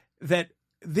 that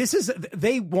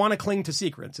they want to cling to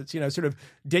secrets. It's, sort of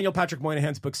Daniel Patrick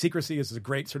Moynihan's book, Secrecy, is a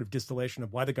great sort of distillation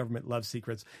of why the government loves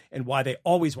secrets and why they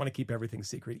always want to keep everything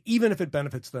secret, even if it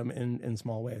benefits them in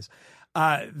small ways.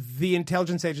 The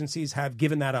intelligence agencies have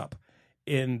given that up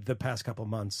in the past couple of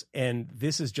months, and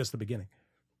this is just the beginning.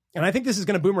 And I think this is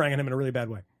going to boomerang at him in a really bad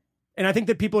way. And I think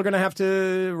that people are going to have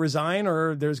to resign,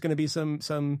 or there's going to be some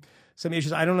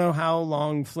issues. I don't know how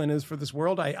long Flynn is for this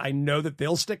world. I know that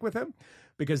they'll stick with him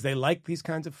because they like these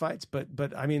kinds of fights. But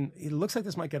I mean, it looks like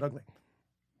this might get ugly.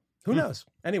 Who knows?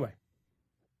 Anyway,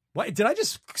 what did I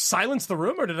just silence the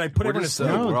room, or did I put everyone to sleep?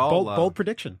 Bold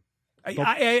prediction.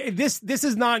 This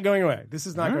is not going away. This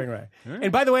is not going away. Right.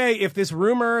 And by the way, if this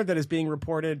rumor that is being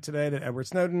reported today that Edward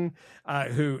Snowden,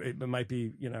 who it might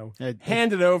be,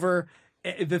 handed over.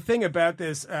 The thing about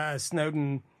this,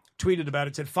 Snowden tweeted about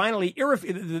it, said, finally,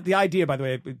 the idea, by the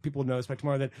way, people know this by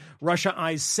tomorrow, that Russia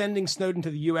eyes sending Snowden to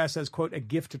the U.S. as, quote, a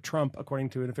gift to Trump, according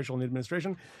to an official in the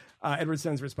administration. Edward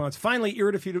Snowden's response, finally,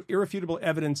 irrefutable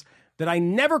evidence that I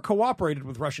never cooperated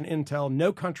with Russian intel.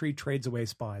 No country trades away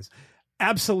spies.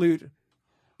 Absolute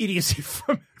idiocy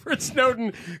from Edward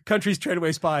Snowden. Countries trade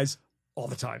away spies all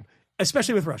the time.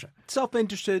 Especially with Russia.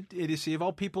 Self-interested idiocy of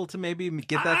all people to maybe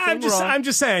get that thing wrong. I'm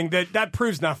just saying that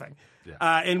proves nothing.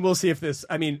 Yeah. And we'll see if this,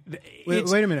 wait a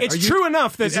minute. It's true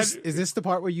enough that... Is this the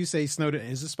part where you say Snowden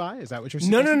is a spy? Is that what you're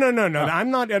saying? No. Oh. I'm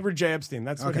not Edward J. Epstein.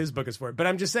 That's what his book is for. But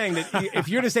I'm just saying that if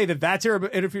you're to say that that's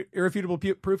irrefutable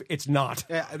proof, it's not.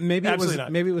 Maybe it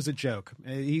was a joke.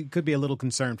 He could be a little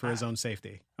concerned for his own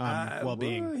safety,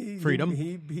 well-being, freedom.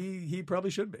 He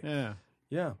probably should be.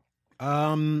 Yeah.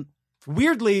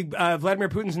 Weirdly, Vladimir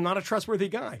Putin's not a trustworthy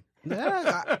guy.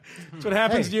 That's what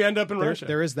happens when you end up in Russia.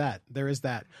 There is that.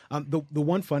 The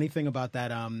one funny thing about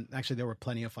that, actually, there were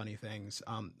plenty of funny things.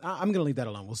 I'm going to leave that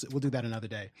alone. We'll do that another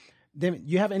day. Damon,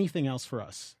 you have anything else for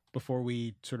us before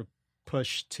we sort of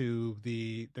push to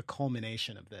the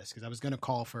culmination of this, because I was going to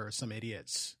call for some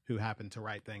idiots who happened to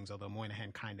write things, although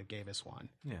Moynihan kind of gave us one.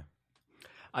 Yeah.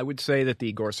 I would say that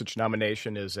the Gorsuch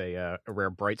nomination is a rare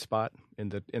bright spot in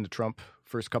the Trump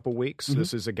first couple weeks. Mm-hmm.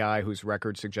 This is a guy whose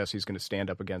record suggests he's going to stand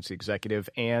up against the executive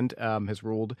and has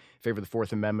ruled in favor of the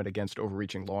Fourth Amendment against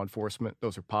overreaching law enforcement.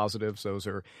 Those are positives. Those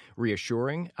are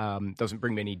reassuring. Doesn't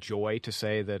bring me any joy to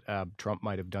say that Trump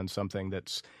might have done something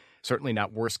that's certainly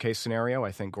not worst case scenario.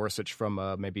 I think Gorsuch, from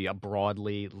maybe a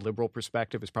broadly liberal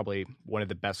perspective, is probably one of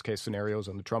the best case scenarios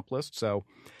on the Trump list. So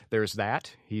there's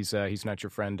that. He's not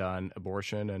your friend on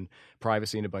abortion and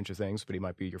privacy and a bunch of things, but he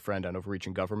might be your friend on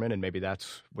overreaching government, and maybe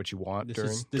that's what you want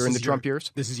during the Trump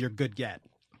years. This is your good get.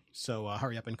 So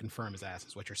hurry up and confirm his ass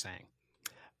is what you're saying.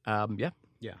 Yeah.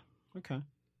 Yeah. Okay.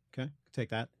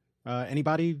 Take that.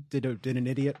 Anybody did an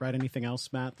idiot write anything else,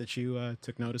 Matt, that you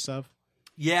took notice of?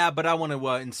 Yeah, but I want to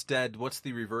instead, what's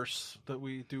the reverse that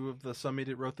we do of the Some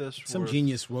Idiot Wrote This? Some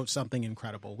genius wrote something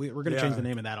incredible. We're going to change the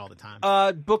name of that all the time.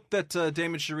 Book that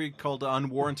Damon should read called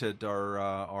Unwarranted.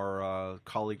 Our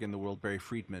colleague in the world, Barry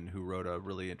Friedman, who wrote a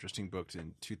really interesting book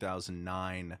in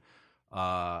 2009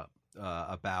 about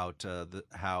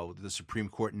how the Supreme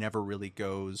Court never really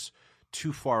goes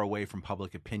too far away from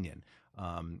public opinion.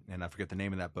 And I forget the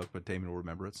name of that book, but Damon will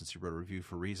remember it since he wrote a review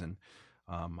for Reason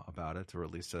about it, or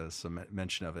at least some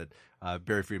mention of it.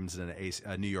 Barry Friedman's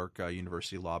a New York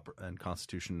University law and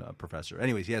constitution professor.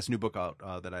 Anyways, he has a new book out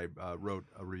that I wrote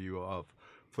a review of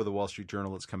for the Wall Street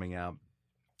Journal that's coming out,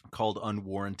 called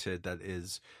Unwarranted, that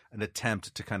is an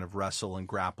attempt to kind of wrestle and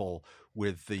grapple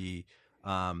with the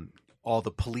all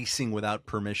the policing without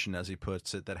permission, as he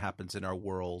puts it, that happens in our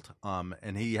world.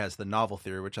 And he has the novel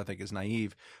theory, which I think is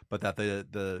naive, but that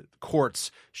the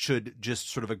courts should just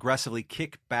sort of aggressively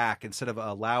kick back instead of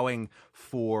allowing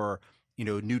for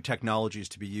new technologies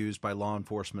to be used by law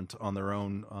enforcement on their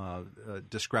own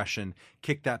discretion,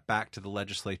 kick that back to the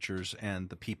legislatures and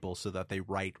the people so that they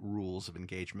write rules of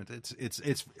engagement.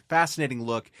 It's fascinating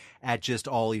look at just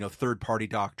all third party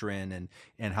doctrine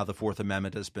and how the Fourth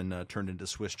Amendment has been turned into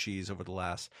Swiss cheese over the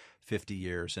last 50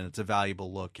 years, and it's a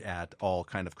valuable look at all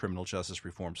kind of criminal justice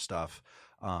reform stuff,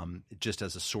 just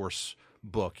as a source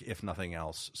book, if nothing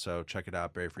else. So check it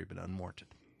out, Barry Friedman, Unwarranted.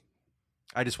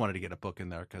 I just wanted to get a book in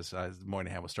there because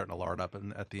Moynihan was starting to lard up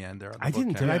at the end there. I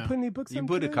didn't. Did I put any books in? You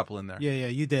put a couple in there. Yeah,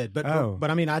 you did. But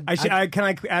I mean, can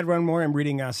I add one more? I'm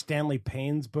reading Stanley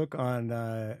Payne's book on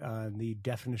the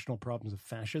definitional problems of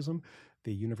fascism.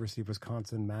 The University of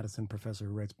Wisconsin-Madison professor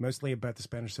who writes mostly about the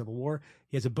Spanish Civil War.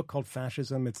 He has a book called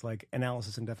Fascism. It's like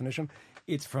analysis and definition.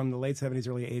 It's from the late 70s,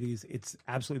 early 80s. It's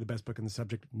absolutely the best book in the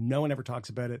subject. No one ever talks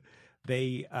about it.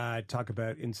 They talk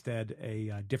about instead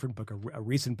a different book, a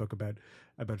recent book about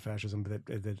fascism that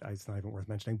it's not even worth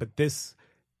mentioning. But this,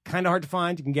 kind of hard to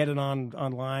find. You can get it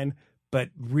online, but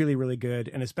really, really good.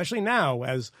 And especially now,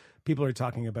 as people are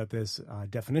talking about this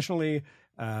definitionally,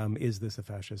 is this a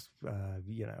fascist,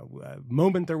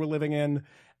 moment that we're living in?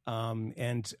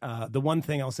 And the one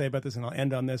thing I'll say about this, and I'll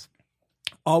end on this,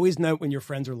 always note when your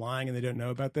friends are lying and they don't know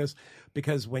about this,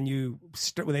 because when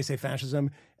they say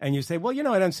fascism and you say, well,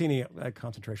 I don't see any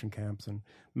concentration camps and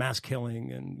mass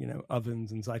killing and,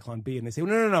 ovens and Zyklon B. And they say,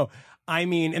 well, no. I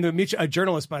mean, and a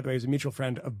journalist, by the way, is a mutual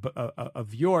friend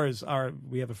of yours.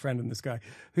 We have a friend in this guy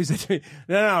who said to me,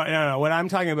 no. What I'm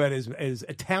talking about is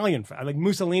Italian, like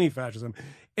Mussolini fascism,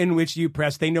 in which you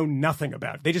press, they know nothing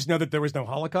about it. They just know that there was no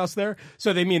Holocaust there.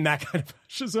 So they mean that kind of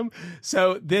fascism.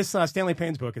 So this Stanley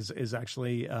Payne's book is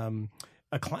actually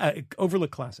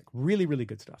overlooked classic. Really, really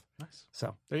good stuff. Nice.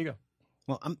 So there you go.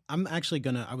 Well, I'm actually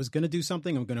I was gonna do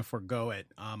something. I'm gonna forego it.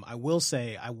 I will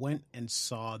say I went and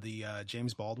saw the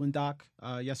James Baldwin doc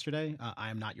yesterday. I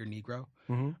Am Not Your Negro.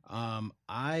 Mm-hmm.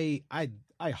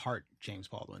 I heart James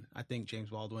Baldwin. I think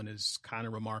James Baldwin is kind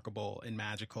of remarkable and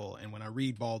magical. And when I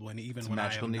read Baldwin, even when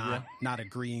I am not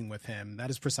agreeing with him,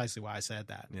 that is precisely why I said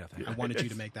that. Yeah, I wanted you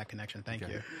to make that connection. Thank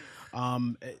you.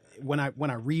 When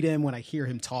I read him, when I hear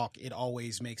him talk, it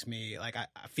always makes me I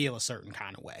feel a certain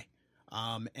kind of way.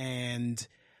 And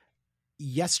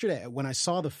yesterday when I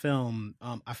saw the film,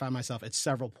 I found myself at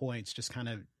several points just kind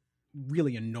of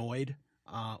really annoyed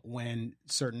when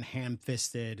certain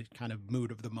ham-fisted kind of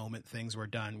mood of the moment things were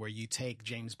done, where you take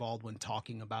James Baldwin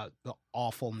talking about the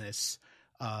awfulness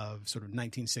of sort of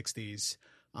 1960s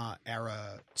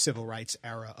era, civil rights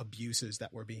era abuses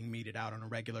that were being meted out on a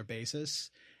regular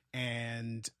basis,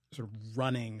 and sort of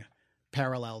running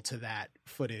parallel to that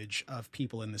footage of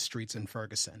people in the streets in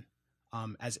Ferguson.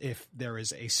 as if there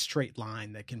is a straight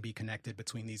line that can be connected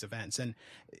between these events. And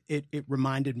it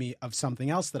reminded me of something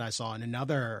else that I saw in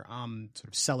another sort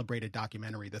of celebrated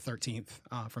documentary, The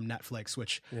 13th, from Netflix,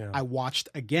 which I watched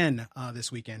again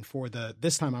this weekend.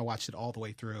 This time I watched it all the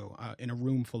way through in a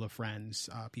room full of friends,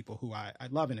 people who I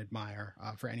love and admire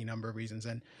for any number of reasons,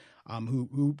 and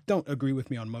who don't agree with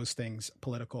me on most things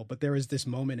political. But there is this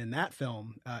moment in that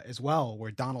film as well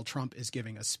where Donald Trump is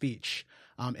giving a speech.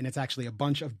 And it's actually a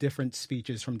bunch of different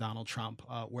speeches from Donald Trump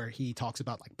where he talks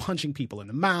about like punching people in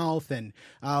the mouth and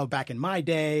back in my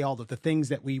day, all of the things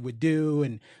that we would do.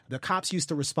 And the cops used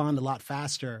to respond a lot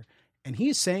faster. And he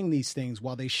is saying these things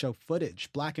while they show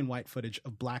footage, black and white footage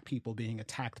of black people being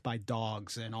attacked by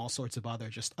dogs and all sorts of other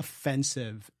just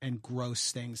offensive and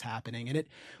gross things happening. And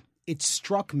it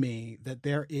struck me that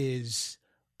there is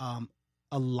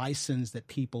a license that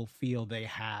people feel they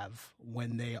have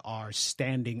when they are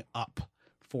standing up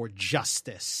for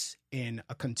justice in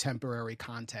a contemporary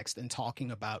context and talking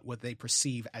about what they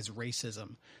perceive as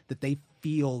racism, that they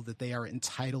feel that they are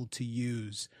entitled to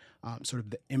use sort of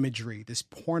the imagery, this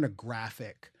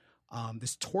pornographic,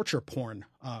 this torture porn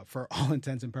for all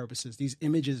intents and purposes, these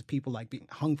images of people like being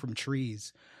hung from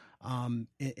trees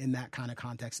in that kind of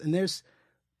context. And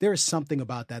there is something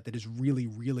about that is really,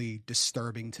 really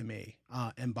disturbing to me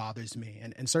and bothers me.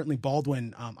 And certainly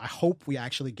Baldwin, I hope we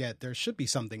actually there should be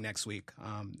something next week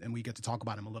and we get to talk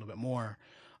about him a little bit more.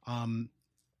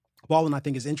 Baldwin, I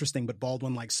think, is interesting, but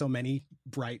Baldwin, like so many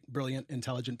bright, brilliant,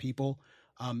 intelligent people,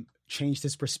 changed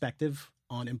his perspective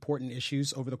on important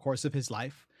issues over the course of his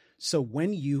life. So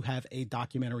when you have a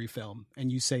documentary film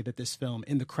and you say that this film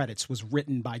in the credits was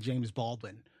written by James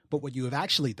Baldwin, but what you have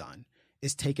actually done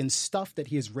is taken stuff that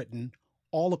he has written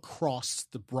all across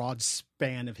the broad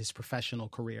span of his professional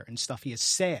career and stuff he has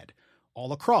said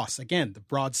all across, again, the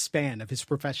broad span of his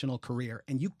professional career,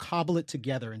 and you cobble it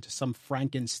together into some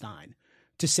Frankenstein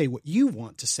to say what you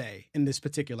want to say in this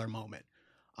particular moment.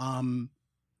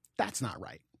 That's not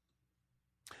right.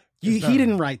 He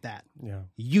didn't write that. Yeah.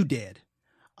 You did.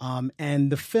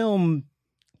 And the film,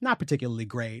 not particularly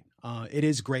great. It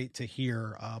is great to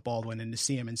hear Baldwin and to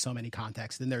see him in so many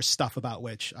contexts. And there's stuff about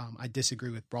which I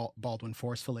disagree with Baldwin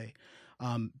forcefully.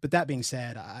 But that being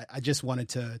said, I just wanted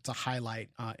to highlight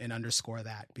and underscore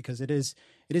that because it is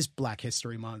Black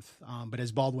History Month. But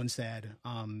as Baldwin said,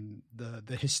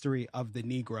 the history of the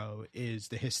Negro is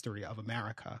the history of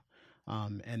America.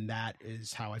 And that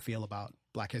is how I feel about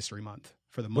Black History Month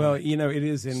for the moment. Well, it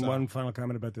is one final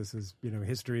comment about this is,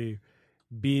 history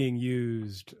being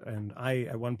used. And I,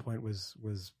 at one point was,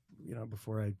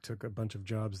 before I took a bunch of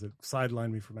jobs that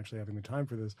sidelined me from actually having the time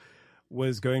for this,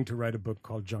 was going to write a book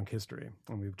called Junk History.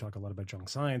 And we would talk a lot about junk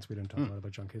science. We didn't talk a lot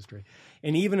about junk history.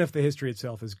 And even if the history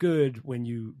itself is good, when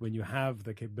you have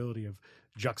the capability of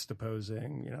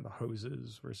juxtaposing, the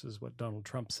hoses versus what Donald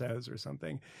Trump says or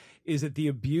something, is that the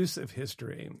abuse of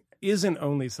history isn't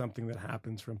only something that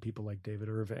happens from people like David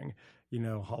Irving,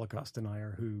 Holocaust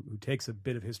denier, who takes a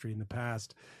bit of history in the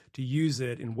past to use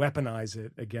it and weaponize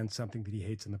it against something that he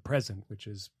hates in the present, which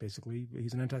is basically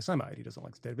he's an anti-Semite. He doesn't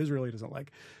like the state of Israel. He doesn't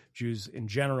like Jews in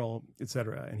general,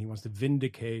 etc. And he wants to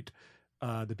vindicate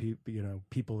the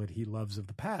people that he loves of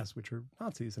the past, which are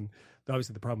Nazis. And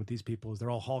obviously the problem with these people is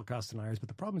they're all Holocaust deniers, but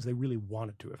the problem is they really want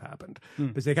it to have happened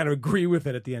because they kind of agree with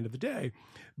it at the end of the day.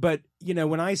 But,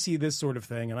 when I see this sort of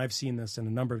thing, and I've seen this in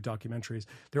a number of documentaries,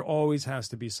 there always has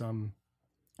to be some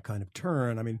kind of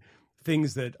turn. I mean,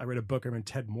 things that I read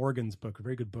Ted Morgan's book, a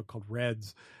very good book called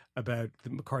Reds, about the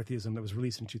McCarthyism that was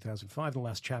released in 2005. The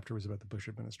last chapter was about the Bush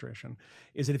administration,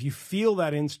 is that if you feel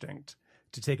that instinct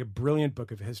to take a brilliant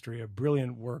book of history, a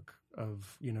brilliant work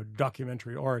of,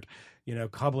 documentary art,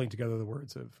 cobbling together the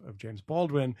words of James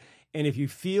Baldwin, and if you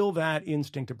feel that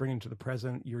instinct to bring it to the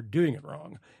present, you're doing it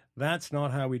wrong. That's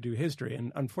not how we do history.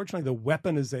 And unfortunately, the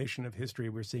weaponization of history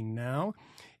we're seeing now,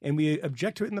 and we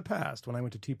object to it in the past. When I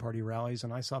went to Tea Party rallies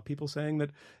and I saw people saying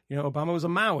that, Obama was a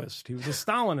Maoist, he was a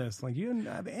Stalinist, like you didn't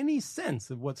have any sense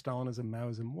of what Stalinism,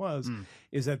 Maoism was,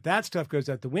 is that stuff goes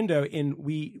out the window. And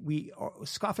we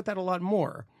scoff at that a lot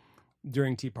more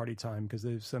during Tea Party time because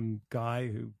there's some guy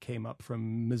who came up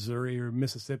from Missouri or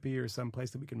Mississippi or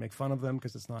someplace that we can make fun of them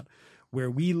because it's not where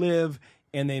we live.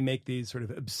 And they make these sort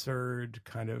of absurd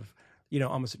kind of,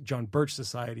 almost John Birch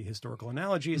Society historical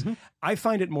analogies. I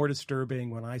find it more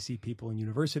disturbing when I see people in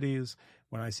universities,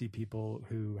 when I see people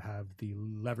who have the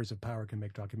levers of power, can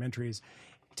make documentaries,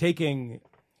 taking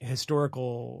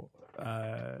historical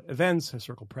events,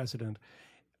 historical precedent,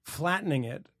 flattening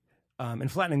it,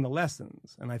 and flattening the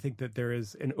lessons. And I think that there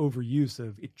is an overuse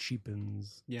of it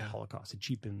cheapens the Holocaust, it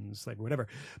cheapens slavery, whatever.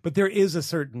 But there is a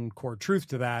certain core truth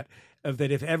to that, of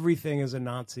that if everything is a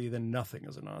Nazi, then nothing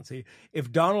is a Nazi.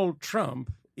 If Donald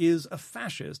Trump is a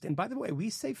fascist, and by the way, we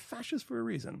say fascist for a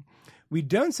reason. We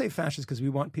don't say fascist because we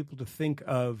want people to think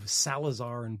of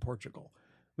Salazar in Portugal.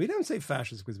 We don't say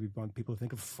fascist because we want people to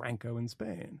think of Franco in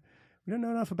Spain. We don't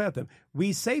know enough about them.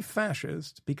 We say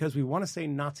fascist because we want to say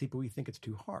Nazi, but we think it's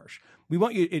too harsh. We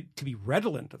want it to be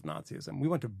redolent of Nazism. We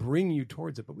want to bring you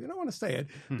towards it, but we don't want to say it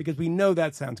because we know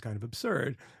that sounds kind of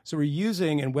absurd. So we're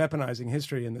using and weaponizing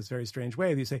history in this very strange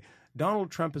way. You say, Donald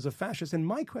Trump is a fascist. And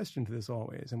my question to this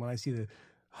always, and when I see the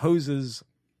hoses,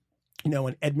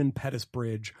 on Edmund Pettus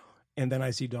Bridge, and then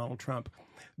I see Donald Trump,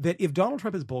 that if Donald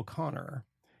Trump is Bull Connor,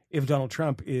 if Donald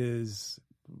Trump is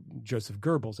Joseph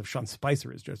Goebbels, if Sean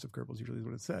Spicer is Joseph Goebbels, usually is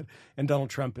what it said, and Donald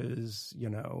Trump is,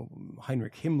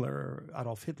 Heinrich Himmler or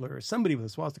Adolf Hitler or somebody with a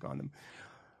swastika on them,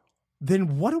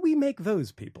 then what do we make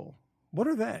those people? What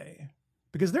are they?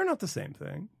 Because they're not the same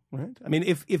thing, right? I mean,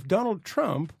 if Donald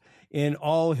Trump, in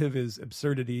all of his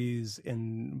absurdities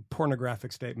and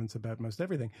pornographic statements about most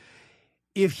everything,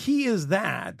 if he is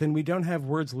that, then we don't have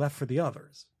words left for the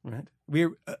others, right?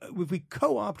 If we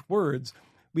co-opt words,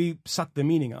 we suck the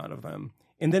meaning out of them.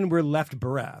 And then we're left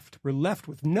bereft. We're left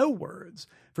with no words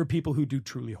for people who do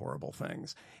truly horrible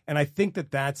things. And I think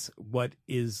that that's what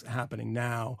is happening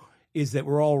now, is that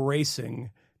we're all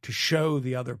racing to show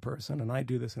the other person. And I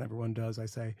do this and everyone does. I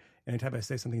say, anytime I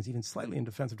say something that's even slightly in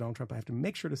defense of Donald Trump, I have to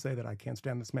make sure to say that I can't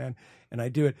stand this man. And I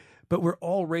do it. But we're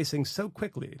all racing so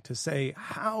quickly to say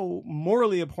how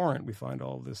morally abhorrent we find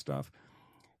all of this stuff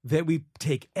that we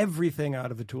take everything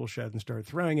out of the tool shed and start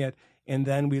throwing it, and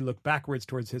then we look backwards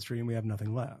towards history and we have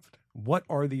nothing left. What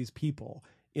are these people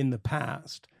in the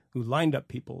past who lined up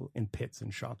people in pits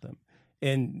and shot them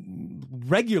and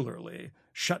regularly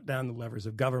shut down the levers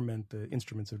of government, the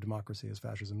instruments of democracy as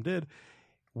fascism did?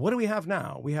 What do we have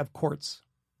now? We have courts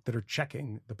that are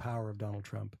checking the power of Donald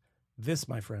Trump. This,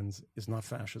 my friends, is not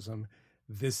fascism.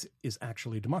 This is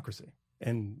actually democracy.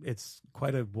 And it's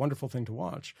quite a wonderful thing to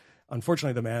watch.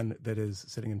 Unfortunately, the man that is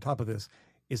sitting on top of this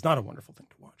is not a wonderful thing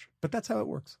to watch. But that's how it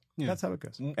works. Yeah. That's how it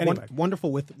goes. Anyway.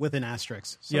 Wonderful with an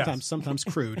asterisk. Sometimes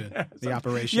crude, the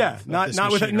operation. Yeah,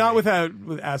 not with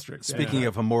asterisks. Speaking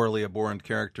of morally abhorrent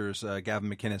characters, Gavin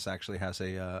McInnes actually has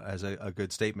a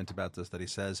good statement about this that he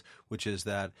says, which is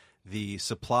that the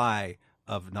supply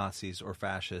of Nazis or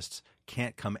fascists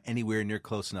can't come anywhere near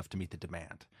close enough to meet the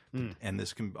demand. And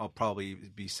this can probably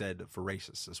be said for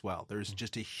racists as well. There's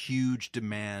just a huge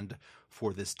demand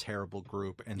for this terrible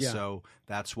group. And so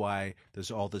that's why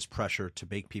there's all this pressure to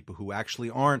make people who actually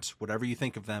aren't, whatever you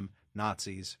think of them,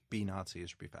 Nazis, be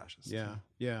Nazis or be fascists.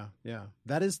 Yeah.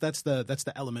 That's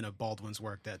the element of Baldwin's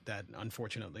work that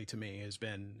unfortunately to me has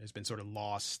been sort of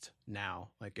lost now,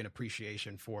 like an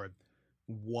appreciation for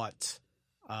what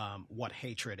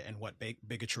hatred and what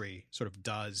bigotry sort of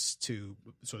does to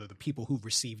sort of the people who've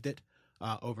received it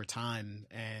over time,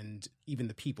 and even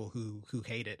the people who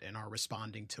hate it and are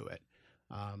responding to it.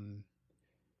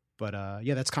 But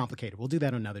that's complicated. We'll do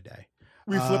that another day.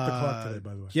 We flipped the clock today,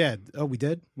 by the way. Yeah. Oh, we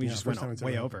did? We just went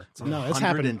way over. No, it's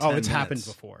happened. Oh, it's happened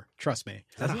before. Trust me.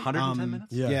 Is that 110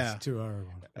 minutes? Yeah. It's 2 hours.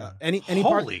 Any Holy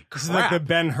part? crap. This is like the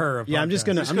Ben-Hur of podcasts. I'm just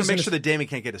gonna make sure that Damon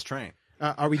can't get his train.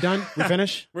 Are we done? We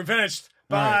finished? We're finished.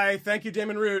 Bye. Right. Thank you,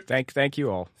 Damon Root. Thank you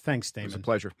all. Thanks, Damon. It was a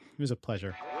pleasure. It was a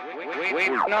pleasure. We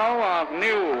know of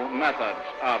new methods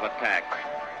of attack.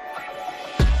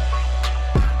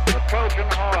 The Trojan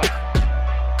horse,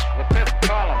 the fifth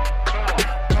column,